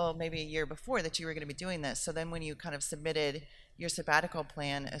 until maybe a year before that you were going to be doing this. So then when you kind of submitted your sabbatical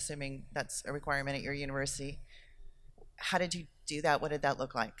plan, assuming that's a requirement at your university, how did you do that? What did that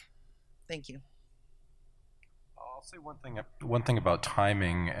look like? Thank you. I'll say one thing about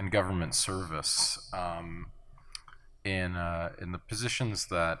timing and government service. In the positions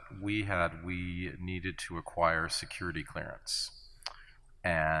that we had, we needed to acquire security clearance,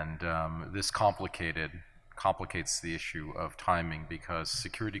 and this complicates the issue of timing, because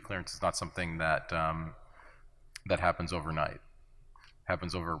security clearance is not something that that happens overnight. It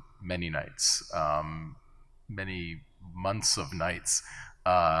happens over many nights, many months of nights,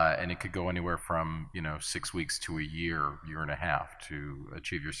 and it could go anywhere from 6 weeks to a year and a half to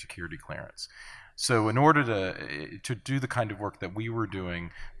achieve your security clearance. So in order to do the kind of work that we were doing,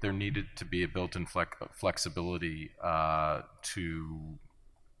 there needed to be a built-in flexibility to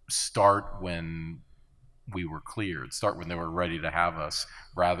start when we were cleared, start when they were ready to have us,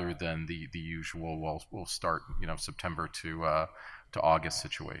 rather than the usual we'll start September to August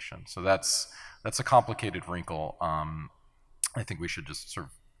situation. So that's a complicated wrinkle. I think we should just sort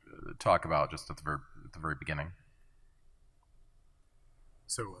of talk about just at the very beginning.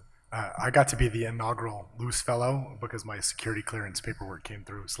 So I got to be the inaugural Luce Fellow because my security clearance paperwork came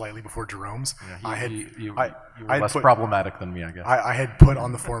through slightly before Jerome's. Yeah, you were less problematic than me, I guess. I had put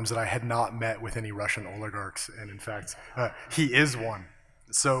on the forms that I had not met with any Russian oligarchs, and in fact, he is one.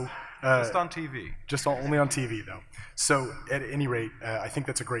 So just on TV. Only on TV, though. So at any rate, I think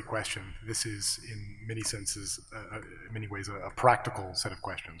that's a great question. This is, in many senses, in many ways, a practical set of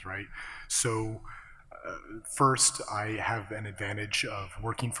questions, right? So first, I have an advantage of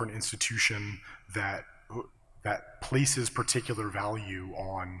working for an institution that places particular value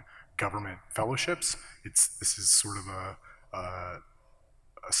on government fellowships. This is sort of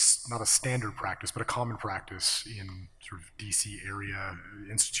not a standard practice, but a common practice in sort of DC area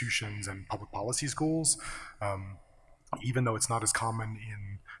institutions and public policy schools. Even though it's not as common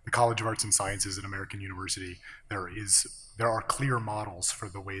in the College of Arts and Sciences at American University, there are clear models for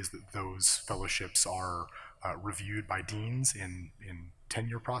the ways that those fellowships are reviewed by deans in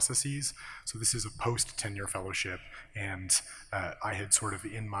tenure processes. So this is a post-tenure fellowship, and I had sort of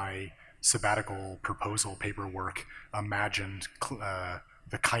in my sabbatical proposal paperwork imagined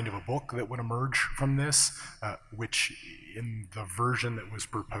the kind of a book that would emerge from this, which in the version that was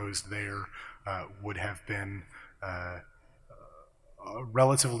proposed there would have been a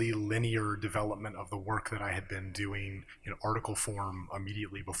relatively linear development of the work that I had been doing in article form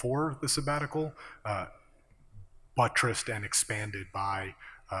immediately before the sabbatical, buttressed and expanded by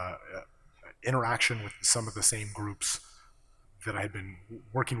interaction with some of the same groups that I had been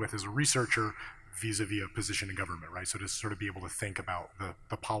working with as a researcher vis-a-vis a position in government, right? So to sort of be able to think about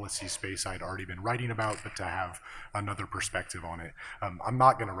the policy space I'd already been writing about, but to have another perspective on it. I'm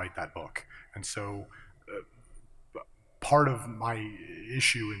not going to write that book. And so part of my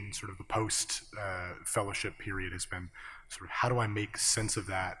issue in sort of the post-fellowship period has been sort of how do I make sense of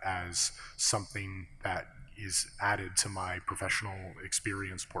that as something that is added to my professional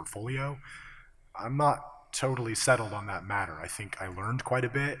experience portfolio. I'm not totally settled on that matter. I think I learned quite a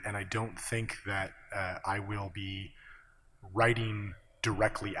bit, and I don't think that I will be writing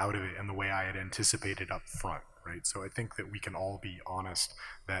directly out of it in the way I had anticipated up front, right? So I think that we can all be honest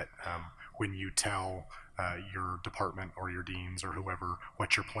that when you tell your department or your deans or whoever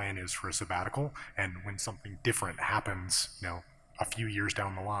what your plan is for a sabbatical, and when something different happens, a few years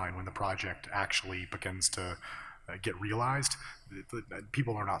down the line, when the project actually begins to get realized,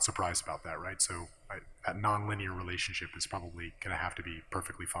 people are not surprised about that, right? So that nonlinear relationship is probably going to have to be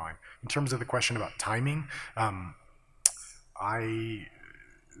perfectly fine. In terms of the question about timing,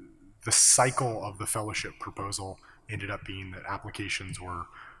 the cycle of the fellowship proposal ended up being that applications were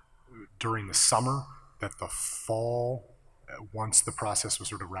during the summer, that the fall, once the process was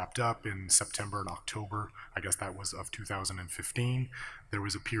sort of wrapped up in September and October, I guess that was of 2015, there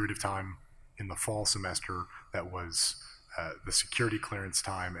was a period of time in the fall semester that was the security clearance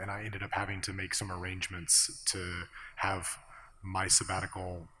time, and I ended up having to make some arrangements to have my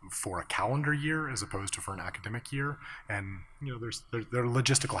sabbatical for a calendar year as opposed to for an academic year. And there are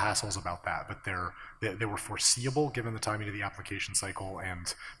logistical hassles about that, but they were foreseeable given the timing of the application cycle,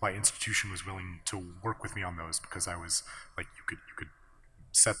 and my institution was willing to work with me on those because I was like, you could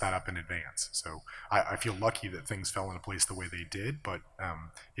set that up in advance. So I feel lucky that things fell into place the way they did, but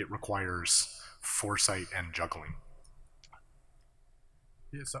it requires foresight and juggling.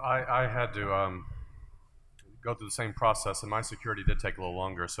 Yeah, so I had to go through the same process, and my security did take a little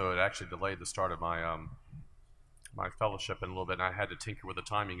longer, so it actually delayed the start of my my fellowship in a little bit, and I had to tinker with the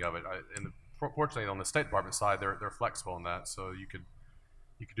timing of it. Fortunately, on the State Department side, they're flexible in that, so you could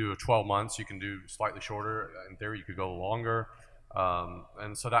do 12 months, you can do slightly shorter. In theory, you could go longer,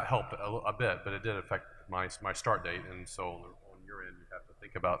 and so that helped a bit, but it did affect my start date. And so on your end, you have to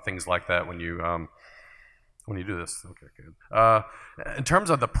think about things like that when you do this. Okay, good. In terms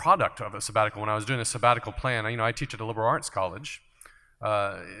of the product of a sabbatical, when I was doing a sabbatical plan, I teach at a liberal arts college,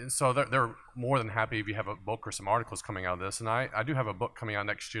 so they're more than happy if you have a book or some articles coming out of this. And I do have a book coming out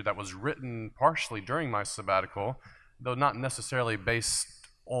next year that was written partially during my sabbatical, though not necessarily based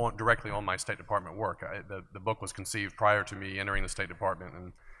directly on my State Department work. The book was conceived prior to me entering the State Department,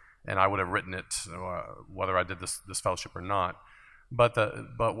 and I would have written it whether I did this fellowship or not. But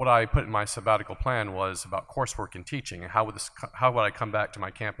what I put in my sabbatical plan was about coursework and teaching, and how would I come back to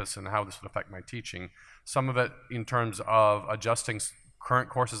my campus and how this would affect my teaching. Some of it in terms of adjusting current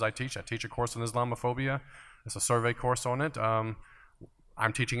courses I teach. I teach a course on Islamophobia. It's a survey course on it.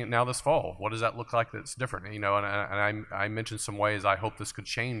 I'm teaching it now this fall. What does that look like that's different? And I mentioned some ways I hope this could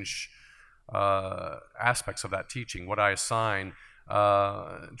change aspects of that teaching. What I assign,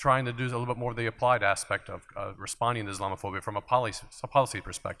 trying to do a little bit more of the applied aspect of responding to Islamophobia from a policy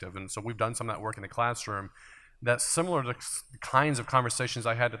perspective. And so we've done some of that work in the classroom that's similar to the kinds of conversations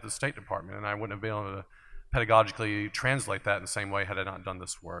I had at the State Department, and I wouldn't have been able to pedagogically translate that in the same way had I not done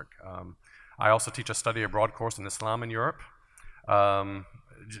this work. I also teach a study abroad course in Islam in Europe.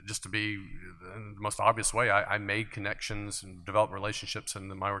 Just to be the most obvious way, I made connections and developed relationships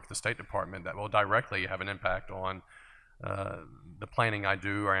in my work at the State Department that will directly have an impact on the planning I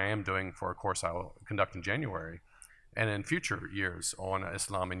do or I am doing for a course I will conduct in January and in future years on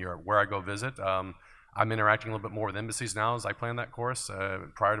Islam in Europe, where I go visit. I'm interacting a little bit more with embassies now as I plan that course.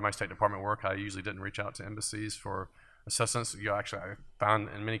 Prior to my State Department work, I usually didn't reach out to embassies for assistance. Actually, I found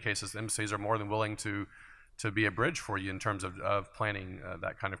in many cases the embassies are more than willing to be a bridge for you in terms of planning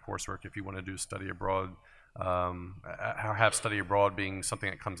that kind of coursework if you want to do study abroad, have study abroad being something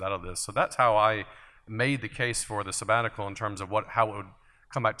that comes out of this. So that's how I made the case for the sabbatical in terms of how it would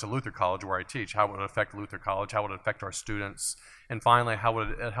come back to Luther College where I teach, how it would affect Luther College, how it would affect our students, and finally, how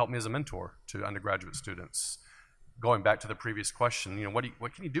would it help me as a mentor to undergraduate students. Going back to the previous question,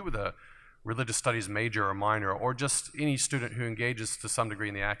 what can you do with a religious studies major or minor, or just any student who engages to some degree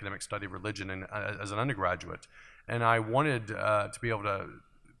in the academic study of religion as an undergraduate? And I wanted to be able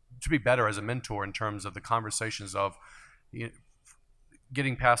to be better as a mentor in terms of the conversations of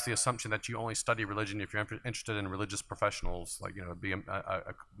getting past the assumption that you only study religion if you're interested in religious professionals, like be a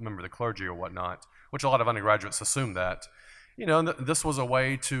member of the clergy or whatnot, which a lot of undergraduates assume that. This was a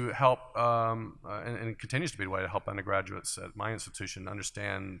way to help, and it continues to be a way to help undergraduates at my institution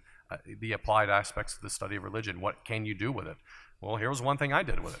understand the applied aspects of the study of religion. What can you do with it? well, here was one thing I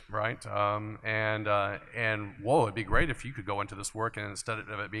did with it, right? And whoa, it'd be great if you could go into this work and instead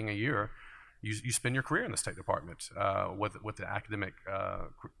of it being a year, you spend your career in the State Department with the academic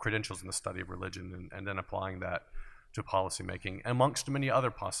credentials in the study of religion, and then applying that to policymaking, amongst many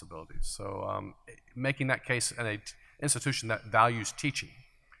other possibilities. So making that case in an institution that values teaching,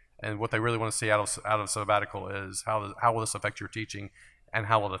 and what they really want to see out of sabbatical is how will this affect your teaching, and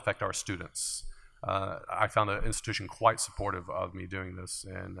how will it affect our students. I found the institution quite supportive of me doing this,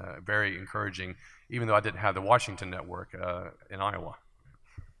 and very encouraging, even though I didn't have the Washington network in Iowa.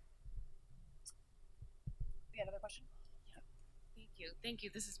 Another question? Thank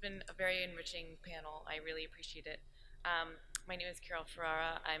you. This has been a very enriching panel. I really appreciate it. My name is Carol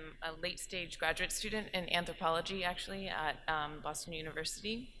Ferrara. I'm a late-stage graduate student in anthropology, actually, at Boston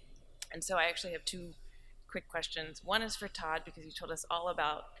University. And so I actually have two quick questions. One is for Todd, because you told us all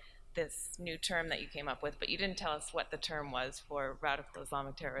about this new term that you came up with, but you didn't tell us what the term was for radical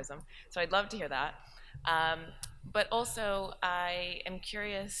Islamic terrorism. So I'd love to hear that. But also, I am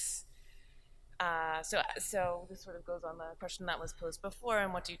curious, so this sort of goes on the question that was posed before,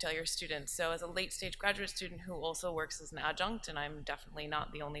 and what do you tell your students? So as a late-stage graduate student who also works as an adjunct, and I'm definitely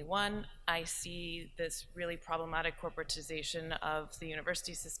not the only one, I see this really problematic corporatization of the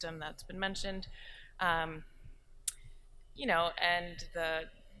university system that's been mentioned, and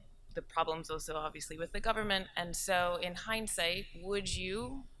the problems also obviously with the government. And so in hindsight, what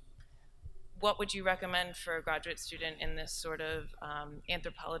would you recommend for a graduate student in this sort of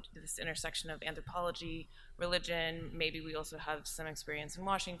anthropology, this intersection of anthropology, religion? Maybe we also have some experience in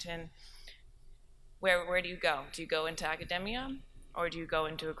Washington. Where do you go? Do you go into academia, or do you go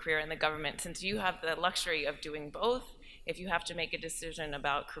into a career in the government? Since you have the luxury of doing both, if you have to make a decision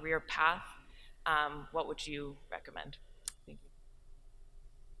about career path, what would you recommend? Thank you.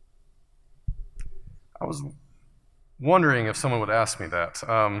 I was wondering if someone would ask me that,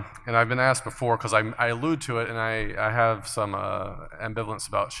 and I've been asked before, because I allude to it, and I have some ambivalence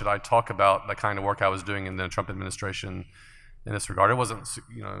about should I talk about the kind of work I was doing in the Trump administration in this regard. It wasn't,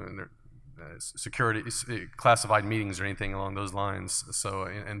 security, classified meetings or anything along those lines. So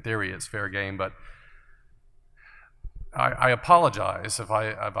in theory, it's fair game. But I apologize if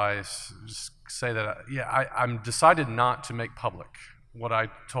I just say that. I'm decided not to make public what I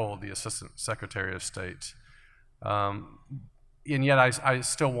told the Assistant Secretary of State. And yet I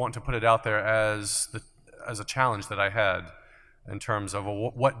still want to put it out there as a challenge that I had in terms of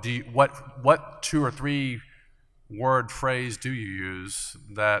what 2 or 3 word phrase do you use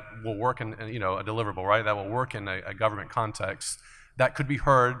that will work in a deliverable, right? That will work in a government context that could be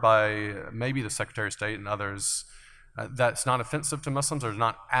heard by maybe the Secretary of State and others. That's not offensive to Muslims, or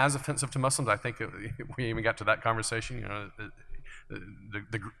not as offensive to Muslims. I think we even got to that conversation.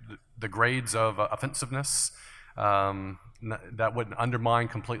 The grades of offensiveness. That would undermine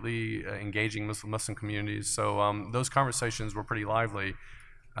completely engaging Muslim communities. So those conversations were pretty lively.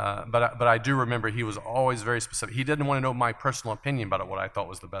 But I do remember he was always very specific. He didn't want to know my personal opinion about what I thought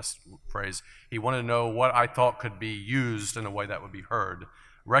was the best phrase. He wanted to know what I thought could be used in a way that would be heard,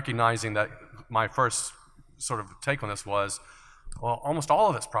 recognizing that my first sort of take on this was, well, almost all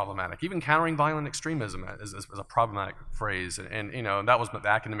of it's problematic. Even countering violent extremism is a problematic phrase. And that was the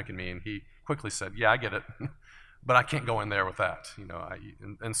academic in me. And he quickly said, yeah, I get it. But I can't go in there with that,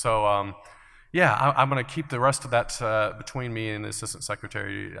 So, I'm going to keep the rest of that between me and the Assistant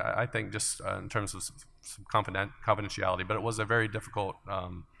Secretary. I think just in terms of some confidentiality. But it was a very difficult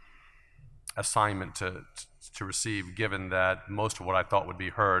assignment to receive, given that most of what I thought would be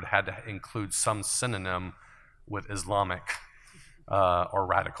heard had to include some synonym with Islamic or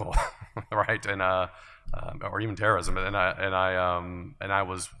radical, right? And or even terrorism, and I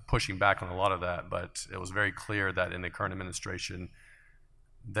was pushing back on a lot of that, but it was very clear that in the current administration,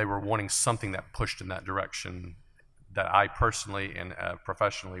 they were wanting something that pushed in that direction that I personally and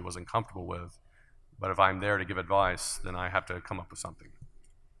professionally wasn't comfortable with. But if I'm there to give advice, then I have to come up with something.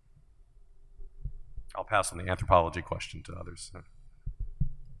 I'll pass on the anthropology question to others. I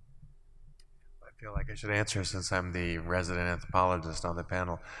feel like I should answer since I'm the resident anthropologist on the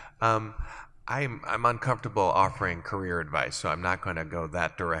panel. I'm uncomfortable offering career advice, so I'm not going to go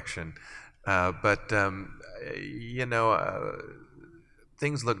that direction.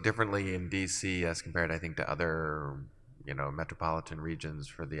 Things look differently in D.C. as compared, I think, to other, metropolitan regions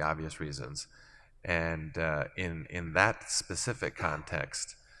for the obvious reasons. And in that specific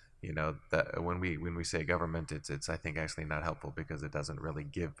context, when we say government, it's I think actually not helpful, because it doesn't really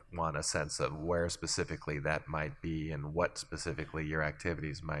give one a sense of where specifically that might be and what specifically your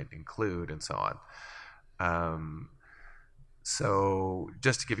activities might include and so on. So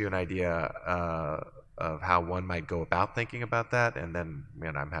just to give you an idea how one might go about thinking about that, and then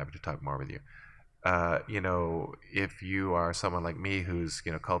I'm happy to talk more with you. If you are someone like me who's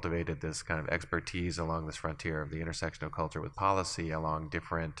cultivated this kind of expertise along this frontier of the intersection of culture with policy, along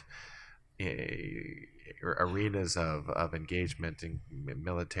different arenas of engagement in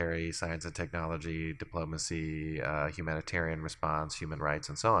military, science and technology, diplomacy, humanitarian response, human rights,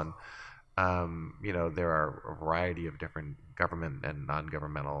 and so on. There are a variety of different government and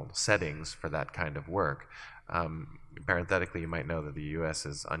non-governmental settings for that kind of work. Parenthetically, you might know that the U.S.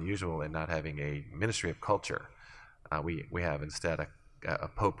 is unusual in not having a Ministry of Culture. We have instead a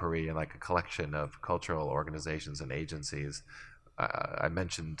potpourri and like a collection of cultural organizations and agencies. I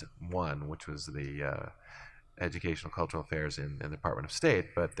mentioned one, which was the Educational Cultural Affairs in the Department of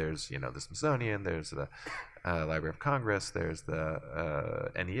State, but there's the Smithsonian, there's the Library of Congress, there's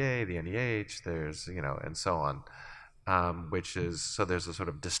the NEA, the NEH, there's and so on. So there's a sort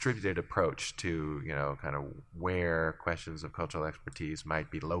of distributed approach to kind of where questions of cultural expertise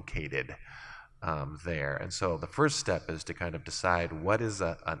might be located there. And so the first step is to kind of decide what is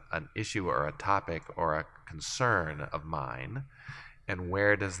an issue or a topic or a concern of mine, and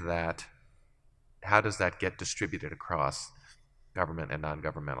how does that get distributed across government and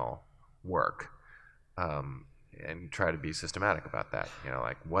non-governmental work, and try to be systematic about that.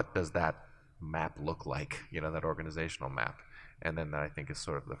 Like what does that map look like, that organizational map. And then that I think is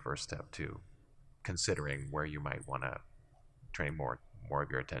sort of the first step to considering where you might want to train more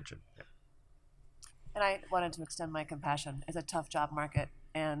of your attention. Yeah. And I wanted to extend my compassion. It's a tough job market,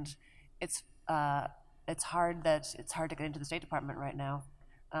 and it's hard to get into the State Department right now.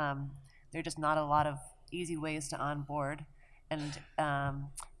 There are just not a lot of easy ways to onboard, and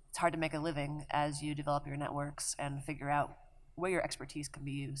it's hard to make a living as you develop your networks and figure out where your expertise can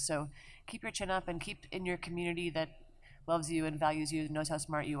be used. So keep your chin up and keep in your community that loves you and values you, knows how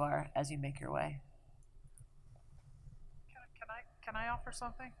smart you are as you make your way. Can I offer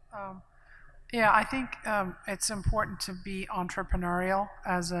something? Yeah, I think it's important to be entrepreneurial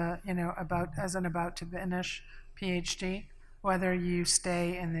as an about to finish PhD, whether you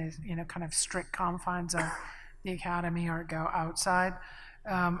stay in the kind of strict confines of the academy or go outside.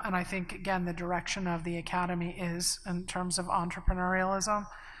 And I think, again, the direction of the academy is in terms of entrepreneurialism.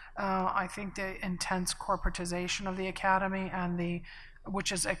 I think the intense corporatization of the academy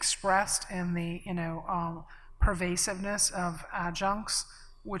which is expressed in the pervasiveness of adjuncts,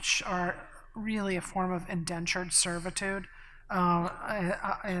 which are really a form of indentured servitude,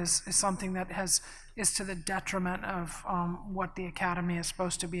 is something that is to the detriment of what the academy is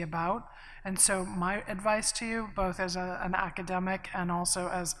supposed to be about. And so my advice to you, both as an academic and also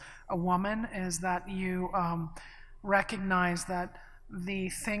as a woman, is that you recognize that the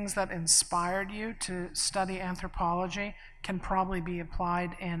things that inspired you to study anthropology can probably be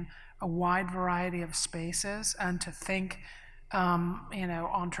applied in a wide variety of spaces, and to think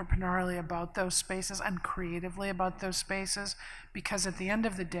entrepreneurially about those spaces and creatively about those spaces, because at the end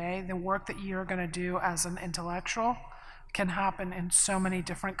of the day, the work that you're going to do as an intellectual can happen in so many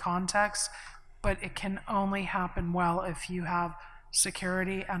different contexts, but it can only happen well if you have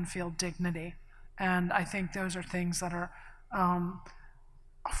security and feel dignity. And I think those are things that are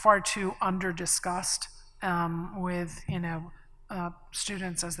far too under-discussed with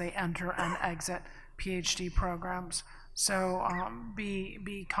students as they enter and exit PhD programs. So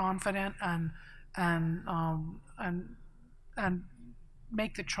be confident and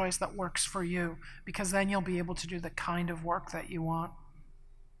make the choice that works for you, because then you'll be able to do the kind of work that you want.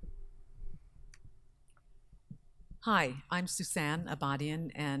 Hi, I'm Suzanne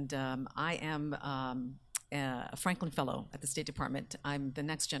Abadian, and I am a Franklin Fellow at the State Department. I'm the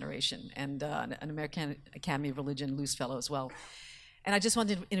next generation, and an American Academy of Religion Luce Fellow as well. And I just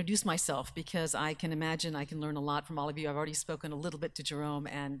wanted to introduce myself, because I can imagine I can learn a lot from all of you. I've already spoken a little bit to Jerome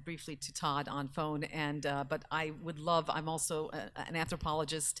and briefly to Todd on phone, but I would love, I'm also an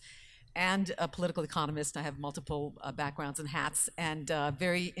anthropologist and a political economist. I have multiple backgrounds and hats, and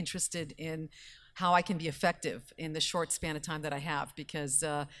very interested in how I can be effective in the short span of time that I have, because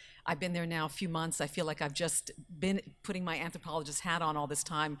I've been there now a few months. I feel like I've just been putting my anthropologist hat on all this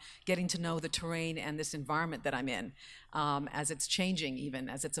time, getting to know the terrain and this environment that I'm in, as it's changing, even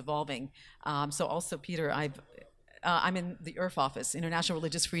as it's evolving. So also, Peter, I'm in the IRF office, International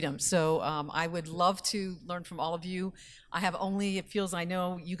Religious Freedom. So I would love to learn from all of you. It feels, I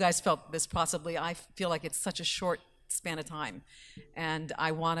know you guys felt this possibly, I feel like it's such a short span of time, and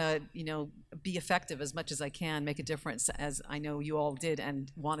I want to be effective as much as I can, make a difference, as I know you all did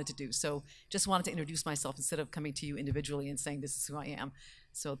and wanted to do. So just wanted to introduce myself instead of coming to you individually and saying this is who I am.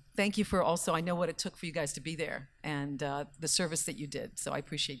 So thank you for also, I know what it took for you guys to be there, and the service that you did, so I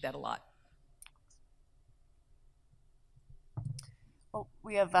appreciate that a lot. Well,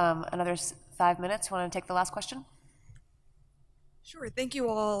 we have another 5 minutes. Want to take the last question? Sure. Thank you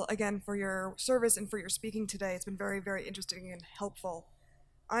all again for your service and for your speaking today. It's been very, very interesting and helpful.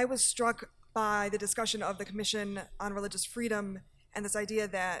 I was struck by the discussion of the Commission on Religious Freedom and this idea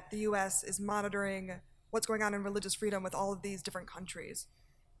that the U.S. is monitoring what's going on in religious freedom with all of these different countries.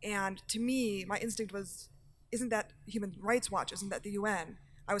 And to me, my instinct was, isn't that Human Rights Watch? Isn't that the UN?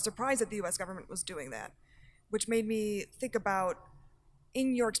 I was surprised that the U.S. government was doing that, which made me think about,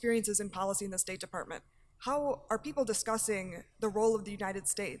 in your experiences in policy in the State Department, how are people discussing the role of the United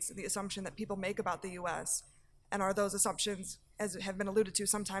States and the assumption that people make about the U.S.? And are those assumptions, as have been alluded to,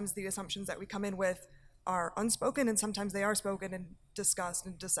 sometimes the assumptions that we come in with are unspoken and sometimes they are spoken and discussed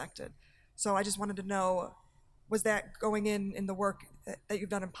and dissected. So I just wanted to know, was that going in the work that you've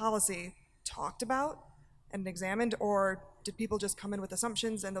done in policy talked about and examined, or did people just come in with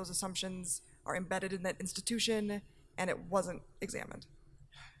assumptions and those assumptions are embedded in that institution and it wasn't examined?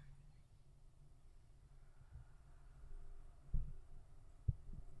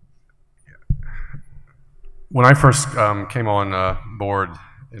 When I first came on board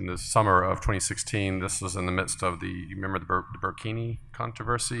in the summer of 2016, this was in the midst of you remember the Burkini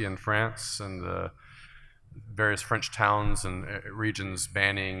controversy in France and the various French towns and regions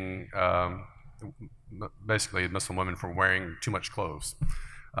banning basically Muslim women from wearing too much clothes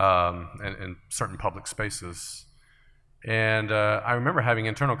in certain public spaces. And I remember having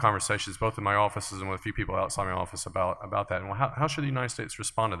internal conversations both in my offices and with a few people outside my office about that. And well, how should the United States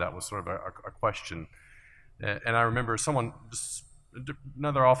respond to that was sort of a question. And I remember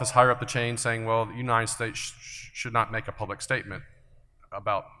another office higher up the chain saying, well, the United States should not make a public statement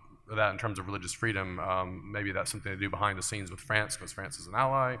about that in terms of religious freedom. Maybe that's something to do behind the scenes with France, because France is an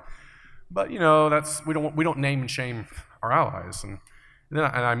ally. But we don't name and shame our allies. And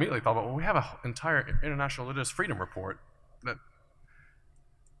I immediately thought, well, we have an entire international religious freedom report that,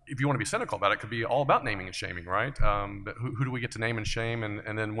 if you want to be cynical about it, could be all about naming and shaming, right? But who do we get to name and shame,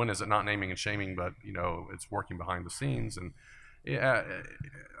 and then when is it not naming and shaming, but it's working behind the scenes? And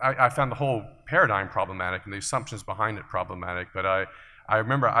I found the whole paradigm problematic and the assumptions behind it problematic. But I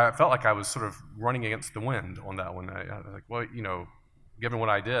remember I felt like I was sort of running against the wind on that one. I was like, well, given what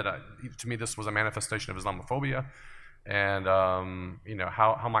I did, to me this was a manifestation of Islamophobia. And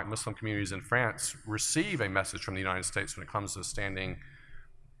how might Muslim communities in France receive a message from the United States when it comes to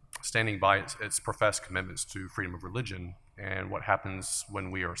standing by its professed commitments to freedom of religion, and what happens when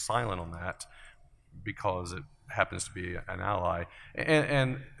we are silent on that because it happens to be an ally.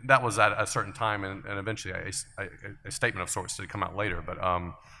 And that was at a certain time, and eventually a statement of sorts did come out later. But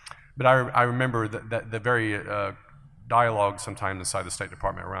I remember that the very dialogue sometimes inside the State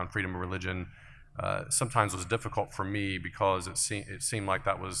Department around freedom of religion sometimes was difficult for me, because it seemed like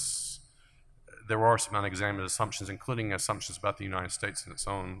there were some unexamined assumptions, including assumptions about the United States and its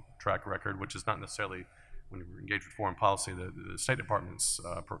own track record, which is not necessarily, when you engage with foreign policy, the State Department's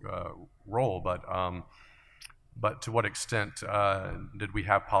role, but to what extent did we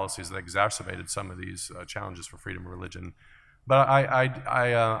have policies that exacerbated some of these challenges for freedom of religion? But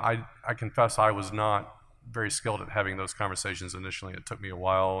I confess I was not very skilled at having those conversations initially. It took me a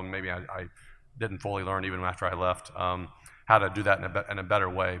while, and maybe I didn't fully learn even after I left how to do that in a better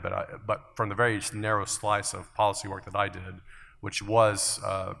way. But from the very narrow slice of policy work that I did, which was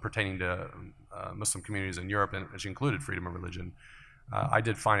pertaining to Muslim communities in Europe, and which included freedom of religion, I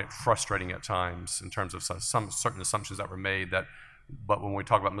did find it frustrating at times in terms of some certain assumptions that were made. But when we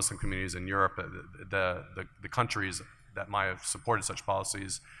talk about Muslim communities in Europe, the countries that might have supported such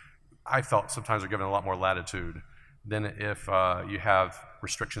policies, I felt sometimes are given a lot more latitude than if you have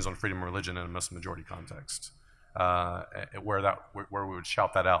restrictions on freedom of religion in a Muslim majority context, where we would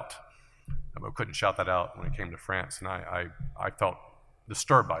shout that out. But we couldn't shout that out when it came to France, and I felt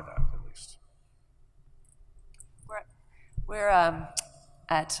disturbed by that, at least. We're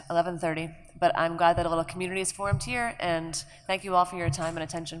at 11:30, but I'm glad that a little community is formed here, and thank you all for your time and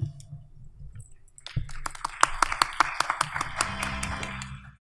attention.